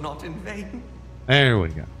letters were not in vain. There we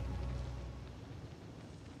go.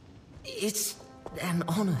 It's an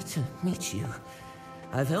honor to meet you.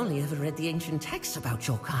 I've only ever read the ancient texts about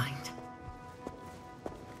your kind.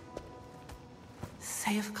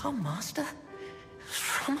 They have come, Master.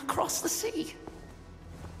 From across the sea.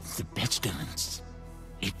 The pestilence.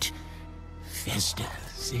 It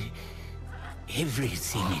festers.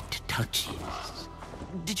 Everything it touches.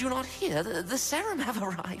 Did you not hear? The serum have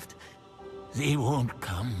arrived. They won't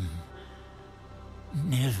come.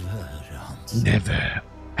 Never answer. Never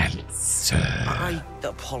answer. I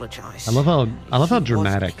apologize. I love how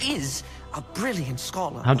dramatic. He is a brilliant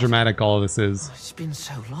scholar. How dramatic all of this is. It's been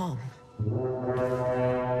so long.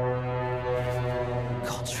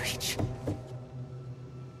 God's reach.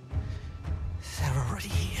 They're already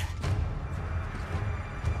here.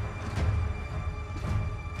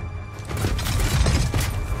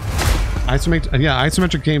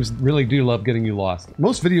 Isometric games really do love getting you lost.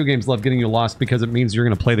 Most video games love getting you lost because it means you're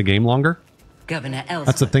going to play the game longer. Governor Ellsworth.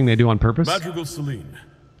 That's the thing they do on purpose. Madrigal Celine,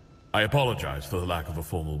 I apologize for the lack of a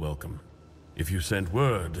formal welcome. If you sent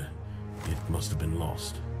word, it must have been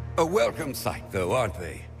lost. A welcome sight, though, aren't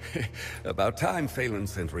they? About time Phelan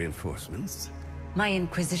sent reinforcements. My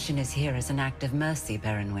Inquisition is here as an act of mercy,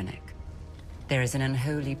 Baron Winnick. There is an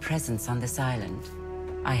unholy presence on this island.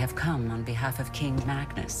 I have come on behalf of King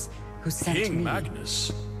Magnus, who sent me... King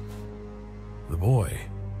Magnus? The boy.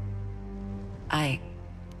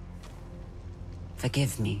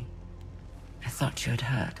 Forgive me. I thought you had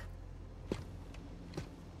heard.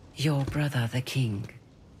 Your brother, the king,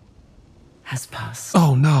 has passed.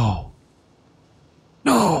 Oh, no.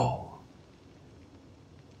 No!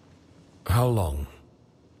 How long?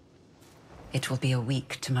 It will be a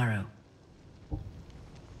week tomorrow.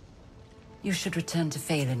 You should return to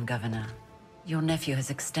Phelan, Governor. Your nephew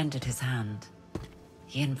has extended his hand.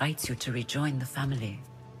 He invites you to rejoin the family.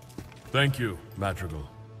 Thank you, Madrigal.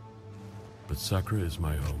 But Sacra is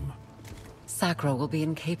my home. Sacra will be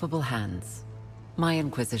in capable hands. My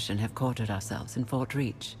Inquisition have quartered ourselves in Fort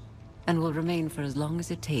Reach, and will remain for as long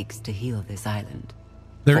as it takes to heal this island.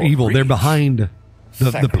 They're Fort evil. Reach. They're behind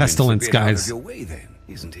the pestilence, Should be out of guys. your way, then,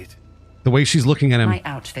 isn't it? The way she's looking at him, My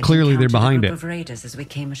outfit clearly they're encountered behind a it. group of raiders as we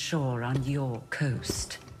came ashore on your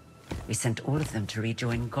coast. We sent all of them to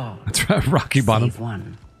rejoin God. That's right, Rocky Bottom. Save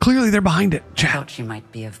one. Clearly they're behind it. I thought she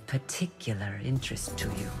might be of particular interest to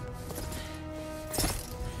you.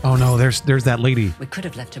 Oh no, there's that lady. We could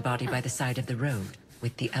have left her body by the side of the road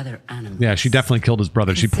with the other animals. Yeah, she definitely killed his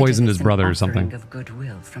brother. She Consider poisoned this his an brother or offering something. of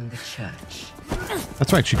goodwill from the church.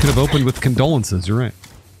 That's right. She could have opened with condolences. You're right.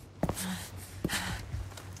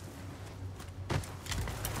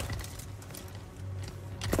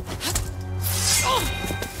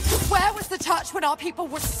 Where was the touch when our people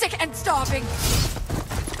were sick and starving?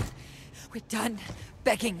 We're done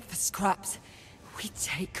begging for scraps. We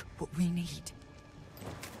take what we need.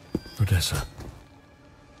 Odessa.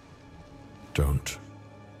 Don't.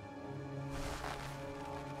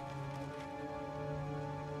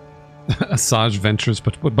 Asajj Ventress,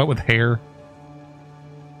 but with hair.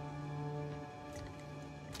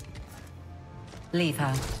 Leave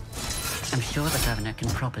her. I'm sure the governor can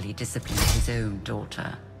properly discipline his own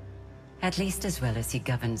daughter. At least as well as he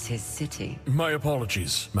governs his city. My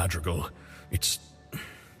apologies, Madrigal. It's...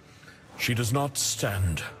 She does not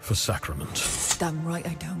stand for sacrament. Damn right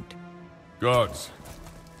I don't. Guards,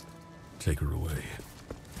 take her away.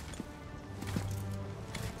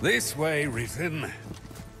 This way, Rhythm.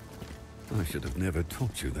 I should have never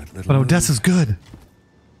taught you that little... But Odessa's good.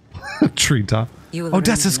 Treetop. You will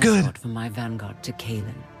Odessa's arrange an good. escort for my vanguard to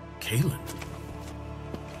Kalen. Kalen?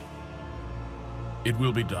 It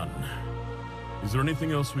will be done. Is there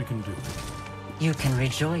anything else we can do? You can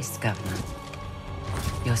rejoice, Governor.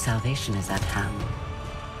 Your salvation is at hand.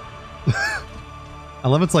 I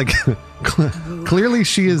love it's like clearly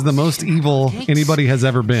she is the most evil anybody has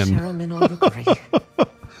ever been.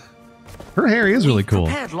 Her hair is really cool.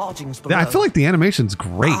 Yeah, I feel like the animation's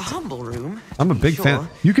great. Humble room. I'm a big fan.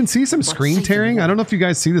 You can see some screen tearing. I don't know if you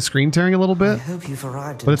guys see the screen tearing a little bit, Hope you've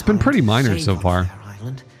arrived but it's been pretty minor so far.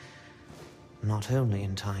 Island. Not only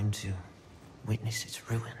in time to witness its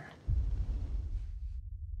ruin.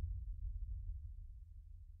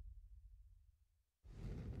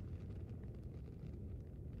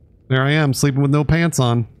 There I am, sleeping with no pants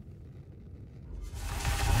on.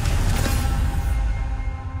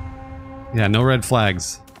 Yeah, no red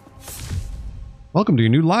flags. Welcome to your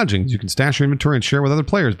new lodgings. You can stash your inventory and share with other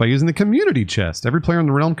players by using the community chest. Every player in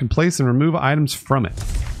the realm can place and remove items from it.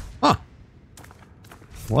 Huh.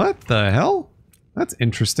 What the hell? That's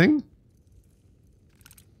interesting.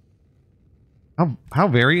 How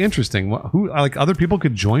very interesting. Who, like, other people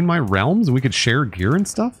could join my realms and we could share gear and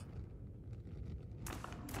stuff?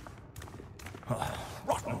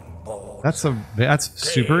 That's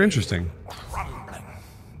super interesting.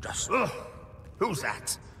 Who's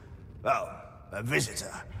that? Oh, a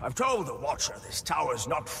visitor. I've told the Watcher this tower's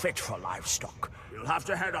not fit for livestock. You'll have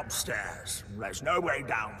to head upstairs. There's no way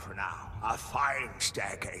down for now. A fine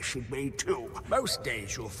staircase should be too. Most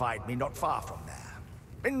days you'll find me not far from there.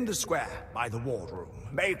 In the square, by the wardroom.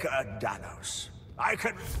 Maker Danos. I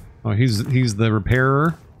can... Oh, he's the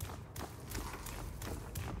repairer.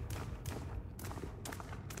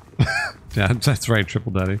 Yeah, that's right,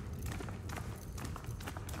 Triple Daddy.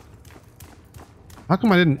 How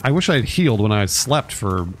come I didn't... I wish I had healed when I slept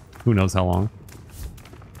for who knows how long.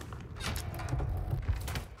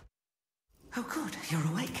 Oh, good. You're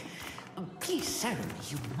awake. Please, Sarah,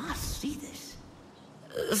 you must see this.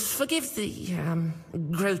 Forgive the,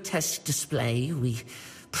 grotesque display. We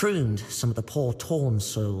pruned some of the poor torn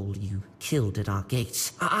soul you killed at our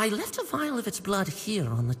gates. I left a vial of its blood here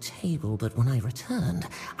on the table, but when I returned,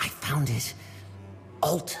 I found it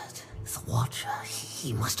altered. The Watcher,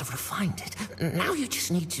 he must have refined it. Now you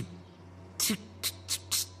just need to...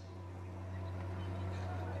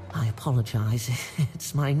 I apologize.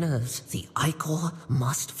 It's my nerves. The ichor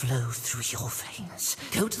must flow through your veins.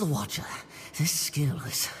 Go to the Watcher. This skill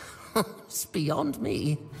is... it's beyond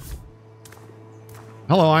me.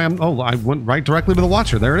 Hello, I am... Oh, I went right directly to the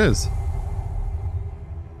Watcher. There it is.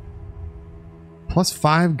 Plus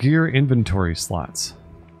 5 gear inventory slots.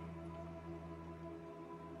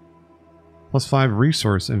 Plus 5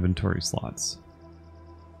 resource inventory slots.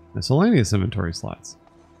 Miscellaneous inventory slots.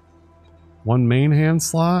 1 main hand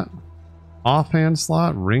slot. Offhand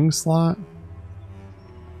slot. Ring slot.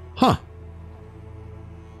 Huh.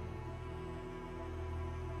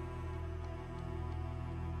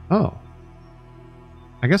 Oh.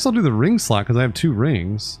 I guess I'll do the ring slot because I have 2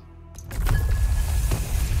 rings.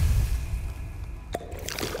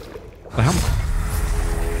 But how...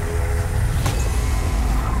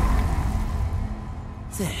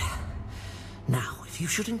 There. Now, if you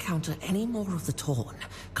should encounter any more of the Torn,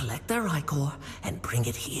 collect their ichor and bring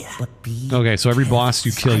it here. But be okay, so every boss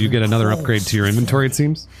you kill, you get another upgrade to your inventory, it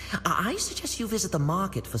seems? I suggest you visit the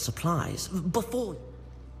market for supplies before...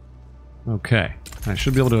 Okay. I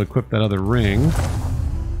should be able to equip that other ring.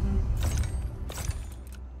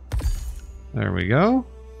 There we go.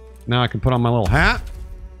 Now I can put on my little hat.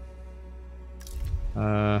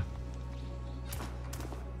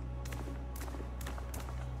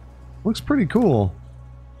 Looks pretty cool.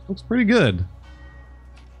 Looks pretty good.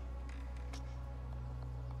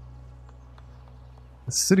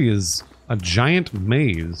 The city is a giant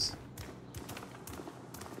maze.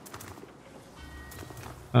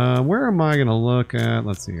 Where am I gonna look at?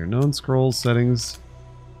 Let's see here. Known scrolls, settings.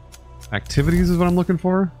 Activities is what I'm looking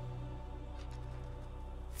for.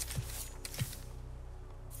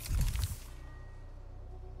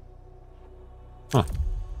 Huh.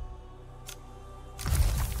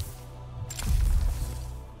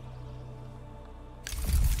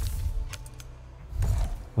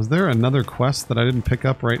 Was there another quest that I didn't pick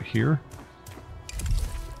up right here?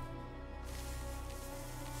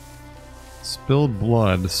 Spilled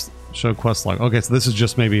blood. Show quest log. Okay, so this is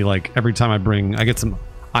just maybe like every time I get some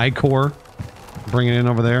ichor, bring it in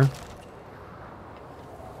over there.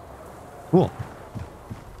 Cool.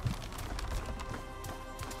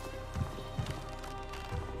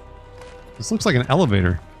 This looks like an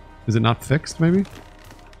elevator. Is it not fixed, maybe?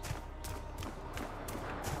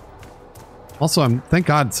 Also, thank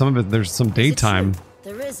God some of it, there's some daytime.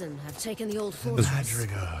 The Risen have taken the old fortress.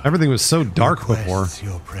 Everything was so dark before.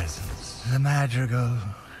 Your presence. The Madrigal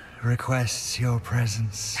requests your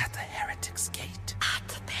presence. At the heretic's gate. At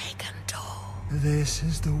the pagan door. This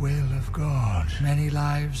is the will of God. Many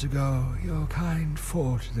lives ago, your kind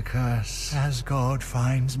fought the curse. As God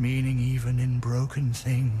finds meaning even in broken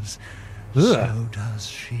things, so does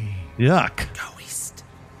she. Yuck. Go east,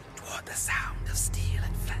 toward the sound of steel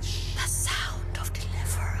and flesh. The sound of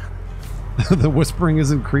deliverance. The whispering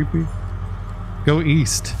isn't creepy. Go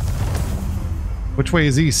east. Which way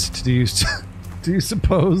is east? Do you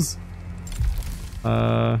suppose?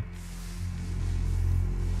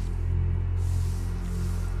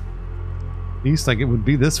 East, like it would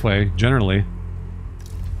be this way generally.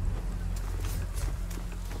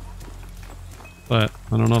 But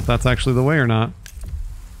I don't know if that's actually the way or not.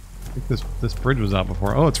 I think this bridge was out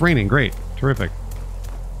before. Oh, it's raining. Great. Terrific.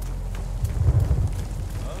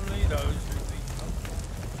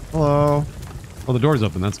 Hello. Oh, the door's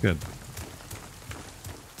open. That's good.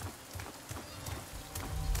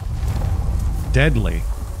 Deadly.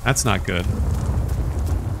 That's not good.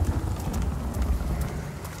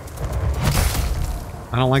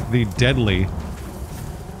 I don't like the deadly.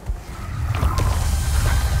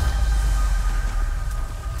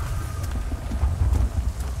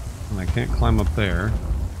 And I can't climb up there.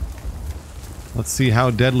 Let's see how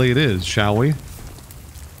deadly it is, shall we?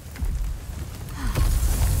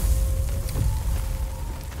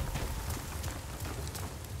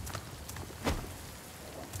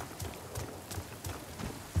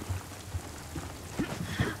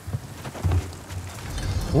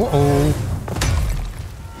 Uh-oh.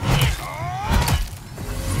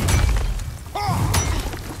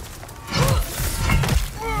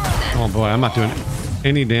 Oh boy, I'm not doing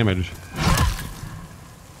any damage.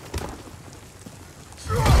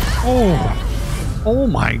 Oh. Oh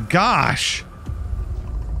my gosh.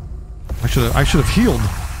 I should have healed.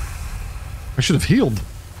 I should have healed.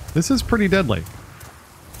 This is pretty deadly.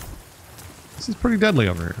 This is pretty deadly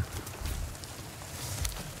over here.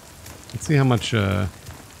 Let's see how much what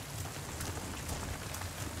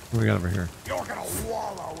do we got over here? You're gonna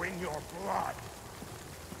wallow in your blood.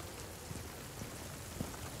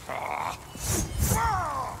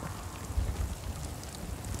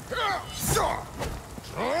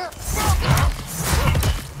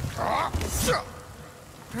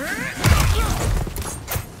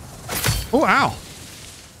 Oh, ow.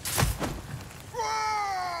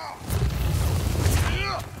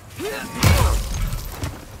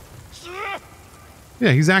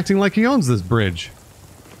 Yeah, he's acting like he owns this bridge.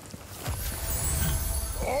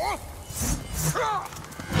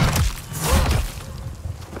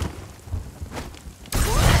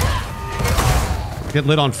 Get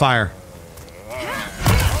lit on fire.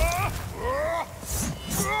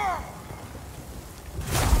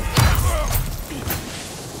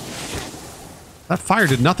 That fire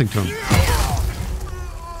did nothing to him.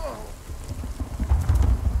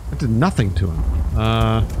 That did nothing to him.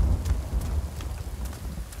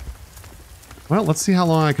 Well, let's see how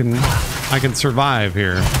long I can survive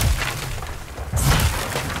here.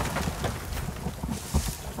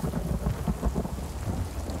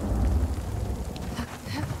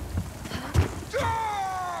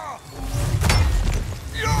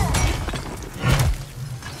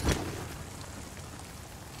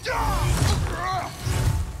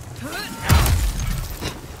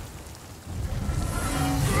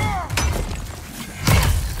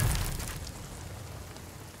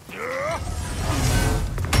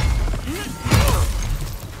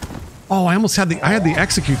 Oh, I almost had I had the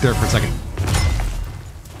execute there for a second.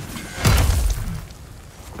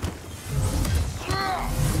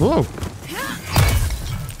 Whoa.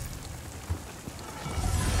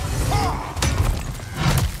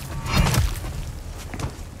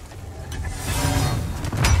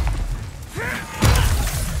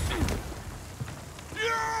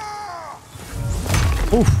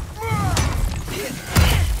 Oof.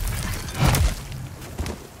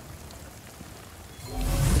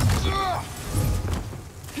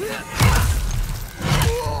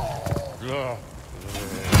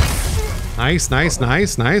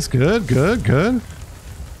 Nice. Good.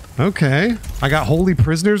 Okay. I got holy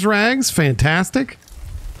prisoners rags. Fantastic.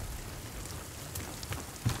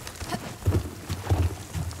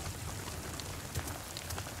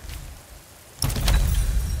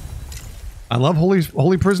 I love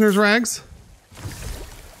holy prisoners rags.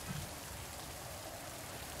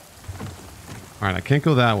 All right, I can't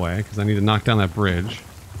go that way because I need to knock down that bridge.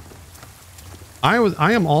 I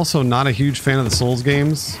am also not a huge fan of the Souls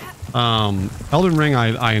games. Elden Ring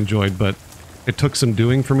I enjoyed, but it took some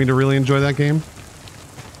doing for me to really enjoy that game.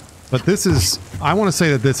 But this is, I want to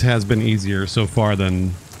say that this has been easier so far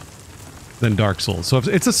than Dark Souls. So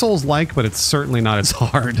it's a Souls-like, but it's certainly not as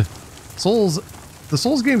hard. The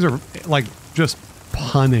Souls games are like just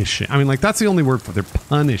punishing. I mean, like that's the only word for it. They're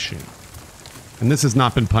punishing. And this has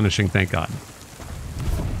not been punishing, thank God.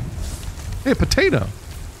 Hey, a potato.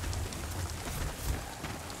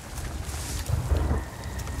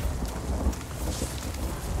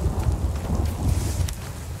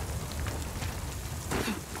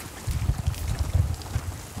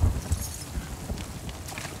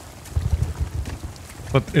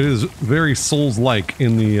 But it is very Souls-like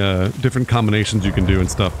in the different combinations you can do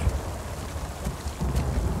and stuff.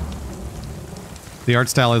 The art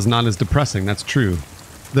style is not as depressing, that's true.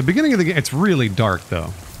 The beginning of the game, it's really dark,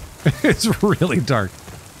 though. It's really dark.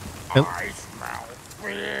 I smell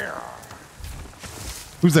fear.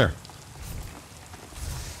 Who's there?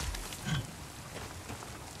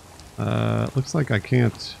 Looks like I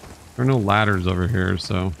can't... There are no ladders over here,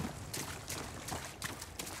 so...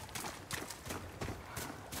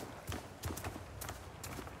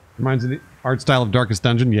 Reminds me of the art style of Darkest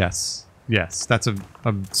Dungeon? Yes. Yes, that's a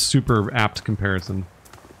super apt comparison.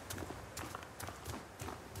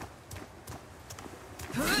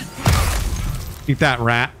 Eat that,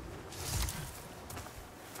 rat.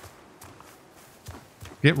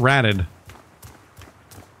 Get ratted.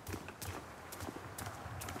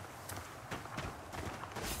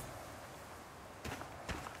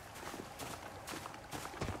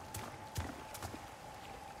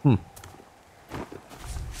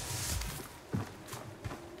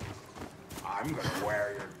 I'm gonna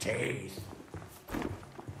wear your teeth.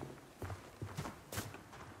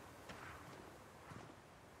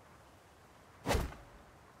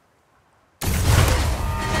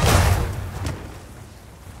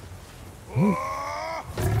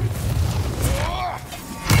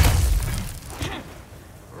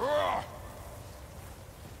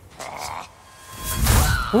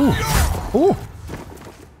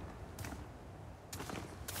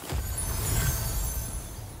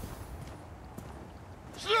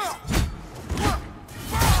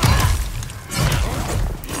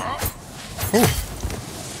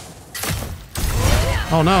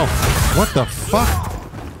 Oh no. What the fuck?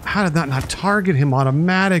 How did that not target him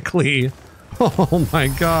automatically? Oh my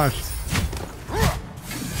gosh.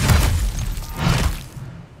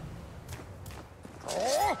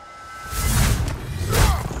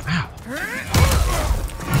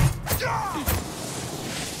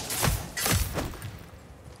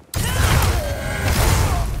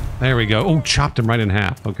 There we go. Oh, chopped him right in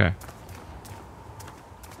half. Okay.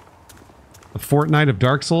 The Fortnite of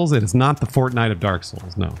Dark Souls? It is not the Fortnite of Dark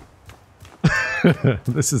Souls, no.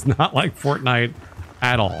 This is not like Fortnite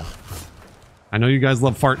at all. I know you guys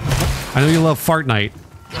love I know you love Fartnite.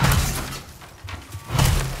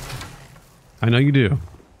 I know you do.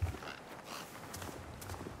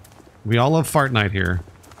 We all love Fartnite here.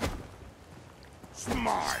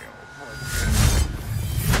 Smile.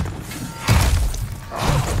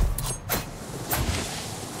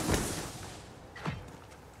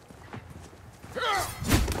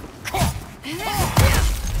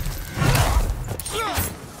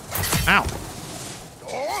 Ow.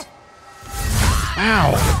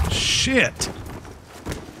 Ow. Shit.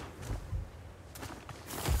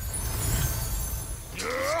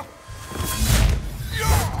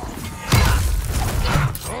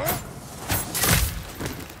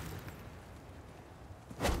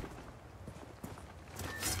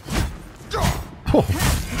 Oh.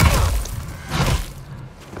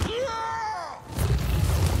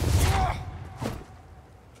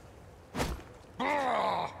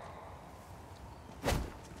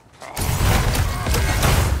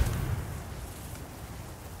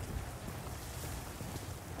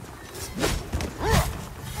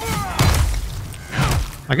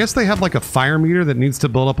 I guess they have like a fire meter that needs to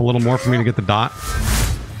build up a little more for me to get the dot.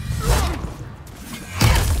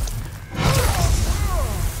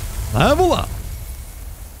 Level up!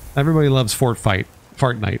 Everybody loves Fort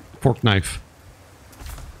Knife.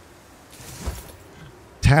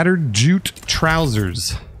 Tattered jute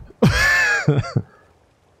trousers.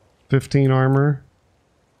 15 armor.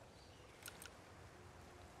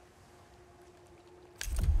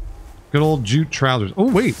 Good old jute trousers.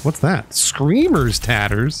 Oh, wait. What's that? Screamer's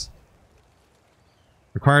tatters.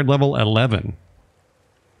 Required level 11.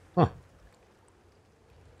 Huh.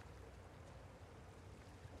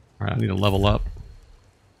 Alright, I need to level up.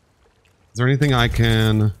 Is there anything I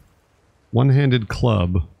can... One-handed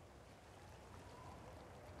club.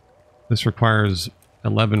 This requires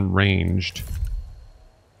 11 ranged.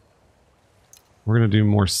 We're going to do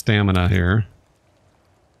more stamina here.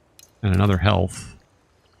 And another health.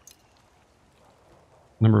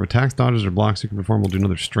 Number of attacks, dodges, or blocks you can perform will do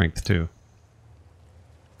another strength, too.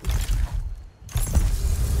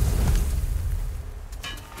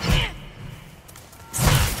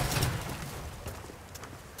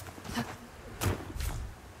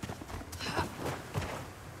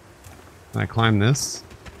 Can I climb this?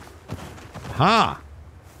 Ha!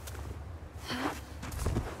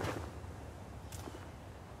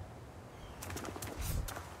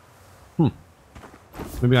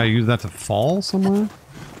 Maybe I use that to fall somewhere?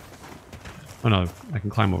 Oh no, I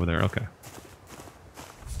can climb over there, okay.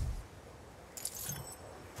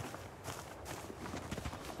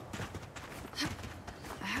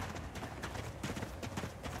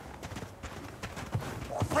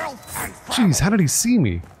 Jeez, how did he see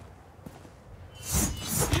me?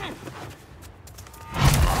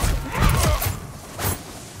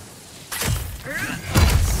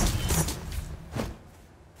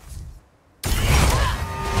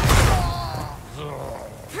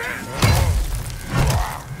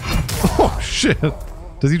 Shit.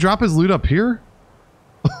 Does he drop his loot up here?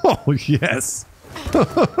 Oh, yes.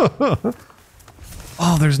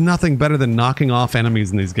 Oh, there's nothing better than knocking off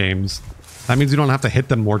enemies in these games. That means you don't have to hit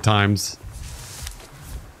them more times.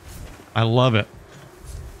 I love it.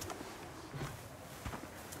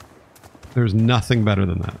 There's nothing better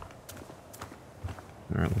than that.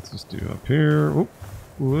 Alright, let's just do up here. Oop.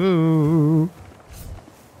 Whoa.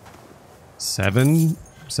 7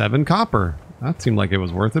 copper. That seemed like it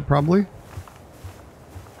was worth it, probably.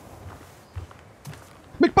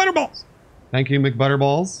 McButterballs! Thank you,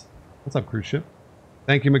 McButterballs. What's up, cruise ship?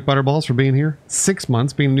 Thank you, McButterballs, for being here. 6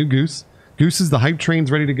 months, being a new Goose. Goose is the hype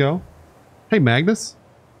train's ready to go. Hey, Magnus.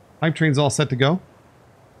 Hype train's all set to go.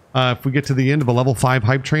 If we get to the end of a level 5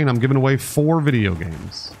 hype train, I'm giving away 4 video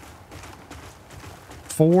games.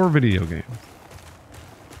 4 video games.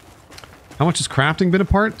 How much has crafting been a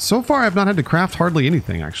part? So far, I've not had to craft hardly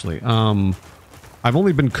anything, actually. I've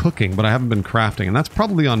only been cooking, but I haven't been crafting, and that's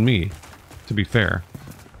probably on me, to be fair.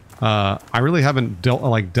 I really haven't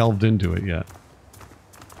delved into it yet.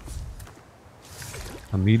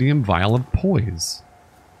 A medium vial of poise.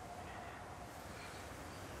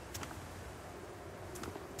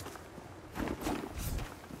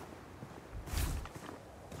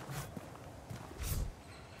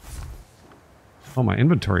 Oh, my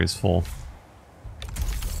inventory is full.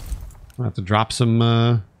 I have to drop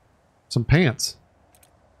some pants.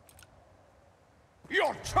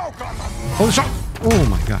 You'll choke on them. Holy shot! Oh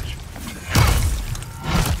my gosh.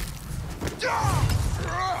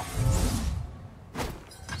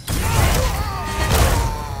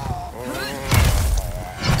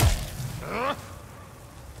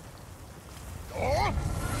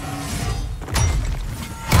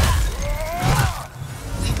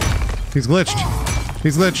 He's glitched.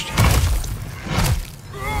 He's glitched.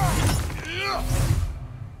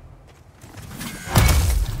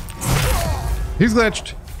 He's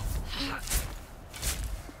glitched.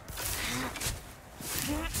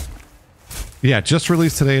 Yeah, just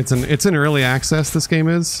released today. It's in early access. This game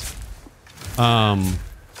is. But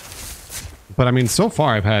I mean, so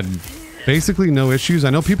far I've had basically no issues. I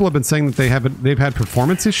know people have been saying that they've had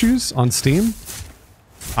performance issues on Steam.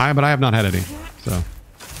 But I have not had any. So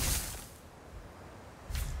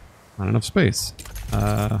not enough space.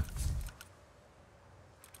 Let's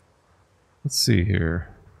see here.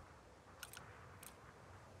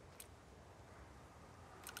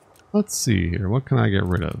 Let's see here. What can I get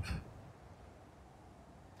rid of?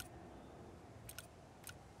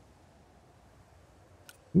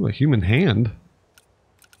 Ooh, a human hand.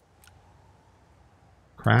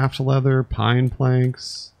 Craft leather, pine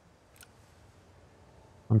planks.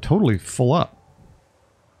 I'm totally full up.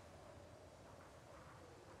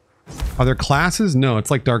 Are there classes? No, it's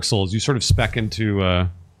like Dark Souls. You sort of spec into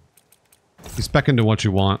what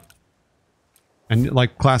you want. And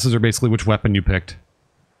like classes are basically which weapon you picked.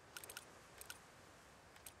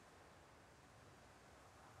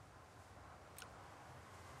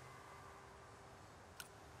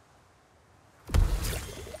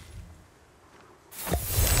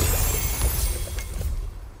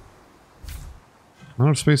 Not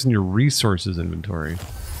enough space in your resources inventory.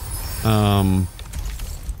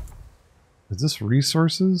 Is this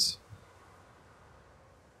resources?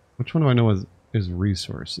 Which one do I know is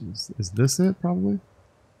resources? Is this it, probably?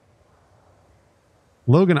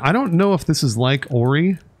 Logan, I don't know if this is like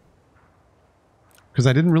Ori. Because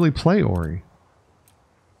I didn't really play Ori.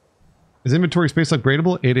 Is inventory space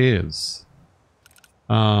upgradable? It is.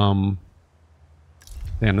 Damn,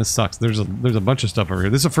 this sucks. There's a bunch of stuff over here.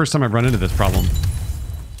 This is the first time I've run into this problem.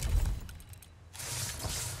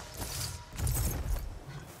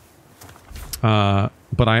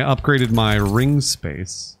 But I upgraded my ring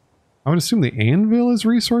space. I would assume the anvil is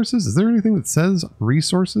resources. Is there anything that says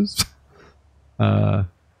resources? I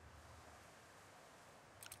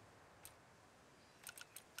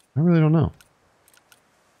really don't know.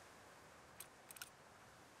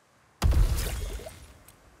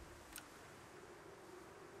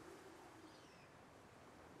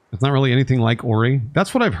 It's not really anything like Ori.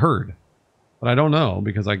 That's what I've heard. But I don't know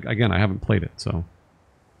because, again, I haven't played it, so...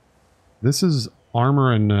 This is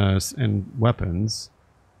armor and weapons.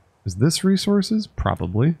 Is this resources?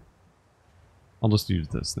 Probably. I'll just use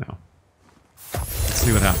this now. Let's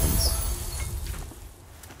see what happens.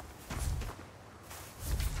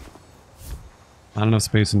 Not enough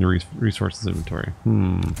space in your resources inventory.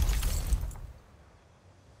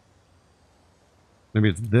 Maybe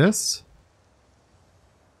it's this?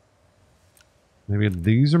 Maybe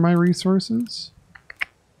these are my resources?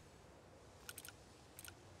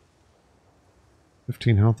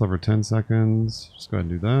 15 health over 10 seconds. Just go ahead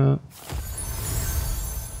and do that.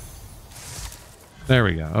 There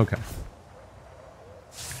we go. Okay.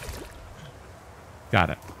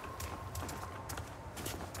 Got it.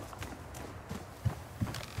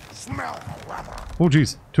 Oh,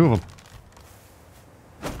 geez. Two of them.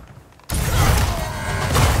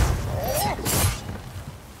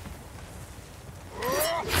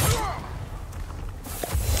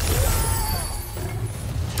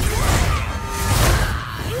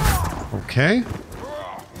 Okay.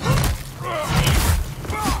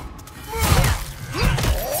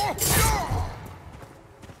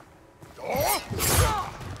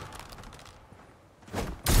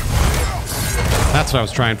 That's what I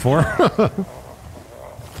was trying for.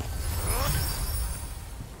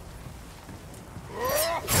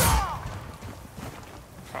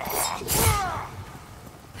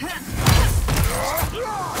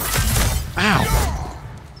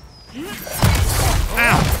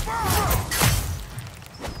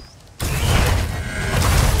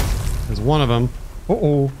 One of them.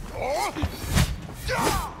 Uh-oh.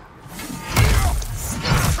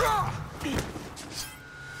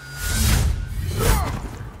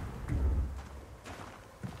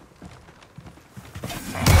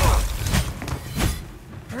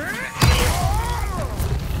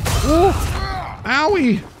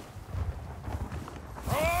 Owie!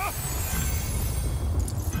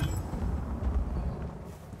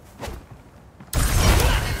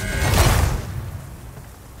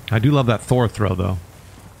 I do love that Thor throw, though.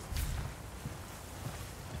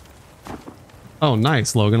 Oh,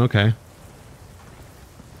 nice, Logan. Okay.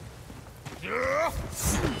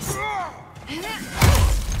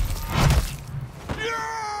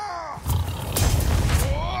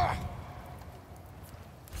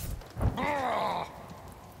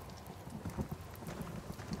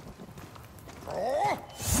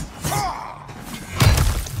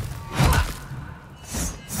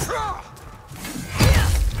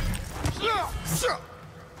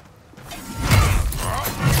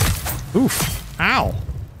 Oof. Ow.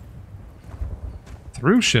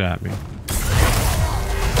 Threw shit at me.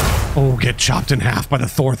 Oh, get chopped in half by the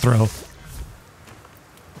Thor throw. Is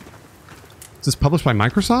this published by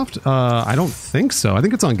Microsoft? I don't think so. I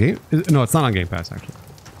think it's on Game... No, it's not on Game Pass, actually.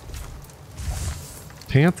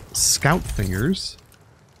 Panth Scout Fingers.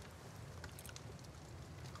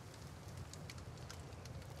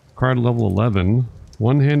 Card level 11.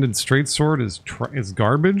 One-handed straight sword is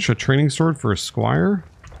garbage. A training sword for a squire.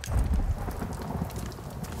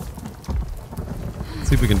 Let's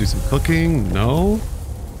see if we can do some cooking. No.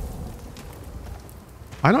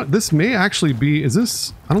 I don't... This may actually be... Is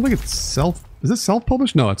this... I don't think it's self... Is this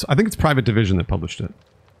self-published? No, it's... I think it's Private Division that published it.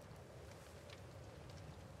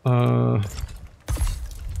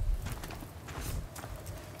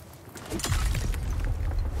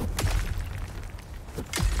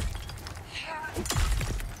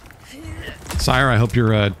 Sire, I hope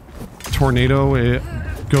your tornado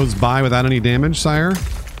goes by without any damage, Sire.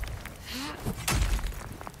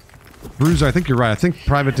 Bruiser, I think you're right. I think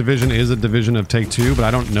Private Division is a division of Take-Two, but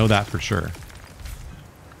I don't know that for sure.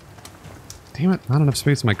 Damn it, not enough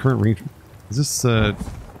space in my current range. Is this,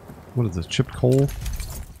 what is this, chipped coal?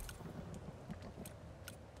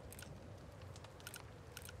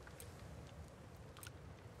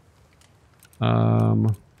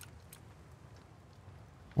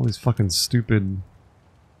 All these fucking stupid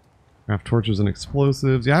craft torches and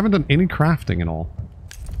explosives. Yeah, I haven't done any crafting at all.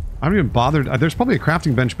 I haven't even bothered. There's probably a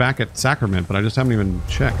crafting bench back at Sacrament, but I just haven't even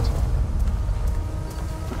checked.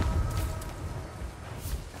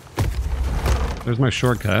 There's my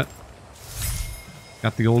shortcut.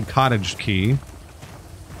 Got the old cottage key.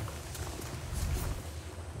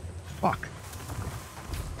 Fuck.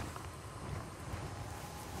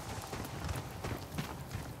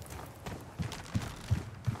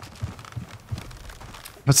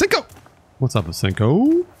 Pacinko! What's up,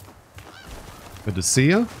 Pacinko? Good to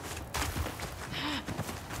see ya.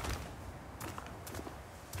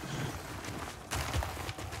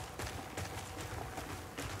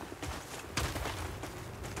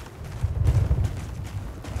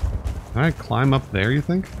 Can I climb up there, you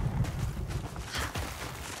think?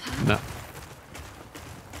 No.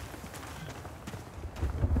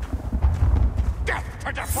 Death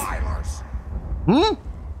to defilers! Hmm?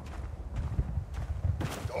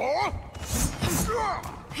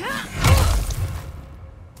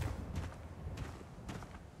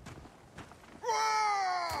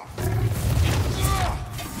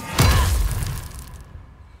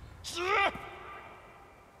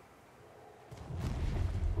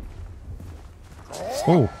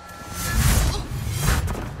 Oh.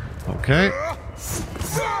 Okay.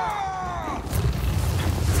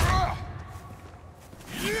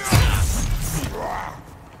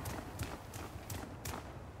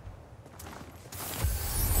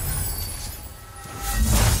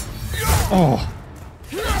 Oh.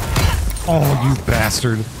 Oh, you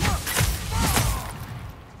bastard.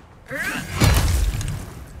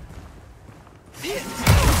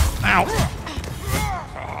 Ow.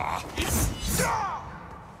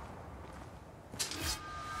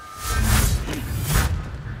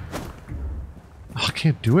 I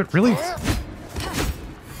can't do it, really?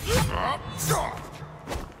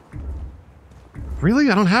 Really?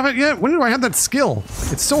 I don't have it yet? When do I have that skill?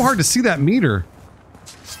 It's so hard to see that meter.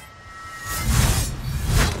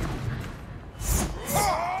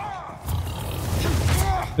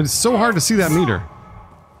 It is so hard to see that meter.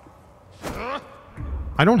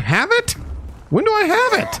 I don't have it? When do I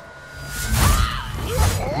have it?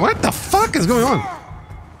 What the fuck is going on?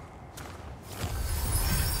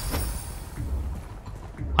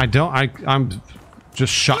 I'm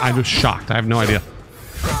just shocked. I'm just shocked. I have no idea.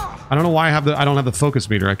 I don't know why I don't have the focus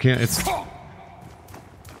meter. I can't, it's...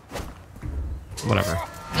 Whatever.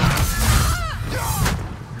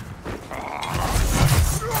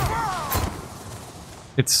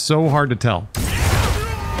 It's so hard to tell.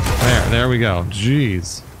 There we go.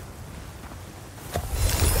 Jeez.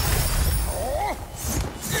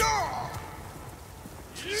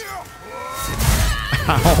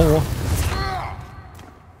 Ow.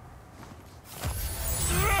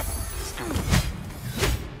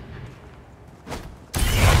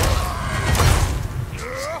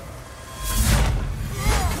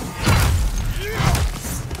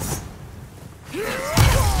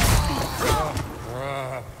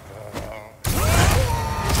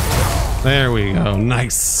 There we go.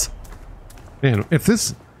 Nice. Man, if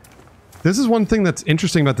this is one thing that's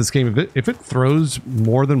interesting about this game. If it throws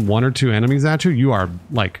more than 1 or 2 enemies at you, you are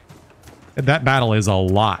like, that battle is a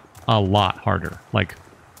lot harder. Like,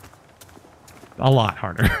 a lot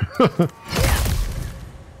harder.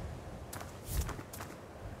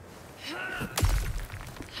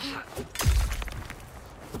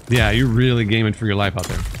 Yeah, you're really gaming for your life out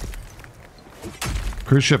there.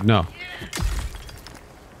 Cruise ship, no.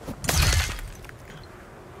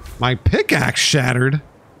 My pickaxe shattered.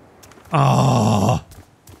 Oh.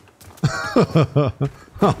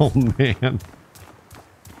 Oh, man.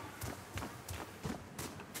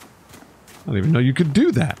 I don't even know you could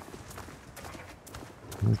do that.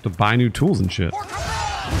 I have to buy new tools and shit.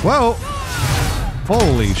 Whoa!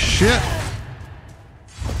 Holy shit!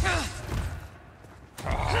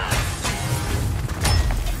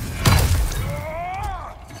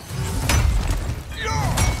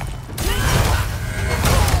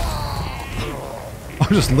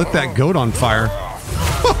 I just lit that goat on fire.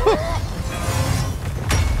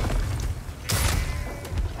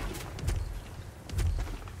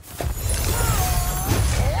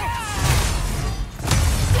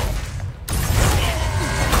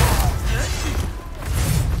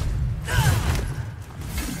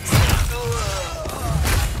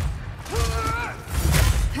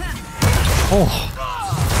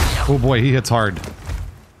 Oh. Oh boy, he hits hard.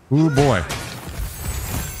 Oh boy.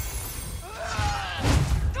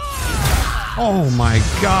 Oh my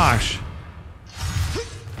gosh.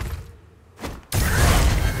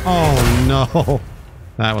 Oh no.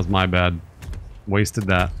 That was my bad. Wasted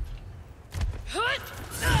that.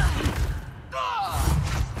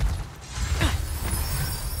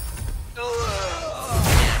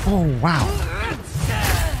 Oh wow.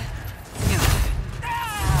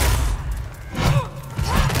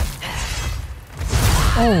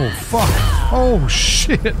 Oh fuck. Oh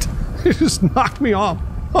shit. It just knocked me off.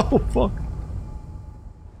 Oh fuck.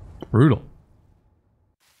 Brutal.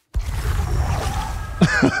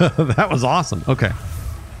 That was awesome. Okay.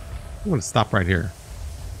 I'm going to stop right here.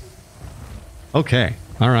 Okay.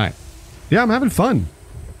 All right. Yeah, I'm having fun.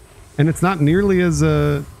 And it's not nearly as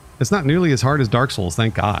hard as Dark Souls,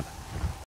 thank God.